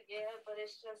understood, yeah, but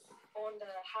it's just on the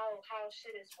how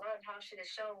shit is run, how shit is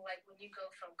shown. Like when you go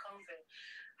from COVID,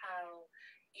 how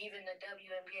even the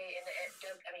WNBA and the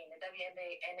WNBA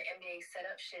and the NBA set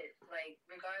up shit. Like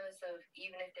regardless of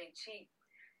even if they cheap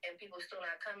and people still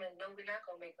not coming, no, we're not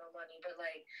gonna make no money. But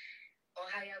like on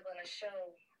how y'all gonna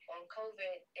show on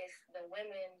COVID is the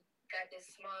women got this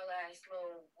small ass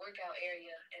little workout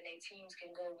area and their teams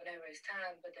can go whenever it's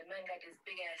time, but the men got this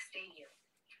big ass stadium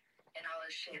and all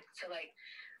this shit. So like,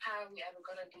 how are we ever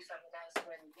gonna do something else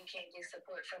when we can't get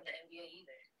support from the NBA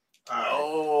either?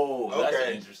 Oh, that's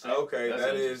Okay. interesting. Okay, That's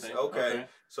that is interesting. okay.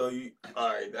 So you, all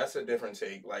right, that's a different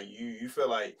take. Like you feel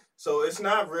like so it's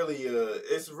not really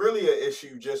it's really an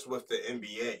issue just with the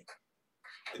NBA,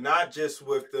 not just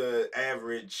with the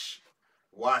average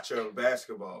watcher of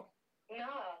basketball. No,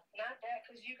 not that,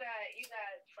 because you got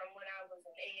from when I was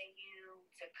in AAU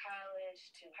to college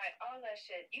to high, all that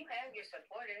shit. You have your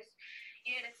supporters.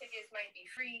 Yeah, the tickets might be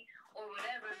free or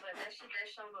whatever, but that shit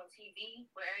that's shown on TV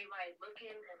where everybody's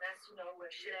looking, and that's where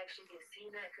shit actually gets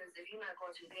seen at. Because if you're not going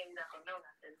to the game, you're not gonna know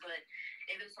nothing. But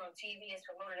if it's on TV, it's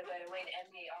promoted a better way. The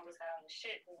NBA always got all the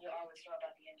shit, and you always know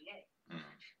about the NBA.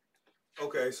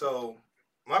 Okay, so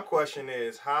my question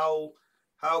is how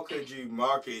could you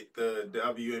market the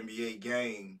WNBA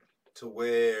game to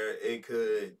where it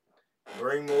could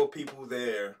bring more people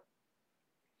there,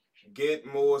 get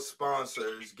more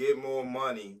sponsors, get more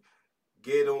money,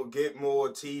 get more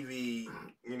TV,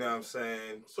 you know what I'm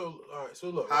saying? So all right, so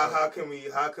look, How can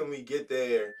we get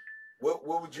there? What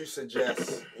would you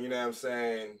suggest, you know what I'm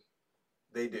saying,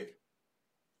 they do?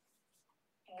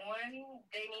 One,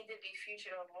 they need to be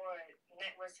featured on more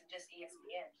networks than just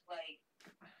ESPN. Like,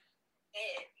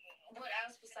 what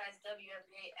else besides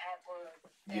WNBA app or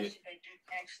that shit they do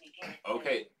actually get?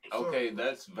 Okay,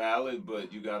 that's valid,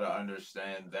 but you gotta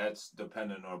understand that's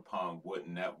dependent upon what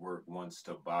network wants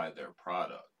to buy their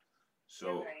product.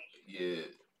 So yeah,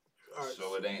 right,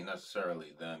 so it ain't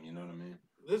necessarily them. You know what I mean?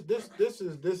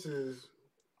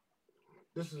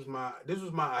 This was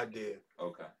my idea.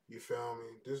 Okay. You feel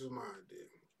me? This is my idea.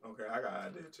 Okay, I got an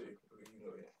idea too. You can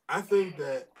go ahead.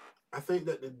 I think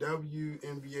that the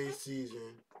WNBA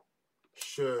season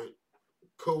should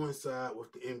coincide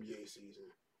with the NBA season.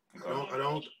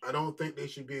 Okay. I don't think they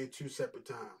should be at two separate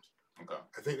times. Okay.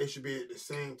 I think they should be at the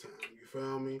same time. You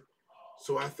feel me?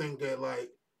 So I think that like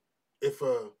if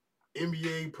a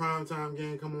NBA primetime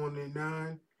game come on at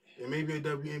 9, then maybe a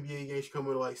WNBA game should come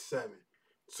on at like 7,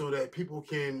 so that people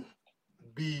can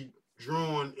be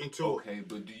drawn into. Okay,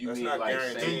 but do you That's mean not like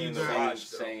guaranteeing to watch,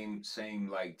 same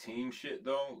like team shit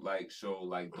though? Like so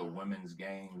like the women's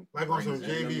game like on some brings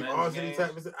in the JV men's varsity games?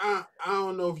 type of thing. I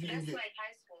don't know if you can That's get. like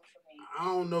high school for me. I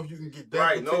don't know if you can get that.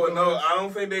 Right, no, particular- I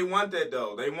don't think they want that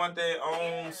though. They want their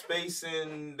own space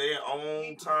and their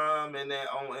own time and their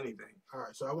own anything. All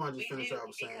right, so I want to just finish what I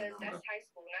was saying. Because Now. that's high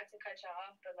school. Not to cut y'all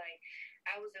off, but like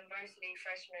I was in varsity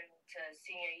freshman to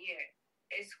senior year.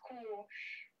 It's cool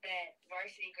that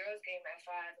varsity girls game at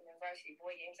 5 and then varsity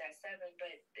boy games at 7. But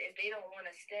if they don't want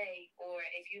to stay, or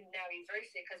if you now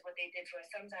reverse it, because what they did to us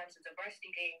sometimes is a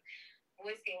varsity game,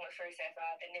 boys game went first at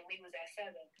 5, and then we was at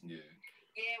 7. Yeah.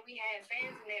 Yeah, we had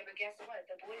fans in there, but guess what?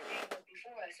 The boys game was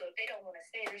before us. So if they don't want to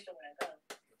stay, they're still gonna go.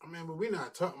 I mean, but we're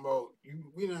not talking about you.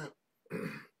 We're not.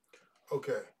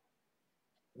 Okay.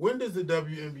 When does the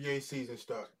WNBA season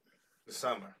start? The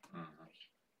summer.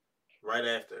 Mm-hmm. Right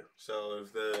after. So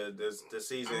if the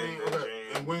season ends in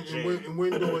June, and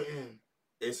when do it end?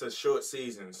 it's a short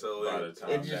season, so By the time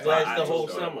It just that lasts the actual whole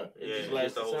start. summer. It just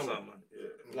lasts the the whole summer. summer. Yeah.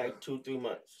 Like 2-3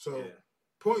 months. So, Yeah.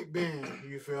 point being,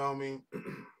 you feel me?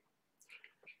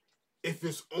 If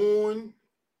it's on,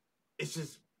 it's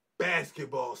just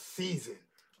basketball season.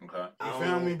 Okay. You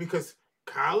feel me? Because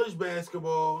college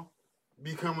basketball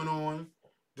be coming on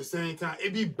the same time.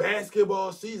 It be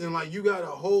basketball season. Like you got a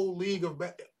whole league of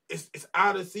it's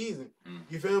out of season.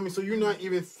 You feel me? So you're not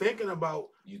even thinking about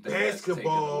You think that's taken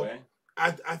basketball. away?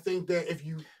 I think that if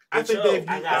you But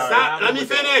stop, let me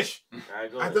finish. All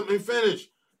right, go I ahead. think let me finish.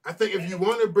 I think if you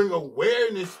want to bring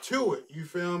awareness to it, you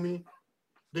feel me?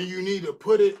 Then you need to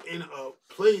put it in a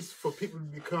place for people to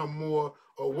become more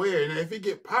aware. And if it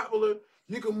get popular,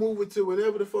 you can move it to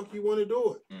whenever the fuck you want to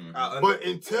do it. Mm-hmm. But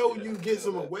until you get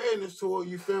some awareness to it,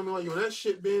 you feel me? Like, yo, that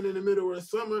shit being in the middle of the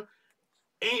summer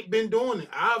ain't been doing it,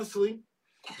 obviously.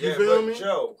 You Yeah, feel but me?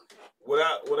 Joe, what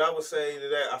I would say to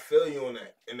that, I feel you on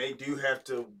that, and they do have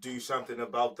to do something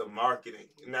about the marketing,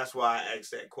 and that's why I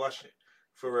asked that question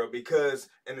for real. Because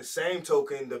in the same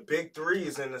token, the big three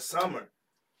is in the summer,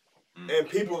 and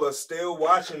people are still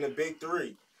watching the big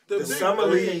three. The Big summer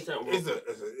Three league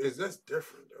is that's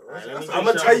different though. Alright, let me I'm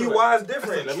gonna tell you why it's That's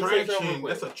different. Let me say something attraction. real quick.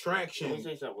 That's Let me attraction.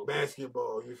 say something real quick.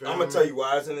 Basketball. You feel I'm me? gonna tell you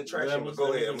why it's an Let attraction. me- But go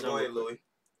let me ahead, say go ahead, something. Louis.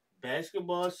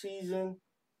 Basketball season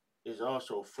is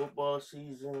also football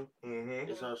season.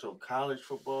 Mm-hmm. It's also college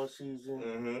football season.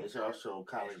 Mm-hmm. It's also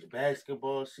college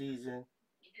basketball season.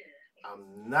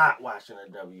 I'm not watching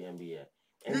the WNBA.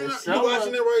 In the You summer,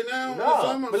 watching it right now?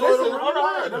 no. But listen, hold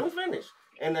on, let me finish.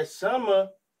 In the summer,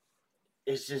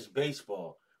 it's just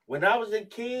baseball. When I was a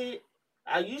kid,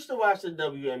 I used to watch the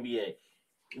WNBA.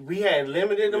 We had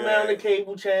limited amount of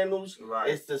cable channels. Right.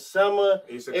 It's the summer.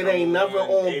 It It ain't nothing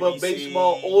on but ABC.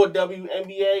 baseball or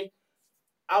WNBA.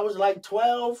 I was like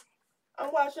 12.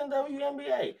 I'm watching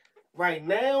WNBA. Right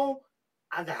now,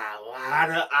 I got a lot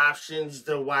of options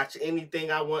to watch anything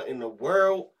I want in the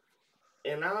world.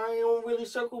 And I don't really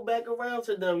circle back around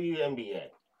to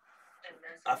WNBA.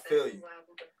 I feel you.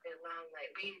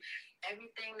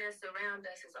 Everything that's around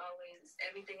us is always,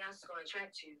 everything else is going to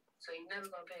attract you. So you're never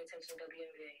going to pay attention to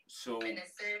WNBA. So, and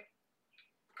it's said,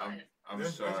 I'm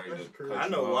sorry to cut I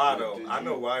you know off, why but though. I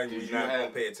know why did you're not have-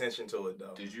 gonna pay attention to it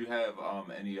though. Did you have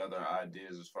any other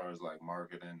ideas as far as like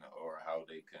marketing or how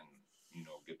they can,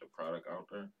 get the product out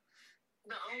there?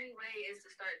 The only way is to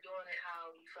start doing it how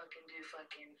you fucking do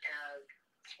fucking,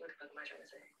 what the fuck am I trying to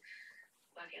say?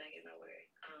 Why can't I get my word?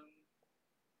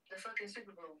 The fucking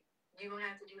Super Bowl. You're going to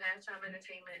have to do halftime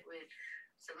entertainment with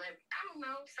celebrity. I don't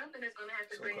know. Something that's going to have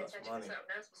to bring attention to something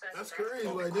else besides That's the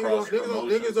crazy. basketball.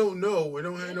 Like niggas don't know. We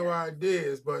don't have no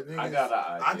ideas, but niggas. I got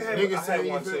an idea. Niggas I had say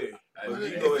one you too. And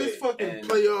If go it's fucking And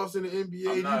playoffs in the NBA,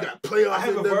 I'm you not- got playoffs I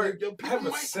have in a the very- NBA. I have a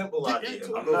People simple might idea. get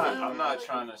into I'm it. not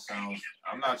trying to sound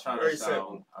Very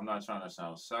simple. I'm not trying to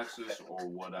sound sexist or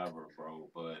whatever, bro,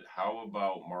 but how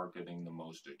about marketing the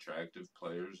most attractive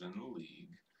players in the league,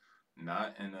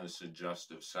 not in a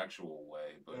suggestive sexual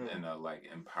way, but in a like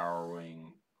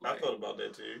empowering, I thought about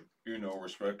that too.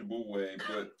 Respectable way,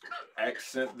 but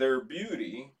accent their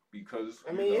beauty because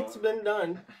I mean, it's been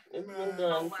done. It's been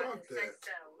done. Fuck that.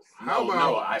 No, How no,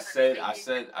 about- I said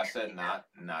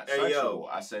not Hey, yo. sexual.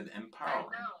 I said empowering.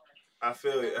 I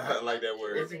feel it. I like that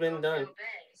word. It's been done.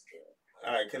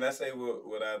 All right, can I say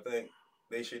what I think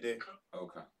they should do?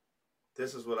 Okay.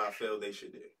 This is what I feel they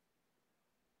should do.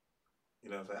 You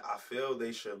know what I'm saying? I feel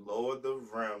they should lower the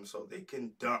rim so they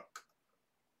can dunk.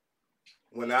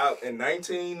 In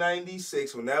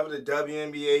 1996, whenever the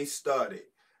WNBA started,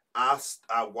 I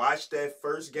watched that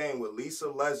first game with Lisa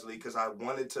Leslie because I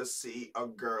wanted to see a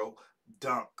girl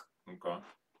dunk. Okay.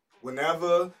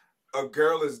 Whenever a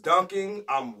girl is dunking,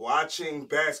 I'm watching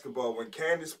basketball. When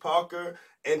Candace Parker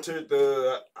entered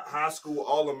the high school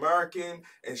All-American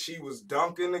and she was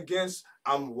dunking against,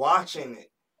 I'm watching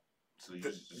it. So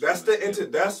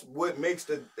That's what makes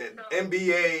the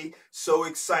NBA so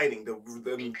exciting.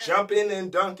 The jumping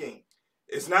and dunking.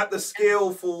 It's not the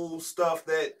skillful stuff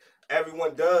that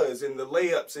everyone does and the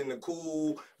layups and the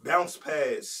cool bounce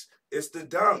pass. It's the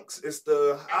dunks. It's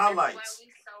the highlights. That's why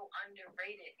we so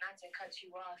underrated. Not to cut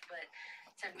you off, but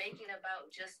to make it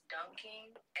about just dunking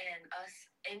and us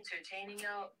entertaining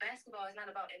y'all. Basketball is not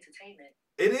about entertainment.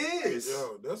 It is.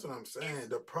 Yo, that's what I'm saying.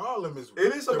 The problem is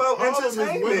It is about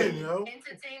entertainment. Women, yo.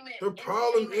 Entertainment. The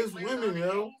problem is wins women, all the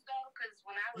yo. games, though, 'cause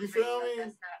when I was You feel growing up, me?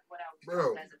 That's not what I was Bro.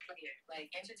 doing as a player. Like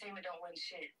entertainment don't win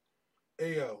shit.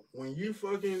 Hey yo, when you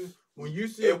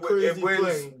see It a crazy wins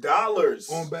play dollars.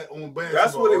 on basketball,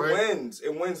 That's what it right? wins.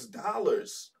 It wins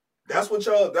dollars. That's what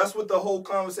the whole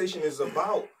conversation is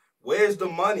about. Where's the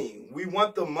money? We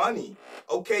want the money.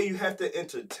 Okay, you have to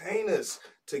entertain us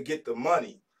to get the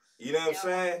money. You know what I'm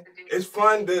saying? It's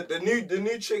fun. The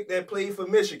new chick that played for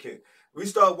Michigan. We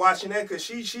start watching that because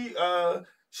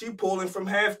she pulling from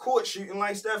half court shooting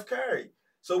like Steph Curry.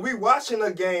 So we watching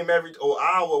a game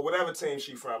hour, whatever team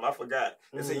she from. I forgot.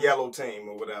 It's a yellow team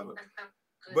or whatever.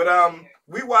 But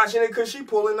we watching it because she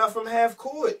pulling up from half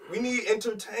court. We need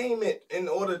entertainment in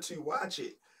order to watch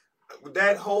it.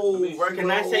 That whole regular,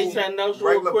 Can I say something else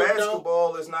real regular quick,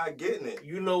 basketball is not getting it.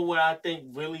 You know what I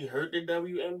think really hurt the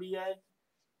WNBA?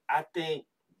 I think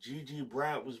Gigi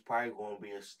Brandt was probably going to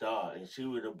be a star, and she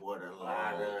would have brought a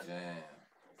lot of... Damn.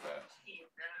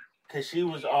 Because she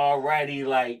was already,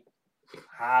 like,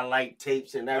 highlight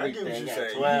tapes and I get what everything you're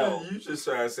at saying. 12. You just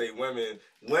trying to say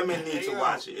women need to Yo,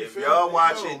 watch it. you If feel y'all me?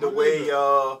 watch Yo, it the my way nigga.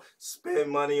 y'all spend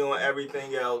money on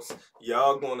everything else,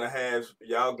 y'all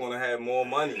gonna have more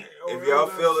money. Yo, If y'all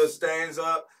that's- feel it stands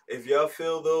up, if y'all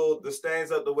feel the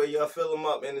stands up the way y'all fill them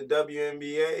up in the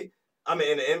WNBA, in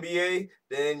the NBA,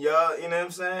 then y'all, you know what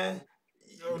I'm saying?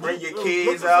 Yo, Bring look- your look-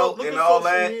 kids look at out look and at all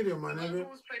social that. Media, my nigga.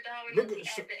 Who's predominantly Look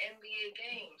at- at the NBA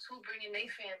games? Who bringing their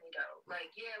family though? Like,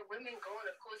 yeah, women going,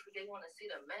 of course, because they want to see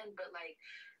the men, but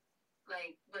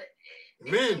but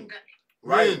Men.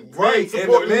 Right. Men And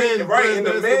support the men, men right, playing and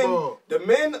the men, basketball. the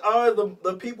men are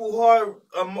the people who are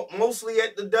mostly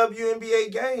at the WNBA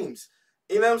games.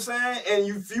 You know what I'm saying? And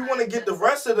if you want to get the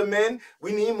rest of the men,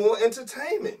 we need more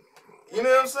entertainment. You know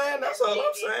what I'm saying? That's all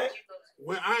I'm saying.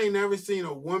 When I ain't never seen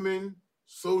a woman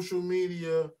social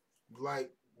media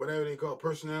like whatever they call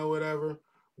personnel, whatever,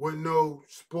 with no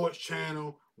sports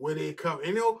channel where they cover.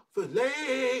 Ain't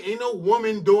no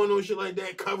woman doing no shit like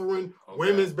that covering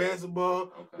women's basketball.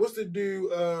 Okay. What's the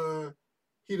dude?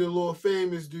 He the little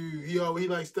famous dude. He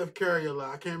like Steph Curry a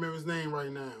lot. I can't remember his name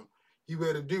right now. He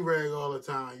wear the do-rag all the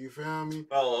time. You feel me?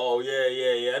 Yeah.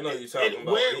 I know you're talking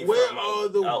about.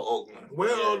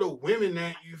 Where are the women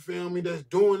at? You feel me? That's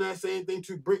doing that same thing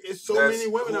to bring. It's so many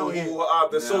women out here. Who are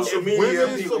the social media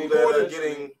women people that supported- are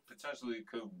getting? Potentially,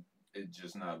 could it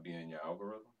just not be in your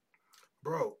algorithm?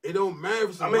 Bro, it don't matter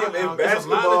if it's I mean, in if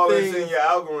basketball is in your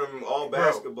algorithm, all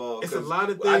basketball. It's a lot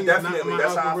of things. I definitely.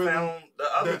 That's how I algorithm found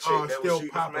the other that chick are that still was shooting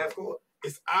from popular. half court.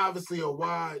 It's obviously a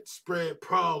widespread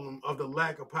problem of the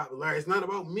lack of popularity. It's not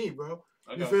about me, bro.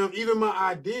 Okay. You feel me? Even my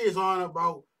ideas aren't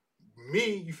about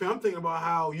me. You feel me? I'm thinking about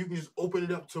how you can just open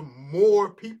it up to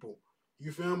more people.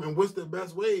 You feel me? And what's the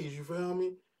best ways? You feel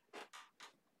me?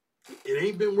 It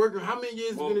ain't been working. How many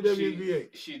years Well, been in the WNBA?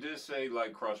 She did say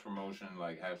like cross promotion,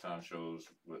 like halftime shows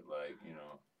with like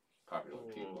popular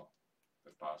people,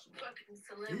 if possible.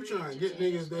 You trying to get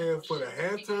niggas there for the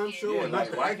halftime show Yeah, and not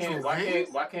like the why actual can't games?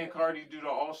 why can't Cardi do the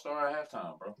All Star at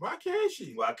halftime, bro? Why can't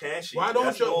she? Why can't she? Why don't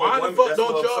That's y'all? more Why the women- fuck that's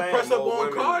don't what I'm y'all saying, press up more on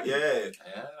women. Cardi? Yeah.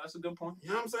 Yeah, that's a good point. You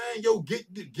know what I'm saying? Yo,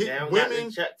 get Damn, women, got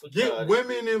the check for get Cardi.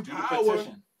 women in Do the power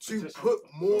petition. to Petition. put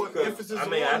more Because, emphasis I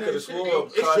mean, on I that could've shit. swore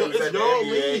It's Cardi's your at the y'all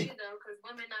NBA. league. Because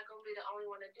women not gonna be the only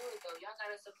one to do it though. Y'all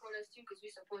gotta support us too, because we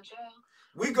support y'all.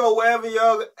 We go wherever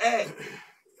y'all at.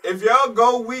 If y'all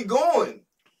go, we going.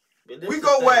 But this We the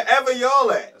go thing. wherever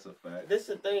y'all at. That's a fact. This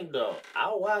the thing though.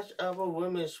 I watch other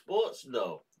women's sports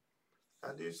though.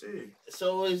 I do see.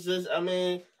 So it's just, I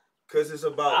mean, Because it's I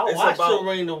about, watch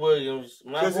Serena Williams.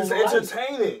 because it's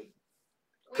entertaining.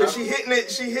 Because she hitting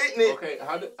it. Okay,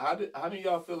 how do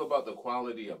y'all feel about the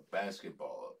quality of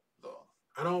basketball though?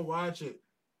 I don't watch it.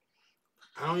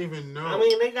 I don't even know. I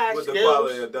mean, they got With the skills.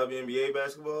 quality of WNBA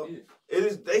basketball, Yeah. it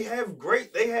is. They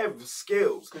have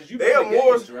skills. Because you They play are the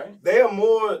more. games, right? They are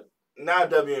more not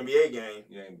WNBA game,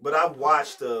 Yeah. but I've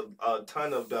watched a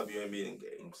ton of WNBA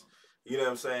games. You know what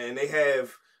I'm saying? They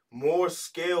have more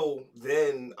skill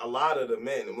than a lot of the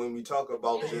men when we talk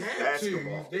about they just have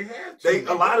basketball. to. They have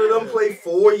to. A lot of them play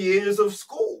 4 years of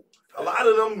school. A lot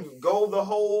of them go the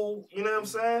whole, you know what I'm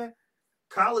saying,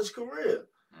 college career.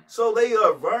 So they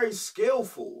are very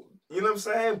skillful. You know what I'm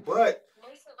saying? But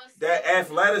that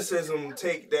athleticism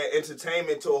take that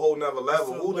entertainment to a whole nother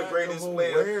level. It's a Who the lack greatest of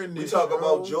player? We awareness, talk bro.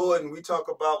 about Jordan. We talk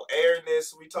about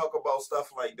airness. We talk about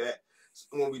stuff like that.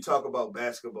 When we talk about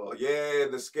basketball, yeah,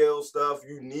 the skill stuff,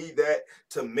 you need that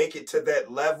to make it to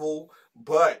that level,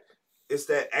 but it's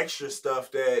that extra stuff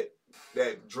that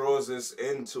draws us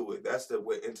into it. That's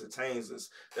what entertains us.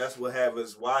 That's what have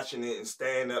us watching it and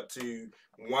staying up to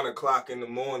 1 o'clock in the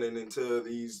morning until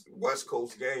these West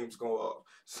Coast games go off.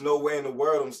 There's no way in the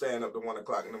world I'm staying up to 1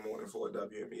 o'clock in the morning for a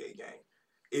WNBA game,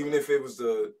 even if it was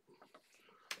the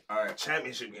All right.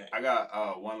 championship game. I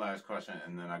got one last question,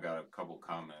 and then I got a couple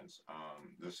comments.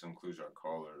 This includes our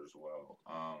caller as well.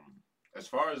 As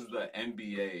far as the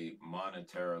NBA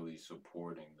monetarily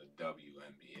supporting the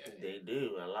WNBA, They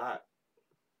do a lot.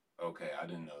 okay, I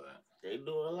didn't know that. They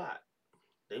do a lot.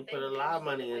 They put a lot of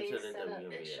money into the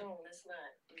WNBA. It's shown it's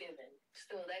not given.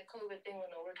 Still, that COVID thing with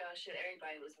no workout shit,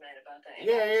 everybody was mad about that.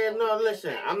 Yeah, no,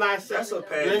 listen, I'm not saying. That's a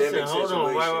pandemic Listen, hold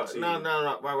on, situation,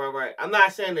 no, right. I'm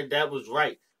not saying that was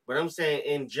right, but I'm saying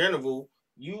in general,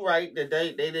 you right that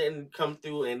they didn't come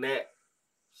through in that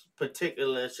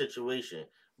particular situation,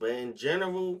 but in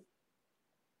general,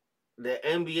 the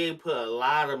NBA put a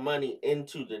lot of money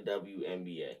into the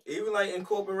WNBA. Even like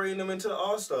incorporating them into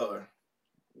All-Star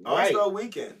Right.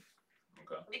 weekend.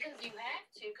 Okay. Because you have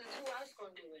to, because who else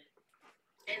gonna do it?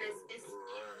 And it's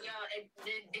y'all.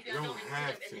 If y'all Don't don't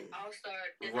have include them in to. the All-Star,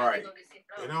 then Right. gonna get sent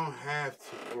They out. don't have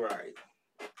to. Right.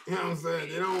 You know what I'm saying?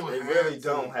 They don't. They have really to.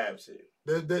 don't have to.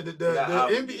 The Not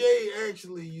obligated. NBA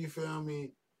actually, you feel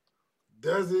me,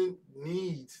 doesn't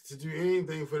need to do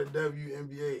anything for the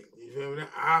WNBA. You feel me? They're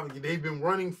obligated. They've been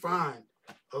running fine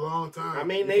a long time. I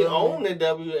mean, You they feel own me? the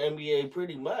WNBA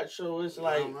pretty much, so it's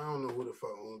like, I don't know who the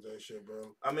fuck owns that shit,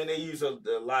 bro. I mean, they use a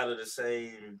lot of the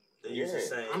same. They use the Yeah.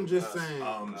 same. I'm just saying.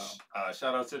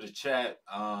 Shout out to the chat.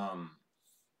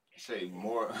 Say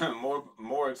more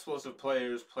more explosive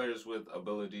players with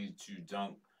ability to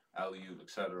dunk, alley-oop,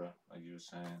 etc. Like you were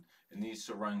saying, it needs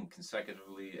to run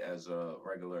consecutively as a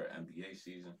regular NBA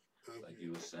season. Like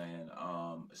you were saying,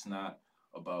 it's not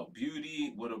about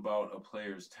beauty. What about a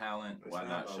player's talent? It's Why not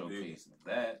not about showcase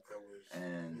that? That was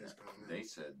And his comment. they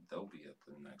said they'll be at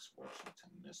the next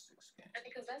Washington Mystics game.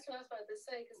 Because that's what I was about to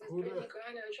say. Because is Who Brittany that?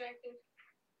 Griner attractive?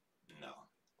 No.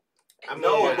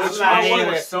 No, Yeah, but I'm you not know here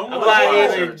what? to- someone I'm not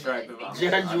finds here her to attractive.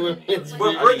 judge women's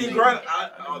But I Brittany mean, Griner,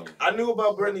 I I knew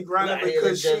about Brittany Griner Not here to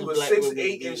because she judge was black 6'8" women's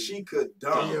and beauty. she could Hey,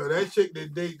 dunk. yo, that chick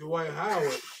that date Dwight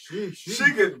Howard,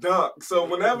 She could dunk. So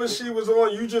whenever she was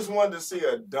on, you just wanted to see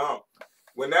her dunk.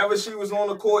 Whenever she was on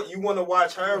the court, you want to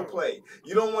watch her play.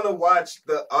 You don't want to watch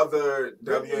the other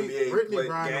WNBA Brittany play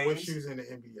Griner when games. she was in the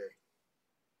NBA.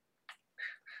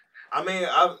 I mean,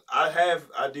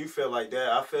 I do feel like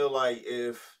that. I feel like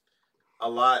if a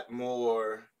lot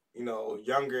more,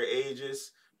 younger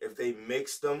ages, if they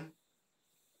mixed them,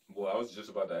 Well, I was just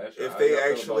about to ask you. if how they y'all feel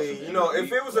about actually, some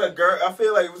if it was a interleague girl, I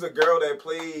feel like it was a girl that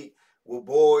played with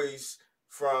boys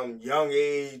from young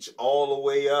age all the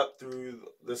way up through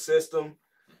the system,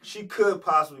 she could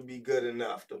possibly be good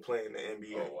enough to play in the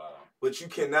NBA. Oh, wow. But you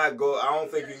cannot go. I don't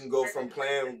think you can go from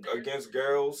playing against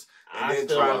girls and I then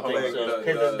still try don't to think play. so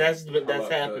because that's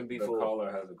happened The before. caller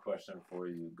has a question for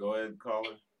you. Go ahead,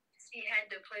 caller. She had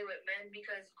to play with men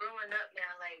because growing up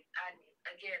now, like I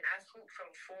hooped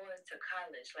from 4 to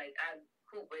college. Like I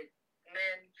hooped with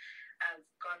men. I've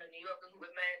gone to New York and hooped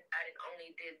with men. I didn't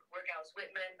only did workouts with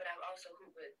men, but I've also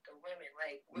hooped with the women.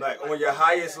 Like on your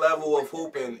highest level of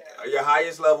hooping, your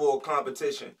highest level of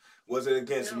competition, was it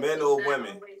against men or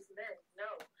women? Always men. No,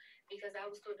 because I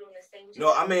was still doing the same.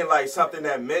 No, I mean like something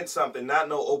that meant something, not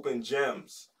no open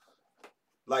gyms.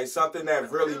 Like something that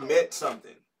really meant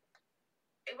something.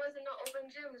 It wasn't no open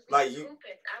gyms. We Like was you.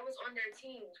 hooping. I was on their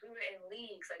teams. We were in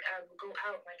leagues. Like I would go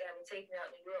out. My dad would take me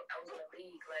out in New York. I was in a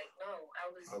league. Like no, I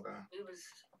was. Okay. We was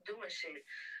doing shit.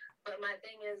 But my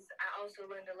thing is, I also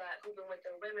learned a lot hooping with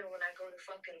the women when I go to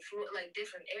fucking like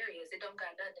different areas. It don't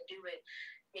got nothing to do with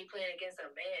me playing against a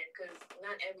man, because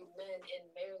not every man in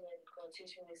Maryland gonna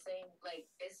teach me the same. Like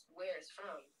it's where it's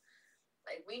from.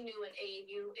 Like we knew in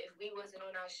AAU, if we wasn't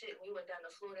on our shit, we went down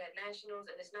to Florida at Nationals,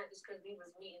 and it's not just because we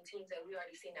was meeting teams that we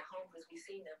already seen at home because we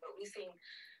seen them, but we seen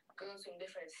girls from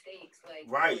different states. Like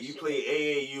Right, you play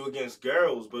AAU against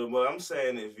girls, but what I'm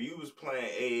saying, if you was playing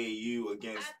AAU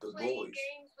against the boys. I played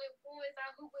games with boys. I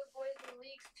hoop with boys in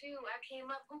leagues too. I came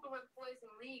up hooping with boys in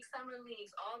leagues, summer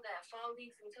leagues, all that, fall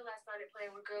leagues, until I started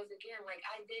playing with girls again. Like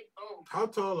I did both. How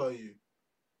tall are you?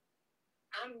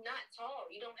 I'm not tall.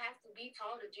 You don't have to be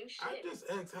tall to do shit. I just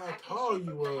asked how tall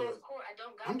you were.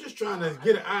 I'm just trying to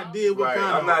get an idea what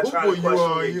kind I'm of not trying to hooper you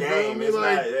question are. your You game. feel me? It's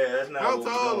Like, not, that's not how what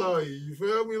we're tall doing. are you? You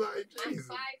feel me? Like, I'm Jesus.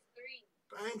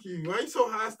 5'3". Thank you. Why you so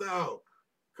hostile?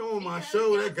 Come on my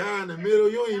show, that guy in the middle.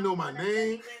 You don't even know my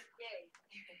name.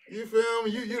 You feel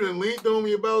me? You done leaned on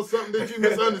me about something that you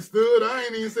misunderstood. I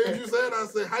ain't even say what you said. I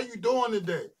said, how you doing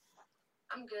today?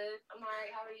 I'm good. I'm all right.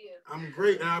 How are you? I'm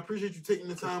great, and I appreciate you taking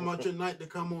the time out your night to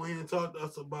come on here and talk to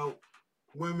us about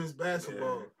women's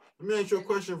basketball. Yeah. Let me ask you a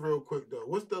question real quick, though.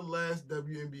 What's the last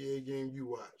WNBA game you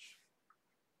watched?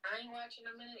 I ain't watching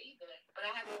a minute either, but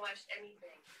I haven't watched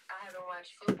anything. I haven't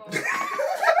watched football.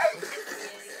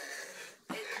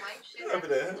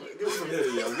 Give us some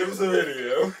video. Give us some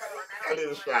video. I did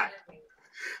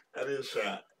a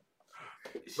shot.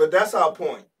 But that's our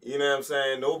point. You know what I'm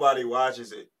saying? Nobody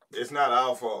watches it. It's not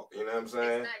our fault. You know what I'm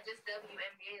saying? It's not just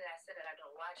WNBA that I said that I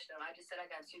don't watch, though. I just said I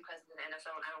got 2 cousins in the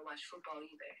NFL and I don't watch football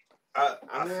either.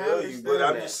 I feel you, but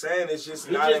I'm just saying it's just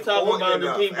We not just talking important about the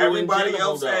enough. people in Everybody general,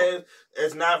 else though.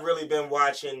 has not really been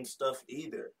watching stuff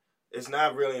either. It's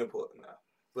not really important enough.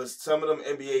 But some of them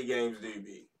NBA games do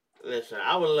be. Listen,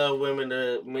 I would love women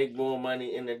to make more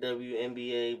money in the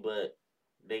WNBA, but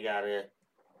they gotta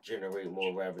generate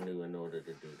more revenue in order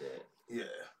to do that. Yeah.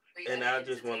 And I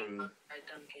just want to.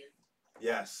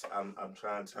 Yes, I'm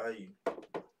trying to tell you.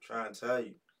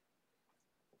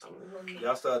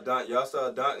 Y'all start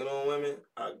dunking on women.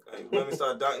 Women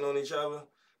start dunking on each other.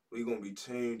 We gonna be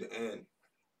tuned in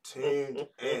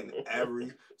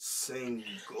every single.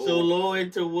 So loyal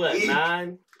to what? week.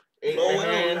 9, 8 Loyal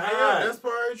and a half? to That's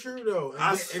probably true, though.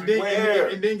 I And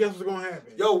swear. then guess what's gonna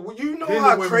happen? Yo, you know Then the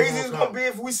how women crazy gonna it's gonna come. be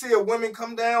if we see a woman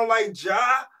come down like Ja?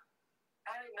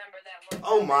 I remember that one.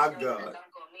 Oh my time God. that dunk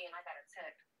on me and I got a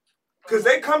tech. Cause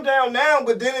they come down now,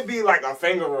 but then it'd be like a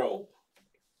finger roll.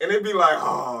 And it'd be like,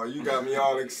 oh, you got me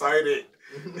all excited.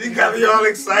 You got me all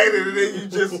excited, and then you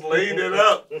just laid it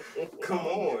up. Come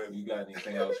on. You got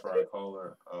anything else for our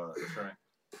caller, Trent?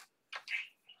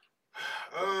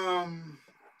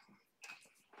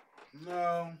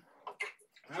 No.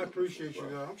 I appreciate you,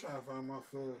 though. I'm trying to find my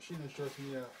phone. She done stress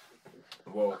me out.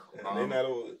 Well, They not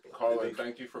all, caller,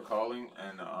 thank you for calling,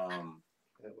 and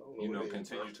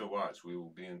continue to watch. We will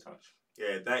be in touch.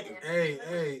 Yeah, thank you.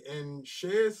 Hey, and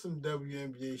share some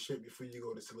WNBA shit before you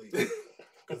go to sleep.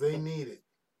 Because they need it.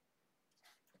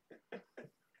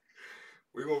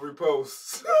 We're gonna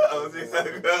repost.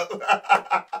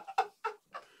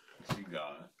 She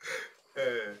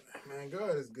Man,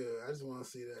 God is good. I just want to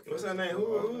see that. What's first her and name? Who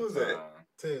foremost. was that?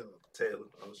 Taylor. Taylor.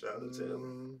 Oh, shout out to Taylor.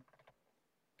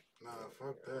 Nah,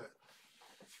 fuck that.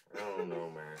 I don't know,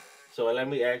 man. So let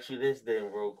me ask you this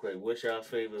then, real quick. What's your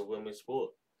favorite women's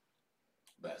sport?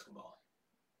 Basketball.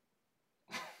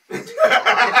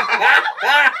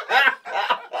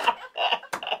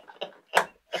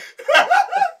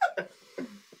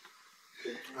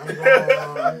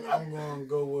 I'm going to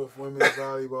go with women's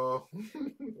volleyball.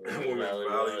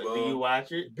 Volleyball. Do you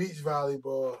watch it? Beach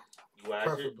volleyball, You watch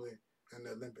preferably, in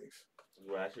the Olympics. it?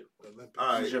 You watch it? The Olympics. All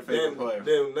right, Who's your favorite player?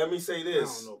 Then let me say I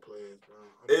this. don't know players,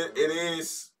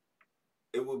 bro.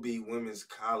 It would be women's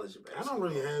college basketball. I don't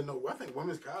really have no. I think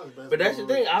women's college basketball. But that's the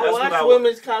thing. I That's what watch I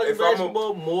women's college if I'm a-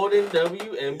 basketball more than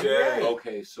WNBA. Yeah.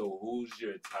 Okay, so who's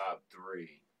your top 3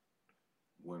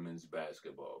 women's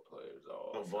basketball players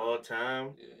Of all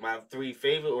time, Yeah. my 3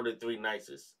 favorite or the 3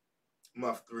 nicest?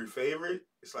 My 3 favorite.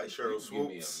 It's like Cheryl Give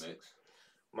me a Swoops. mix.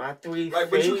 My 3 Like,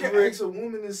 but you can't favorite. ask a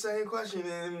woman the same question,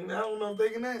 and I don't know if they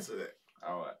can answer that.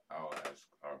 I'll ask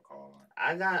our caller.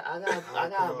 I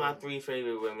got my 3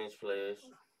 favorite women's players.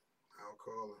 I'll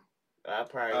call I'd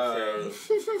probably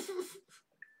say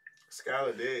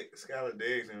Skylar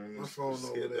Diggs and My phone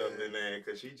skipped over there. up in there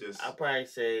because she just. I'd probably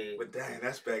say But dang,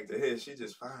 that's back to his. She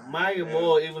just fine. Maya man.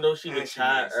 Moore, even though she And she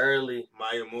retired nice. early.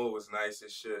 Maya Moore was nice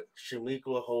as shit.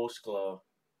 Shamika Holsclaw,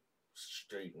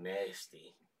 straight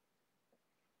nasty.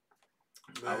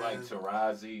 her. I like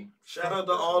Tarazi. Shout out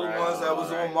to all the Right. ones that was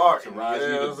Right. on Martin. Taraji You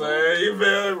know what I'm the saying? You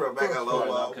feel me? Rebecca As far as I'm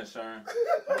Lobo. concerned,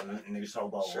 niggas talk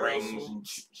about Cheryl rings and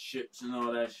ships and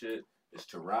all that shit. It's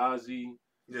Tarazi.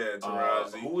 Yeah,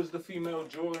 Tarazi. Who was the female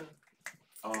Jordan?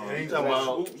 It You ain't talking about,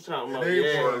 Swoops. you talking about It ain't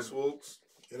yeah. one. Swoops.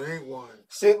 It ain't one.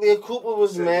 Cynthia Cooper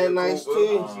was Cynthia mad nice Cooper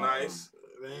too. was nice.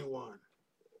 It ain't one.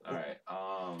 All right.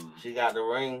 She got the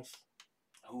rings.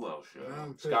 Who else?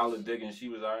 I'm pissed. Skylar Diggins. She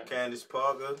was alright. Candace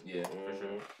Parker. Yeah, for Mhm.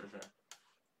 sure. For sure.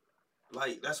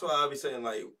 Like, that's why I be saying,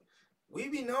 like, we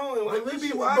be knowing. Like, we But be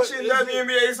is it- watching but is it-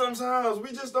 WNBA sometimes.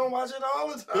 We just don't watch it all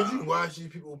the time. Did you watch these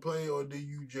people play, or do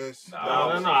you just?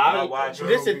 Nah, No. I watch them.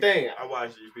 This the thing. I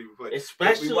watch these people play.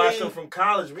 Especially we watch them from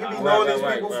college. We be Right, knowing right, these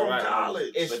right, people right, from right.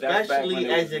 college. But that's back when Especially it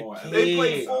was as a more kid. They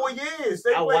played 4 years.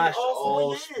 They I played watched all 4 all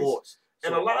years. sports.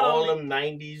 And So a lot of all them- them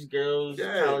 90s girls,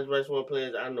 Yeah. college basketball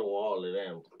players, I know all of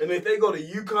them. And if they go to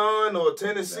UConn or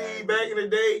Tennessee Exactly. back in the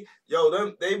day,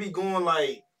 they be going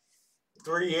like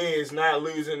 3 years not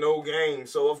losing no game.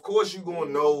 So of course you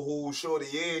gonna know who Shorty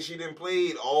is. She done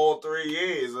played all 3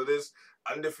 years of this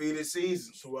undefeated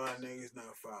season. So why niggas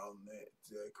not following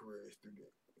that careers through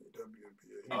the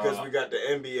WNBA? Because we got the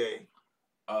NBA.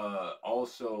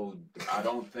 Also, I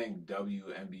don't think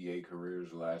WNBA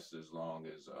careers last as long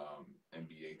as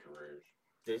NBA careers.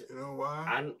 This, You know why?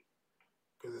 I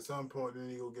Because at some point then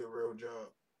you go get a real job.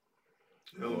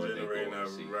 Don't Or they generate go enough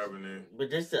overseas. revenue. but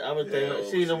this the other Yeah,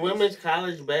 thing. See, the overseas. women's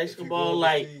college If you basketball, go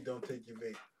like overseas, don't take your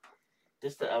vape.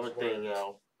 this the other thing,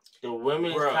 yo. The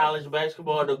women's Bruh. college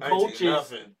basketball, the I ain't take coaches,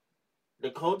 nothing.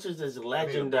 the coaches is I mean,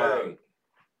 legendary bird.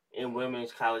 in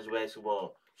women's college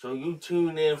basketball. So you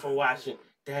tune in for watching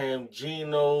damn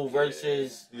Gino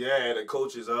versus, Yeah, the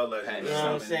coaches are like Pat you know what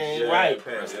I'm Summitt, saying? yeah, Right.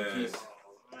 Pat, Rest in yeah. peace.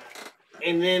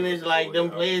 and then it's like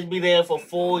them players be there for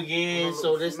 4 years,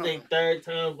 so this No. their 3rd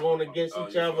time going against Oh,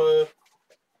 each you other.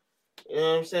 You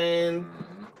know what I'm saying?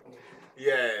 Mhm.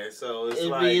 Yeah, so it's It'd be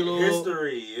like a little-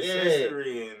 history. It's yeah.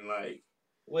 history and like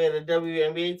Where the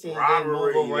WNBA team they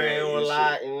Rivalry, move yeah, around a and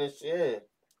lot, shit. and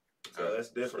it's so that's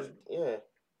different. yeah.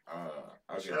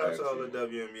 I'll get Shout out back to all to the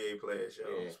you. WNBA players, yo,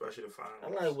 Yeah. especially the finals.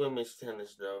 I like women's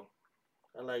tennis though.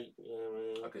 I like, you know what I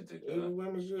mean? I could dig Even that.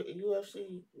 women's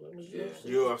UFC. Women's Yeah.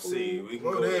 UFC, Cool. we can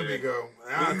Oh, go there there. we go.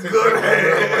 We I'll can take go that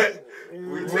there. one. Yeah. We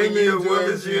Women's take you to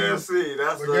women's UFC. UFC.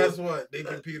 That's But the guess what? They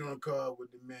compete on a card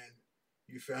with the men.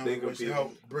 You found They which compete.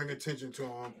 help bring attention to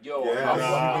them. Yo, Yeah.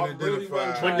 I You've been really identified.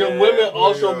 wasn't But trying the to- women Yeah,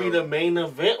 also yeah. be the main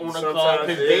event on the card Sometimes,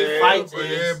 because they yeah, fights but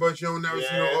is. Yeah, but you'll never see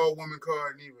no Yeah. all woman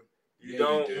card neither. you Yeah,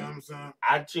 don't. you You know do. what I'm saying?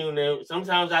 I tune in.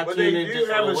 Sometimes I But tune they in do just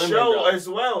for have the a women show though. as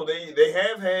well. They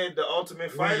have had the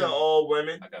Ultimate Fighter When? all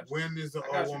women. I got you. When is the I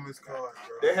got all you. woman's card,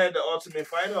 bro? They had the Ultimate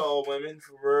Fighter all women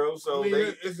for real. So I mean, they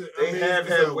have it's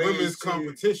had a ways women's to-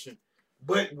 competition.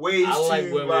 but ways I like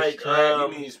to women's like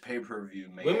track. He needs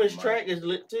pay-per-view. Women's track is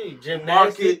lit too. market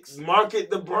Gymnastics.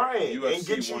 the brand and UFC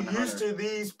get you 100. used to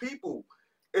these people.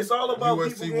 It's all about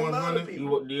UFC people getting other 100?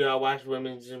 people. Do y'all watch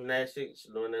women's gymnastics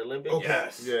during the Olympics? Okay.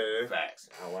 Yes. Yeah. Facts.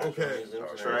 I watch Okay. women's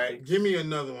gymnastics. Track. Give me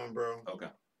another one, bro. Okay.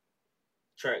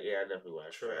 Track, yeah, I definitely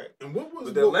watch track. Track. And what was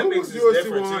But the Olympics is UFC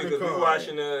different too 100 because we card?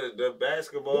 watching the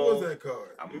basketball. What was that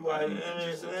card? We watching.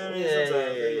 Yeah, sometimes yeah,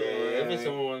 they yeah. go, If it's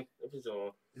on, If it's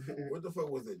on. What the fuck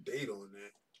was the date on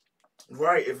that?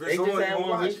 Right. If They it's just on, you had gonna one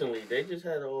watch it. recently. They just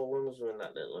had an all women's one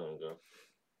not that long ago.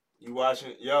 You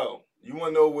watching? Yo, you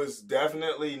want to know what's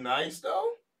definitely nice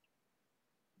though?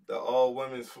 The all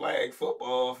women's flag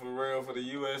football for real for the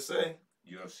USA.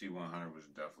 UFC 100 was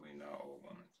definitely not all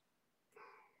women.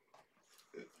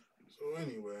 So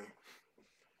anyway,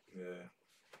 Yeah.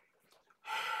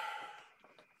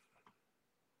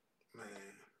 man.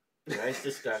 Nice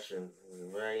discussion.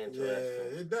 Very Yeah,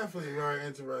 interesting. it's definitely very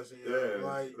interesting. Yeah,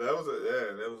 Like,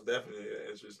 that was definitely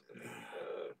interesting.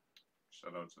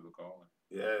 Shout out to the caller.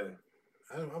 Yeah.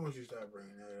 I want you to start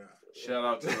bringing that up. Shout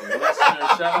out to the listener.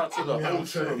 Shout out to the You know what I'm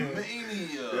host saying? of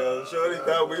Mania. Yo, Shorty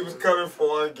thought we was coming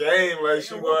for a game, like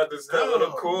she wanted to step on the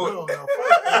court. No,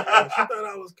 fuck that. She thought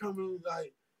I was coming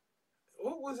like,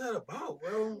 what was that about,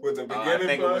 bro? With the I beginning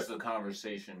think it part. was the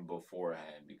conversation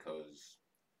beforehand because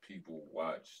people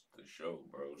watched the show,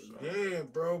 bro. So. Yeah,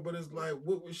 bro, but it's like,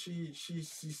 what was she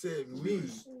said me.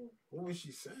 What was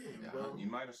she saying, Yeah, bro? you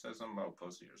might have said something about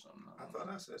pussy or something. I thought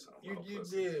I said something. You about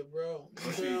pussy. did, bro.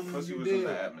 Pussy was You in did.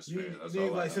 the atmosphere. You That's did,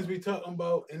 all I like, know. since we talking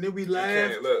about, and then we You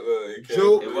laughed. can't, look, you can't,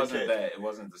 Joke. It wasn't that. It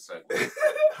wasn't the segue.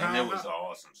 And it was an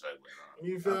awesome segue.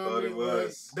 You feel I thought me? it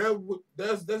was. Like,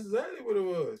 that's exactly what it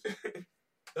was.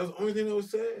 That's the only thing that was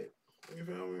said. You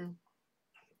feel me?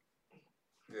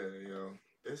 Yeah, yo.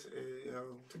 This is,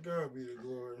 yo. To God be the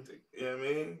glory. You know what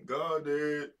I mean? God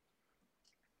did.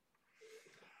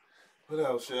 What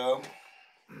else, yo?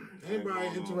 Anybody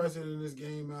interested in this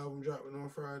Game album dropping on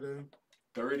Friday?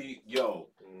 30, yo.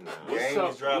 What's Game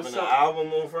up? is dropping What's an up?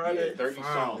 album on Friday? Yeah, 30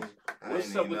 songs. I What's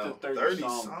didn't up even with the know. 30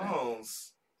 song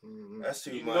songs? Mm-hmm. That's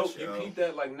too You much, know, yo. you peep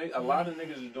that? Like, a lot of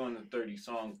niggas are doing the 30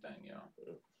 song thing,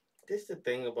 yo. This the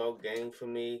thing about Game for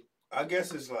me. I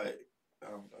guess it's like,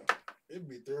 I don't know. It'd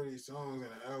be 30 songs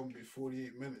and an album be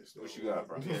 48 minutes. Though. What you got,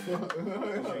 bro?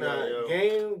 Nah,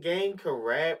 yo. Game can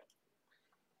rap,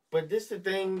 but this the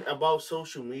thing about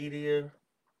social media.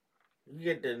 You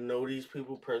get to know these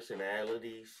people'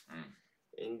 personalities,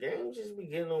 and Game just be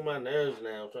getting on my nerves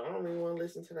now. So I don't even want to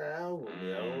listen to the album,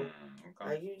 yo. Okay.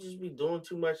 Like you just be doing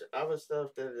too much other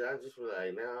stuff that I just was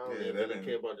like, nah, I don't Yeah, even that really ain't-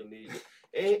 care about the music.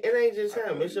 It ain't just I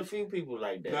him. feel It's you. a few people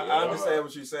like that. No, yo. I understand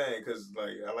what you're saying, because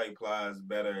like I like Plies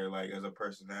better like as a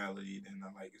personality than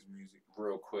I like his music.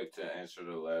 Real quick to answer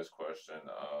the last question,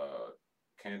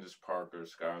 Candace Parker,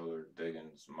 Skylar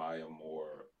Diggins, Maya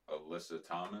Moore, Alyssa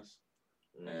Thomas,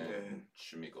 and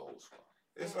Shamika Holsclaw.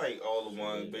 It's like all the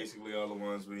ones, basically all the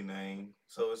ones we named.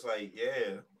 So it's like,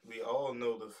 yeah, we all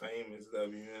know the famous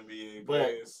WNBA But-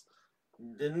 players.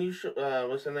 The new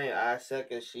what's her name? I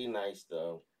second. She nice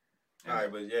though. All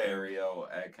right, but yeah, Ariel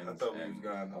Atkins I thought we and was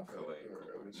going off Filet.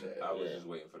 of I was Yeah. just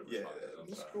waiting for the Yeah, response. I'm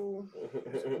It's sorry. cool.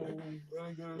 It's cool.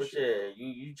 Really good But shit. yeah,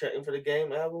 you checking for the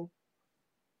Game album?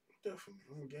 Definitely.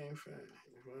 I'm a Game fan.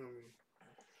 You feel me?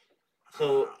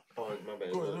 So, oh my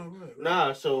bad. Go ahead, no, go ahead.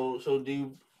 Nah, so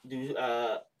do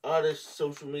other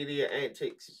social media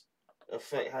antics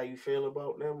affect how you feel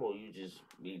about them, or you just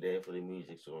be there for the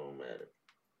music, so it don't matter?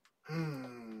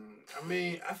 I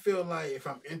mean, I feel like if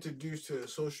I'm introduced to the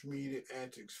social media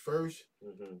antics first,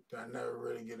 Mm-hmm. then I never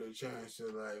really get a chance to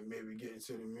like maybe get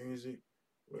into the music.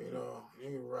 But you know,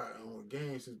 nigga rocking with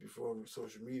games since before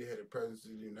social media had a presence to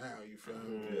do now. You feel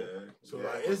me? yeah. So yeah,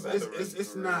 like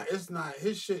it's not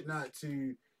his shit not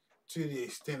to the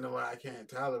extent of like I can't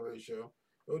tolerate yo.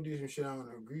 Go do some shit I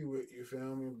don't agree with, you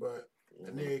feel me? But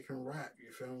a nigga can rap,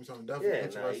 you feel me? So I'm definitely Yeah,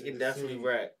 interested nah, you can to definitely see.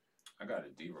 rap. I got a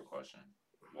deeper question.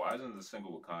 Why isn't the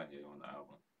single with Kanye on the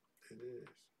album? It is.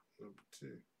 Number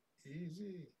 2.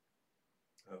 Easy.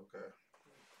 Okay.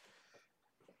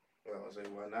 Well, I say,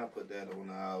 why not put that on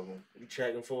the album? You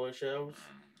checking for it, Shells?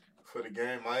 For the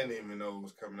Game, I didn't even know it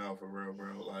was coming out for real,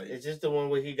 bro. Like, It's just the one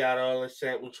where he got all the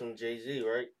samples from Jay-Z,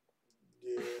 right?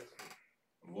 Yeah.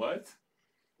 What?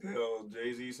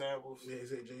 Jay-Z samples. Yeah, he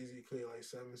said Jay-Z cleared like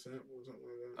 7 samples, something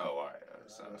like that. Oh, all right.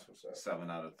 That's what's up. 7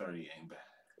 out of 30 ain't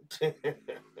bad.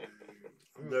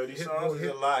 30 Hit songs Boy- is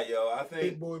Hit- a lot, yo. I Hit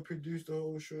think. Boy produced the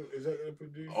whole show. Is that gonna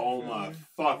produce? Oh you feel my me?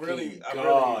 fucking I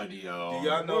god, yo. Do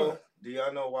y'all know? Do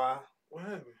y'all know why? What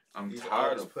happened? I'm These tired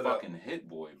artists of put up- fucking Hit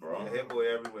Boy, bro. Yeah, Hit Boy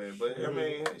everywhere. But I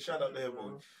mean, shout out to Hit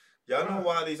Boy. Y'all know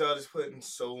why these artists putting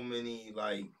so many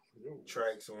like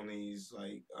tracks on these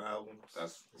like albums?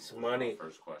 That's It's money. my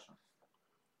first question.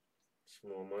 It's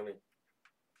more money.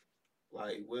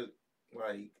 Like what?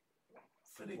 Like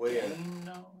For the Where? game,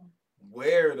 no.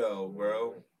 where though,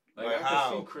 bro? Like, Like I how?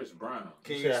 can see Chris Brown.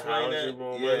 Can You you said explain how is that? it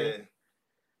more Yeah. money?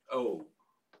 Oh,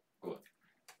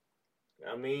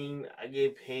 I mean, I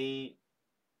get paid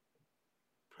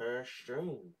per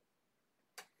stream.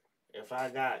 If I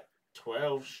got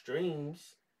 12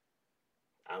 streams,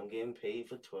 I'm getting paid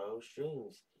for 12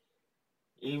 streams.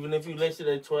 Even if you listen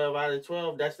to 12 out of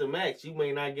 12, that's the max. You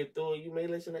may not get through it. You may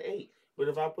listen to 8. But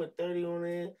if I put 30 on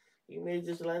there, you may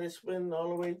just let it spin all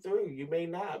the way through. You may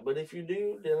not. But if you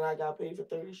do, then I got paid for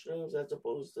 30 streams as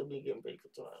opposed to me getting paid for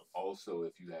 12. Also,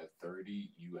 if you have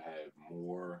 30, you have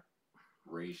more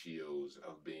ratios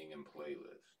of being in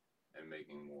playlists and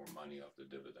making more money off the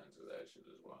dividends of that shit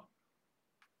as well.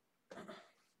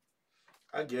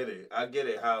 I get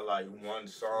it how like one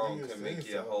song Niggas can make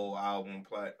say your so. whole album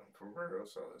platinum for real.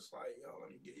 So it's like, yo, let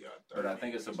me get y'all 30. But I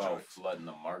think it's of these about joints. flooding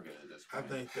the market at this I point.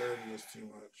 think 30 is too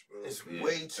much, bro. It's Yeah,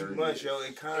 way too 30 much, is- yo.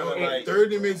 It kind Yo, of and like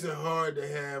 30 makes it hard to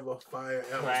have a fire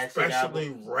album, Classic especially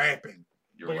album. rapping.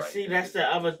 You're But right. see, that's the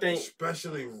other thing.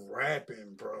 Especially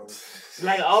rapping, bro.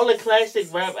 Like, all the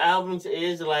classic rap albums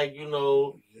is, like, Yeah.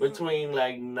 between,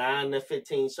 like, 9 to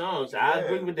 15 songs. I Yeah.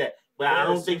 agree with that. But Yeah, I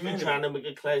don't it's think too you're many. trying to make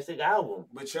a classic album.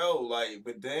 But yo, like,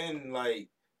 but then like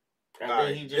I Alright,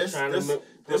 think he's just trying to this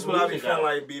put what I be music feeling out.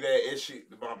 like be that issue.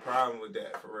 My problem with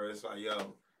that for real. It's like,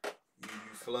 yo,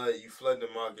 you flood the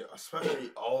market, especially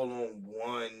all on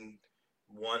one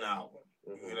album.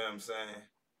 You know what I'm saying?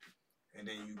 And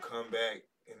then you come back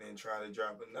and then try to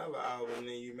drop another album, and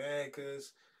then you mad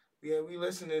because we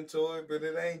listening to it, but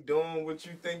it ain't doing what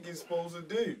you think it's supposed to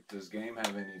do. Does Game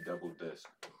have any double disc?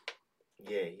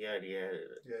 Yeah, he already had it.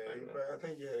 Yeah, I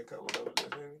think you had a couple of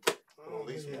them. I don't At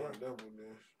least think he one. had double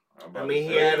this. I'm I about mean, to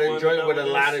he say, had a one joint with a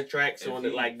double lot disc. of tracks If on it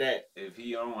he- like that. if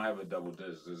he don't have a double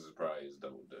disc, this is probably his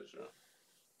double disc. Yo.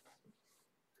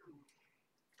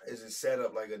 Is it set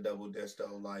up like a double disc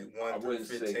though, like I 1 through wouldn't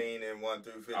say- 15 and 1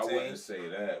 through 15? I wouldn't say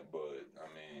that, but I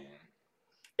mean,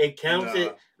 It counts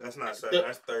it. That's not the- 7.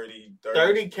 That's 30.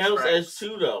 30 counts tracks. as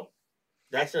 2, though.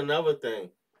 That's another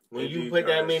thing. When It you do put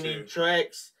that count as many 2.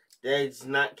 tracks, that's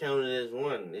not counted as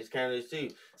 1. It's counted as 2.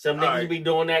 Some niggas Alright. be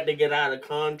doing that to get out of I was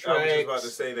contracts. just about to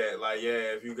say that. Like,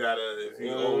 yeah, if you You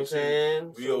know what I'm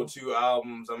saying? if you owe 2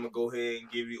 albums, I'm gonna go ahead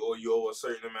and give you, or you owe a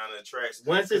certain amount of tracks.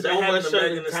 Once it's That over a happened to certain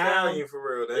Megan Thee time, Stallion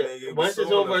for real. That nigga was once it's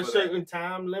suing over her a for certain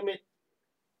time limit,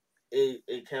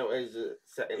 it counts as a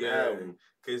second Yeah. album.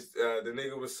 Cause the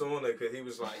nigga was suing her because he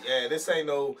was like, yeah, this ain't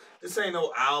no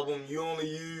album. You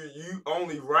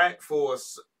only rap for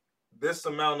this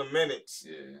amount of minutes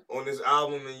yeah, on this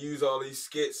album and use all these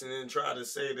skits and then try to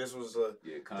say this was a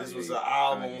yeah. Kanye, This was an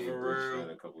album Kanye for pushed real.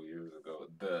 that a couple years ago.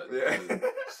 Yeah.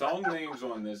 The song names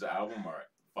on this album are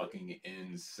fucking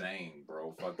insane,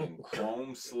 bro. Fucking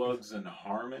Chrome Slugs and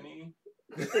Harmony.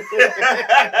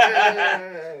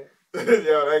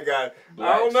 Yo, that guy.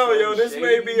 I don't know, yo. This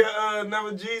may be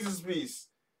another Jesus piece.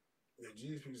 Yeah,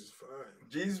 Jesus Piece is fire.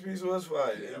 Jesus piece was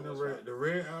fire. Yeah, Yeah, and the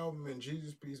Red album and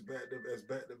Jesus Piece back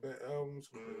to back albums.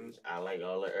 Mhm. I like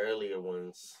all the earlier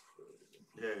ones.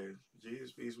 Yeah,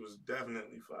 Jesus piece was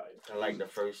definitely fire. I like the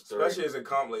first 3. Especially as a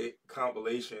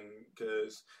compilation,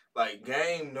 because like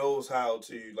Game knows how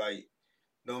to like,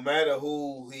 no matter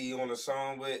who he on a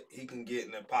song with, he can get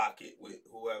in the pocket with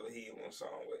whoever he on a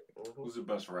song with. Mhm. Who's the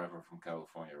best rapper from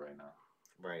California right now?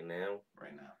 Right now.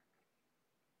 Right now.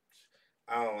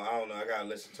 I don't know. I gotta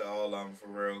listen to all of them for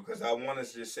real, because I want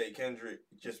to just say Kendrick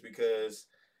just because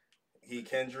he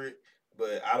Kendrick,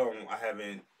 but I don't know.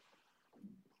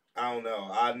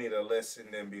 I need to listen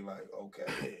and then be like,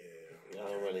 okay. I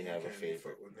don't really have a Can't favorite.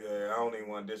 fuck with that. Yeah, I don't even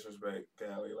want to disrespect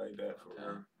Cali like that for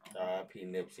real. R.I.P.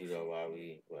 Nipsey though while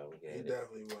we He got it.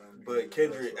 definitely wasn't. But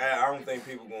Kendrick, I don't think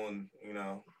people going,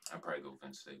 I'd probably go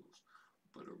Vince Staples.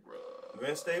 But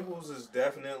Vince Staples is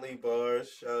definitely bars.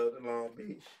 Shout out to Long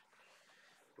Beach.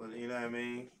 But you know what I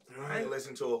mean? I ain't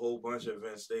listened to a whole bunch of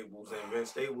Vince Staples, and Vince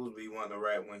Staples be wanting to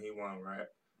rap when he want to rap.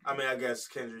 I mean, I guess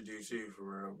Kendrick do too, for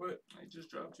real. But he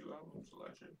just dropped 2 albums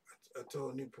last year. I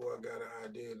told Newport I got an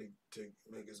idea to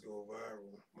make us go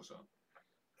viral. What's up?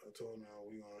 I told him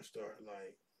we gonna start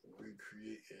like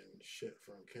recreating shit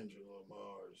from Kendrick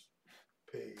Lamar's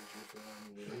page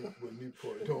with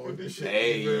Newport doing this shit.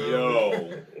 Hey, you feel yo.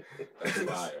 me? That's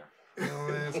fire. You know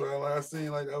what I mean? So I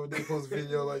seen like the other day post a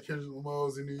video like Kendrick Lamar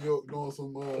was in New York doing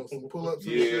some pull ups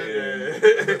and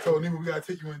shit. I told him we gotta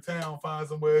take you in town, find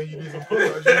somewhere you do some pull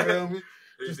ups. You feel me?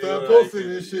 Just start posting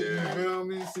this shit. You feel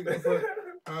me? See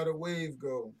how the wave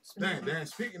go. Dan,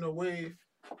 speaking of wave,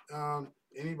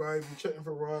 anybody be checking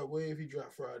for Rod Wave? He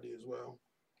dropped Friday as well.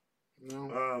 No.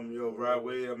 Yo, Rod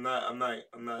Wave, I'm not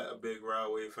a big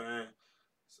Rod Wave fan.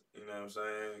 You know what I'm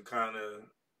saying?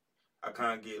 I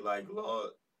kind of get like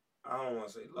lost. I don't want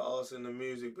to say lost in the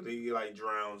music, but he like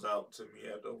drowns out to me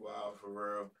after a while for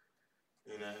real.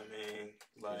 You know what I mean?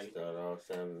 Like Start off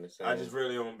sounding the same. I just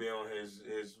really don't be on his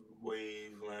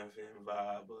wavelength. and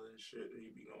vibe and shit that he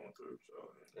be going through.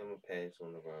 So I'm gonna pass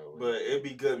on the road. but it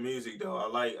be good music though. I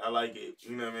like it.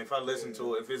 You know what I mean? If I listen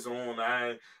to it, if it's on,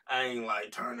 I ain't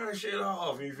like turn that shit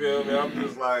off. You feel me? I'm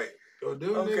just like, Yo,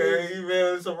 them okay, niggas, you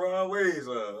feel it's a wrong ways.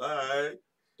 All right.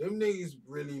 them niggas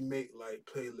really make like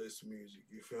playlist music.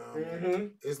 You feel me? Mm-hmm.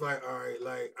 It's like, all right,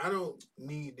 like I don't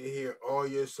need to hear all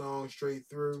your songs straight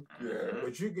through, Yeah.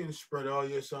 but you can spread all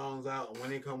your songs out, and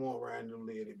when they come on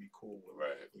randomly, it'll be cool with me.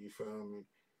 Right. You feel me?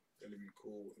 It'll be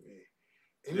cool with me.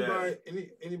 Yeah.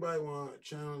 Anybody want to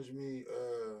challenge me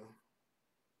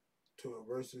to a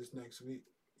versus next week?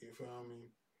 You feel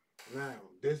me? Now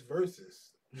this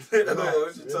versus.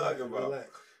 What you talking about? Relax.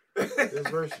 This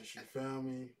versus, you feel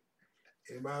me?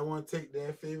 Anybody want to take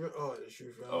their favorite artist?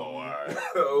 You feel me? Oh, all right.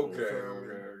 Okay,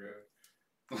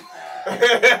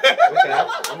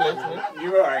 I'm listening.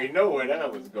 You already know where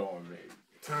that was going, baby.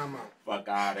 Time out. Fuck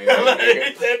out of here.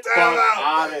 He said Fuck time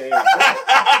out. out of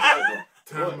here.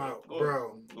 Time out,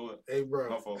 bro. Go ahead. Hey, bro.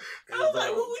 My fault. Hey, I was like,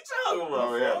 bro. who we talking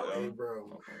about? My Yeah. fault, Hey, yo. bro.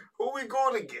 My fault. Who we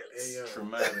going Hey, against? yo.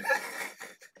 Traumatic.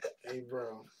 Hey,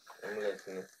 bro. I'm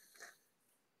listening.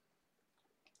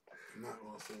 I'm not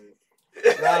gonna say it.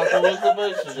 Nah, so what's the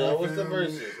verses, yo? What's the You feel me?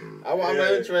 verses? I'm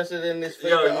Yeah. interested in this Yo,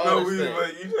 favorite you know artist we, thing.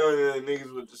 but you know the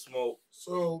niggas with the smoke.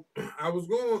 So I was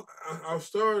going. I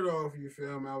started off. You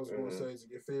feel me? I was going to Mhm. say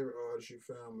to your favorite artist. You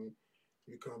feel me?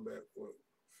 You come back with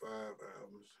 5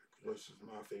 albums versus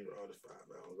my favorite artist 5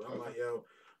 albums. I'm like, yo,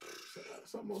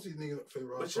 some most of these niggas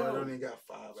favorite artists yo- don't even got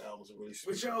 5 albums to really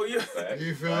speak. But yo, yeah.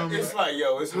 You feel me? It's like,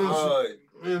 yo, it's Listen. hard. You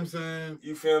know what I'm saying?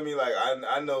 You feel me? Like,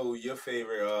 I know your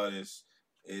favorite artist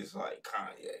is like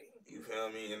Kanye. You feel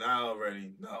me? And I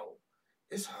already know.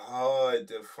 It's hard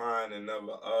to find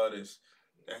another artist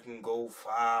that can go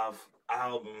 5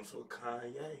 albums with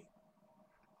Kanye.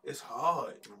 It's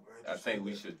hard. I think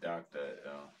we should dock that.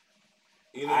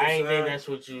 You know what I I'm ain't think saying? that's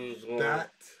what you was going.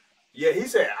 That. Yeah, he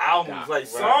said albums. Doc, like, right.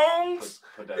 songs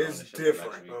Put that on is the shit for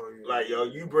different. next week. Oh, yeah. Like, yo,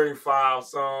 you bring 5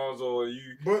 songs or you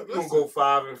But gonna listen. go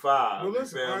 5 and 5. But you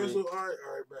listen. feel All right. me? So all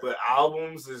right. Back. But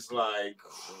albums is like,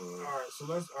 All right. So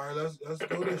let's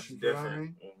go this. You feel Different.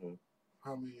 me? Mhm.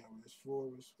 How many of us? 4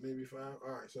 of us, maybe 5. All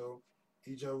right, so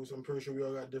each of us, I'm pretty sure we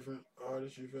all got different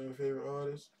artists. You feel me? Favorite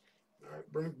artists. All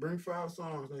right, bring 5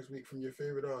 songs next week from your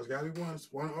favorite artist. Gotta be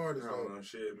one artist. I Though. don't know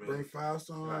shit, man. Bring 5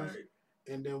 songs, Like,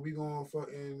 and then we gonna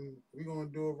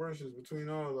do a versus between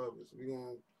all of us. We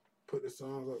gonna put the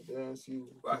songs up there and see.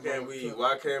 why can't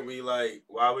we like?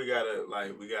 Why we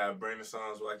gotta bring the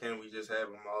songs? Why can't we just have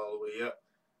them all the way up?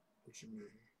 What you mean?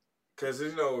 Cause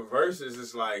you know verses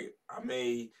is like I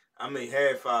may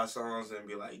have 5 songs and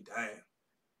be like, damn.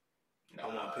 I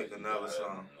wanna pick you another gotta-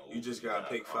 song. no, You just gotta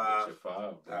pick come with 5. your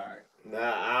 5, bro. All right. Nah,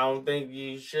 I don't think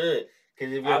you should.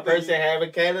 Cause if I your think person have a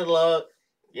catalog,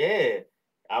 yeah,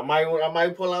 I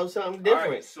might pull out something different.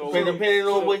 Alright, so- but depending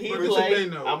on what he but it's play, a thing,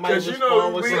 though. I might 'Cause you respond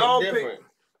know, with we all something pick- different.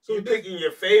 So you this- picking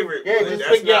your favorite. Yeah, but just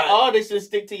that's pick your not- artist and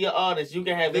stick to your artist. You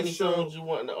can have This any show- songs you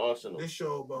want in the arsenal. This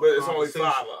show about But it's only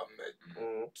 5 conversation. of them.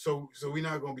 Mhm. So we're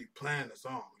not gonna be playing the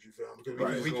songs. You feel me? Because Right,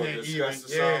 we just gonna can't even. discuss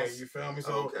the Yeah, songs. you feel me?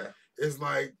 So Okay. it's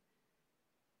like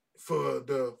for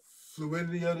the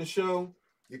fluidity of the show,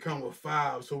 you come with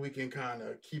 5 so we can kind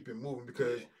of keep it moving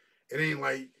because it ain't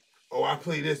like, oh, I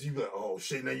play this, you be like, oh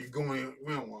shit, now you going.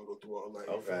 We don't want to go through all that.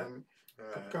 You Okay. feel me?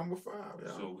 Alright. Come with 5.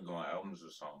 Yeah. So we going albums or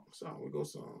songs? Song, we go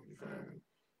song. You feel me?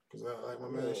 Because like my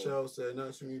man Shell said,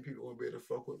 not too many people will be able to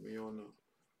fuck with me on the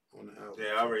album.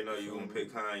 Yeah, I already know you gonna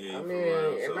pick Kanye. I for mean,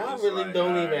 real, and so I it's really like,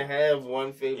 don't alright. even have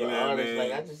one favorite You know what I artist. Like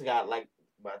mean? I just got like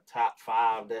my top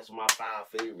 5. That's my 5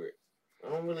 favorite. I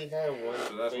don't really have one.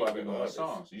 So that's why we're favorite going artist.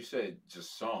 songs. You said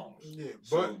just songs. Yeah,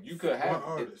 So but you could have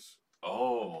one artist.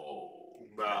 Oh.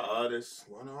 By artists,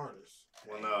 One artist.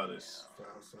 one artist,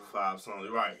 5 songs. 5 songs.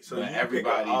 Right. So But you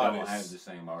everybody pick an don't artist. have the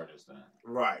same artist then.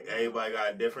 Right. Everybody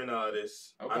got different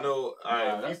artists. Okay. I know. Nah,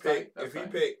 Alright, that's if he pick, tight, that's if he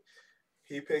tight. pick,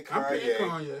 he pick I'm picking Kanye.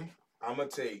 Kanye. I'm gonna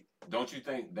take. Don't you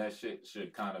think that shit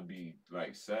should kind of be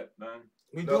like set then?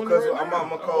 We No, doing it cause right I'm now.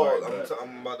 gonna call. Alright, I'm, bet.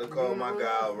 I'm about to We call doing my it right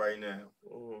guy now. right now.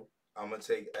 Mhm. I'm gonna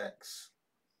take X.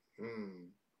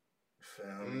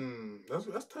 Feel me?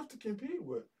 That's tough to compete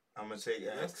with. I'm gonna take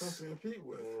That's tough X. to compete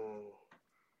with. I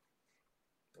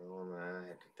don't know. I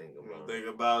had to think I'm gonna about think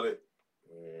about it.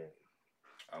 it.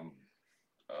 I'm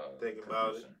Think about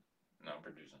it. producing. No, I'm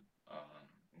producing.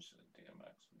 You said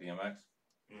DMX.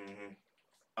 Mm-hmm.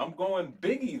 I'm going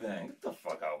Biggie then. Get the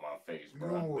fuck out of my face, You bro.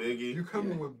 going with, Biggie. You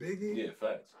coming Yeah. with Biggie? Yeah,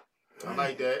 facts. I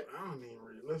like that. I don't even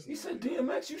really listen. You to said Biggie.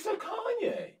 DMX. You said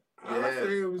Kanye. I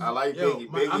figured it was- I like yo, Biggie.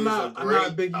 my- Biggie I'm not is a I'm great. not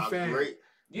a Biggie fan. Great.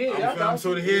 Yeah, I'm I fam, got so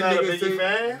you. to hear You not a niggas Biggie say,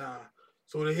 fan? nah.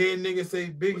 So the head nigga say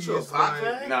Biggie What, you a is Pac like.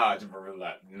 fan? Nah, it's for real.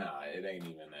 Nah, it ain't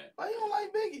even that. Why you don't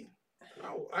like Biggie?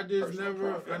 I just Personal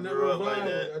never, preference. I never Grew up vibe. like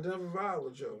that. I never vibe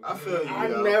with you. I feel you. I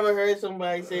yo. never heard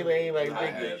somebody say they ain't like I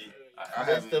Biggie. have. I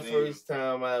That's the haven't either. first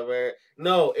time I've heard.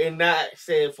 No, and not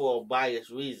saying for a biased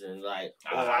reason. Like,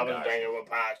 oh, I I was got banging with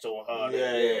Pac so hard. Yeah, No,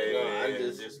 I yeah.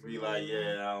 just Be like,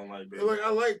 yeah, I don't like Biggie. Like I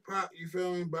like Pac, you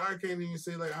feel me? But I can't even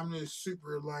say like I'm this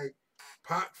super like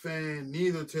Pac fan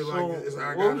neither. To So, like, it's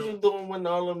I what was got you doing when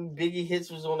all them Biggie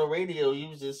hits was on the radio? You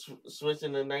was just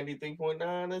switching to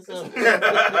 93.9 or something?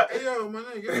 Hey yo, my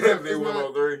nigga,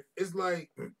 V103. it's like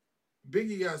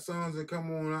Biggie got songs that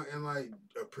come on out and like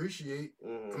appreciate.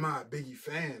 Mhm. I'm not a Biggie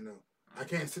fan though. I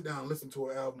can't sit down and listen to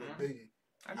an album with Biggie.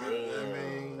 I I get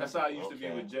it. mean, That's how I used to be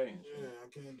Okay. with Jay. and yeah, shit. I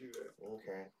can't do that.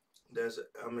 Okay.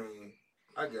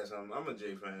 I guess I'm a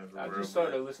Jay fan for I real. just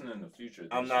started listening to Future.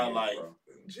 I'm this not year, like bro.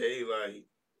 Jay, like,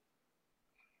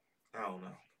 I don't know.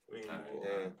 We ain't Alright. move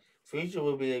Yeah. on. Future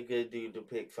would be a good dude to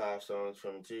pick 5 songs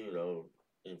from too, though.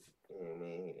 If you know what I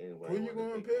mean, anybody Who you wanna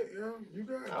gonna pick, yo? You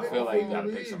got. I pick feel like you before gotta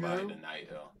we pick leave, somebody yo. tonight,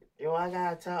 though. Yo, I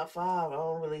got a top 5. I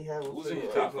don't really have a Who's in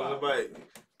favorite. your top 5?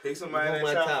 Pick somebody Who in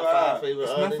my that top top 5. favorite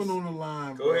It's artists? nothing on the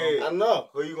line, Go bro. ahead. I know.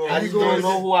 Who you gonna I you just gonna don't pick?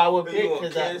 know who I would Who you pick gonna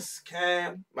because Kiss,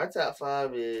 Cam, my top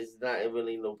 5 is not in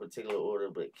really no particular order,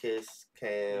 but Kiss,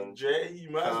 Cam, Jay? You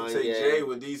might as well take Kanye, Jay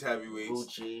with these heavyweights.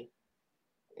 Gucci,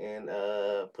 and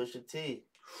Pusha T.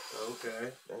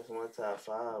 Okay. That's my top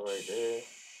 5 right there.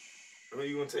 Who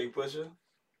you gonna take, Pusha?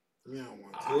 You don't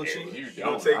want to. Gucci? You You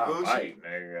don't. gonna take I Gucci? might,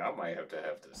 nigga. I might have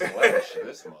to slash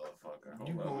this motherfucker.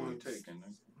 You Hold on, who going- you taking,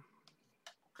 nigga?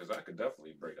 Because I could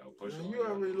definitely break out Pusha. Man, on you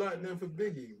already locked in for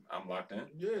Biggie. I'm locked in.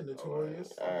 Yeah,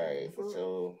 Notorious. Alright,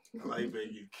 so I like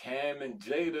Biggie. Cam and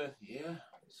Jada, yeah.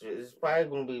 it's probably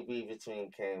gonna be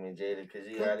between Cam and Jada because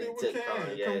he Come already through took with Cam.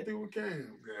 Kanye. Come through with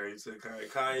Cam. Yeah, he took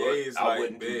Kanye. But Kanye is I like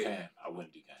wouldn't do big. Cam. I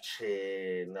wouldn't do Cam.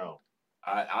 Shit, no.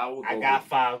 I would go I got with-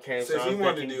 5 Cam Since songs. you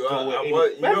wanted that to can do, go with any-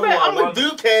 what- you Matter know of fact, what I I'm gonna want-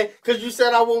 do Cam because you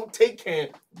said I won't take Cam.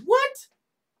 What?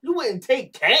 You wouldn't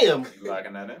take Cam? You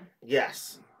liking that in?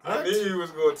 Yes. I knew you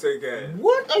was gonna take that.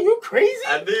 What? Are you crazy?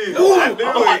 I did. Ooh, I knew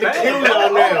I'm about it. to kill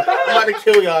y'all now. I'm about to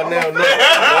kill y'all now. No,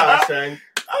 nah, son.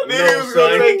 I knew No, he was gonna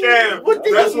son. take Cam. What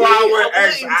do That's you why I mean? went I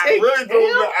X. wouldn't I take really threw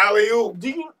him Cam? the alley oop. Do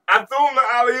you, I threw him the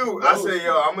alley oop. I No. said,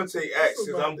 yo, I'm gonna take X because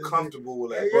That's I'm about comfortable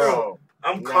with Hey, X. yo. bro?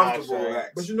 I'm Nah, comfortable with son.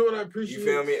 X. But you know what I You appreciate?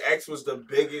 feel me? X was the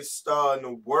biggest star in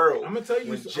the world. I'm gonna tell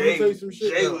you. When I'm gonna tell you some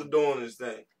shit. Jay though. was doing his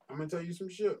thing. I'm gonna tell you some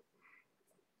shit.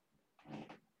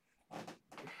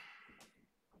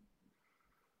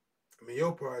 I mean,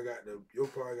 your part got the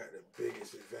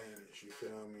biggest advantage. You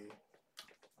feel me?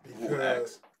 Who,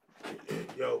 X?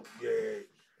 Yo, yeah,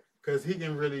 because he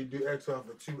can really do X off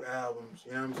of 2 albums.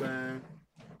 You know what I'm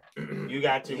saying? You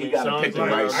got too He many gotta songs. pick the on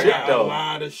right your I shit, shit, got though. a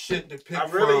lot of shit to pick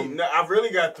I've from. really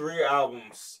got 3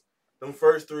 albums. Them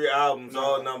first 3 albums, No.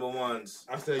 all number ones.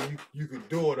 I said you could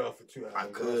do it off of 2 albums. I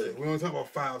could. We don't talk about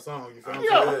 5 songs. You feel me?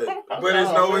 Yo. Good. But it's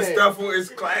Oh, no, it's man. stuff. It's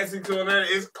classics on that.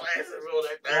 It's classics on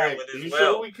that third Alright, one you as sure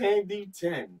well. we can't do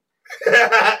 10? No,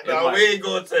 might- we ain't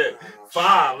going to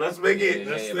 5. Let's make it.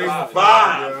 Yeah, Let's yeah, make five. it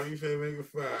 5. Yo, you feel me? Make it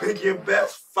 5. Pick your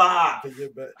best 5. Pick your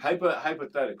best.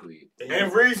 Hypothetically,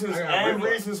 And reasons. I got And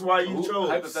Rick. reasons why you chose.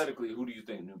 hypothetically, who do you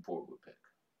think Newport would pick?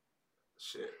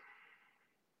 Shit.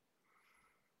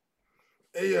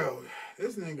 Hey yo,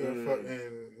 this nigga Mm.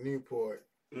 fucking Newport.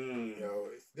 Mm. Yo,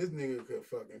 this nigga could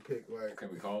fucking pick like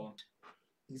Can we call him?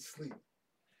 he sleep.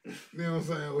 You know what I'm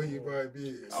saying? Where he probably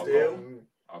be. I'll Still? call him.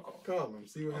 I'll call him. Call him.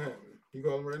 See what I'll call happens. You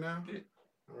call him right now? Yeah.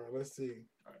 All right, let's see.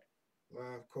 All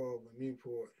Live call with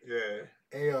Newport. Yeah.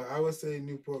 Hey yo, I would say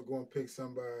Newport gonna pick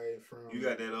somebody from You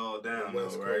got that all down,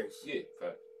 West though, right? Coast. Yeah,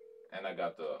 fact. And I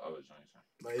got the other joints.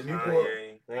 Like Newport.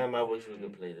 Kanye. Damn, I wish we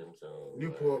could play them songs.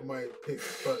 Newport might pick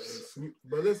fucking Snoop.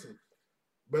 But listen,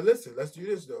 let's do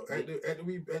this though. After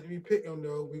we pick them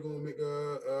though, we gonna make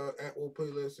a Apple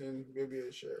playlist and maybe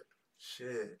a share.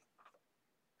 Shit.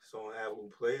 It's on Apple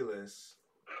playlist.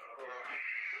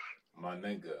 My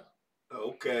nigga.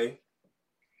 Okay.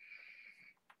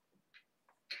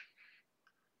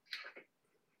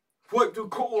 Wipe the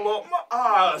coal off my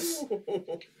eyes.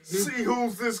 See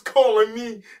who's this calling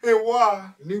me and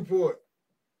why. Newport.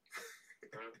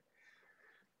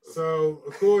 So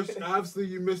of course, obviously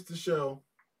you missed the show.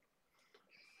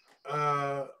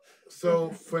 So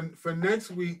for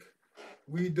next week,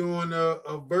 we doing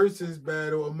a versus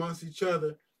battle amongst each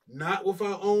other, not with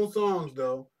our own songs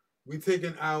though. We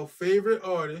taking our favorite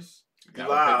artists. You Gotta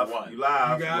live. pick one. You live.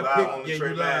 You You gotta live pick, on the yeah, you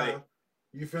Treymatic. live.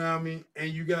 You feel me? And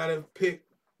you gotta pick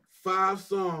 5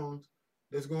 songs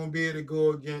that's gonna be able to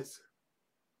go against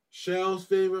Shell's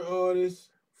favorite artist,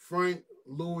 Frank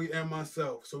Louis, and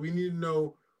myself. So we need to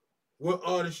know what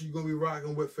artist you're gonna be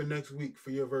rocking with for next week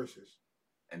for your verses.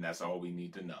 And that's all we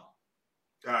need to know.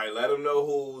 All right, let them know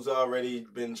who's already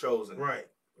been chosen. Right.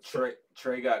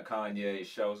 Trey got Kanye,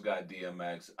 Shells got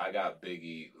DMX, I got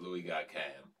Biggie, Louis got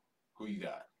Cam. Who you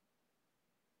got?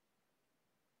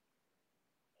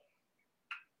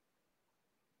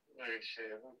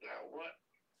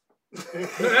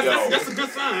 That's a good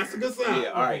sign. That's a good sign. Yeah,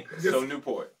 all right. So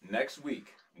Newport, next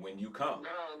week when you come.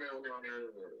 I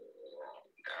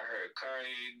heard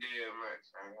Kanye,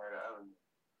 DMX. I heard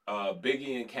the other.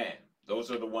 Biggie and Cam. Those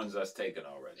are the ones that's taken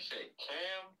already. Shit,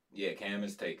 Cam? Yeah, Cam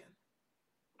is taken.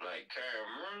 Like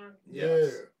Cameron?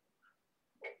 Yes.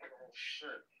 Oh,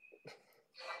 shit.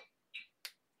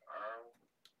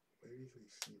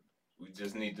 We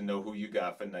just need to know who you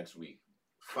got for next week.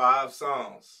 5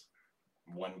 songs.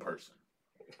 One person.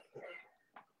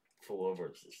 4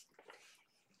 verses.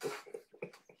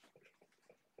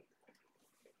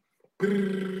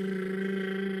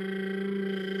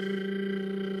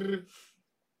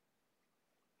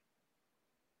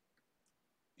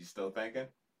 You still thinking?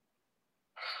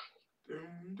 Yo,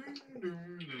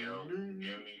 give me,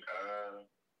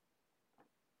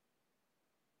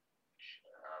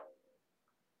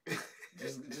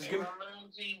 Just give me.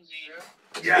 Easy,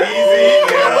 yo,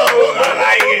 I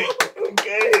like it.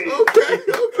 Okay,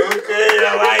 I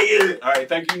like it. All right,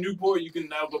 thank you, Newport. You can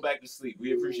now go back to sleep.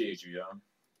 We appreciate you, y'all.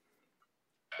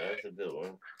 That's a good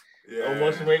one. Yeah.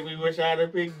 Almost make me wish I had a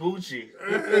big Gucci.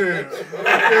 Okay.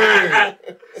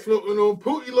 Smoking on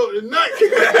Pootie Low tonight.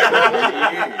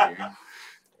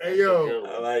 Hey, yo.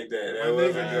 I like that. My That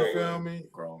was nigga, you feel me?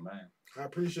 Grown man. I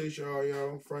appreciate y'all,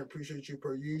 yo. Frank, appreciate you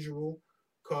per usual.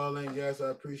 Call in, guys. I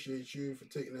appreciate you for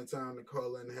taking the time to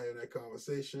call in and having that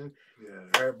conversation. Yeah.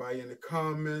 Everybody in the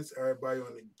comments, everybody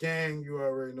on the gang, you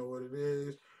already know what it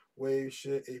is. Wave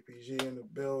shit, APG in the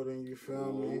building, you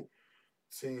feel me?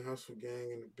 Team Hustle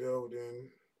Gang in the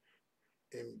building.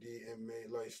 MDMA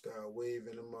Lifestyle Wave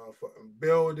in the motherfucking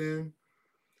building.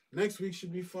 Next week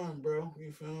should be fun, bro.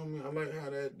 You feel me? I like how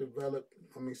that developed.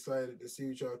 I'm excited to see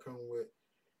what y'all come with.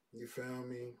 You feel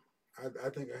me? I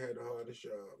think I had the hardest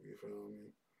job. You feel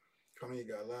me? Kanye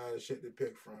got a lot of shit to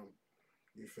pick from.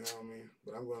 You feel me?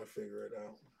 But I'm gonna figure it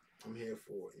out. I'm here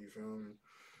for it. You feel me?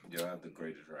 You'll have the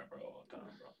greatest rapper of all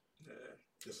time, bro. Yeah.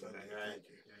 Just like that. Thank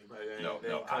you. Anybody got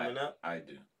anything coming up? I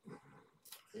do.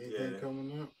 Anything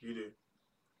coming up? You do.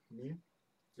 Me?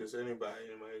 Just anybody.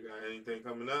 Anybody got anything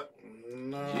coming up?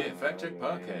 No. Yeah, Fact Check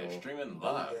Podcast streaming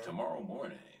live tomorrow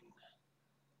morning.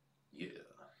 Yeah.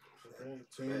 Okay,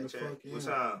 tune the fuck in. What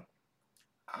time?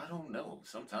 I don't know.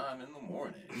 Sometime in the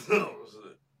morning. Yeah.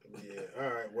 All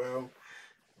right. Well.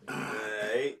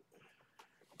 Alright.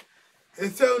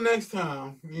 Until next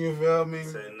time. You feel me?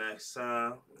 Say next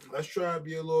time. Let's try to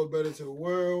be a little better to the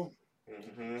world.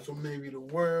 Mm-hmm. So maybe the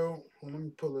world. Let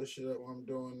me pull this shit up while I'm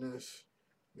doing this.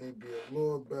 Maybe a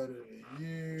little better than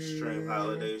you. Stream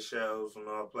holiday shows on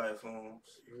all platforms.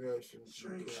 You got some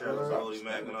Stream shows, Holy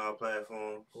Mac on all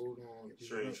platforms. Hold on.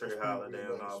 Stream Trey Holiday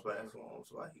on all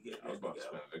platforms. Why you getting I was it about to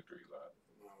together? spin Victory Lap.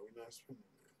 No, we're not spinning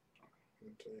that.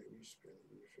 I'm tell you, we spinning.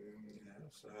 You feel me? You know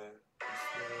what I'm saying?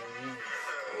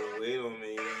 We Oh, wait on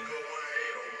me.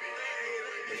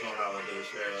 It's on holiday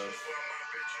shows.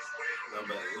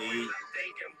 Number 8.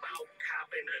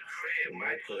 You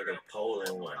might put a pole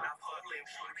in one.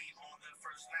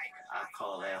 I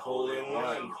call that hole in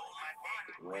one.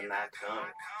 When I come,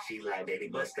 she like, baby,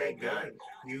 bust that gun.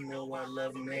 You know I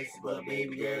love you next, but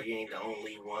baby girl, you ain't the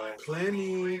only one.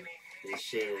 Plenty. This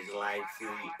shit is like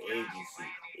free agency.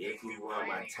 If you want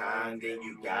my time, then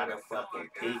you gotta fucking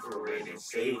pay for it and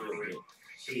savor it.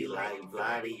 She like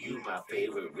Vladdy, you my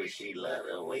favorite, but she love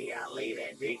the way I lay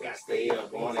that dick. I stay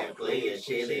up on that player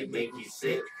shit, it make you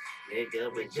sick.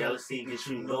 Nigga, but jealousy gets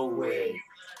you nowhere.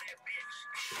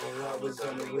 Oh, I was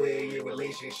unaware of your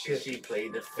relationship. She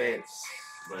played defense.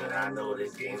 But I know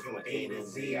this game from A to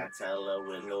Z. I tell her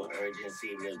with no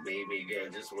urgency, look, baby girl,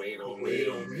 just wait on me. Wait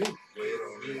on me. Wait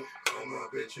on me. All my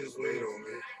bitches wait on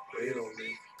me. Wait on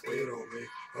me. Wait on me.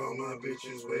 All my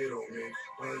bitches wait on me.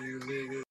 All you niggas.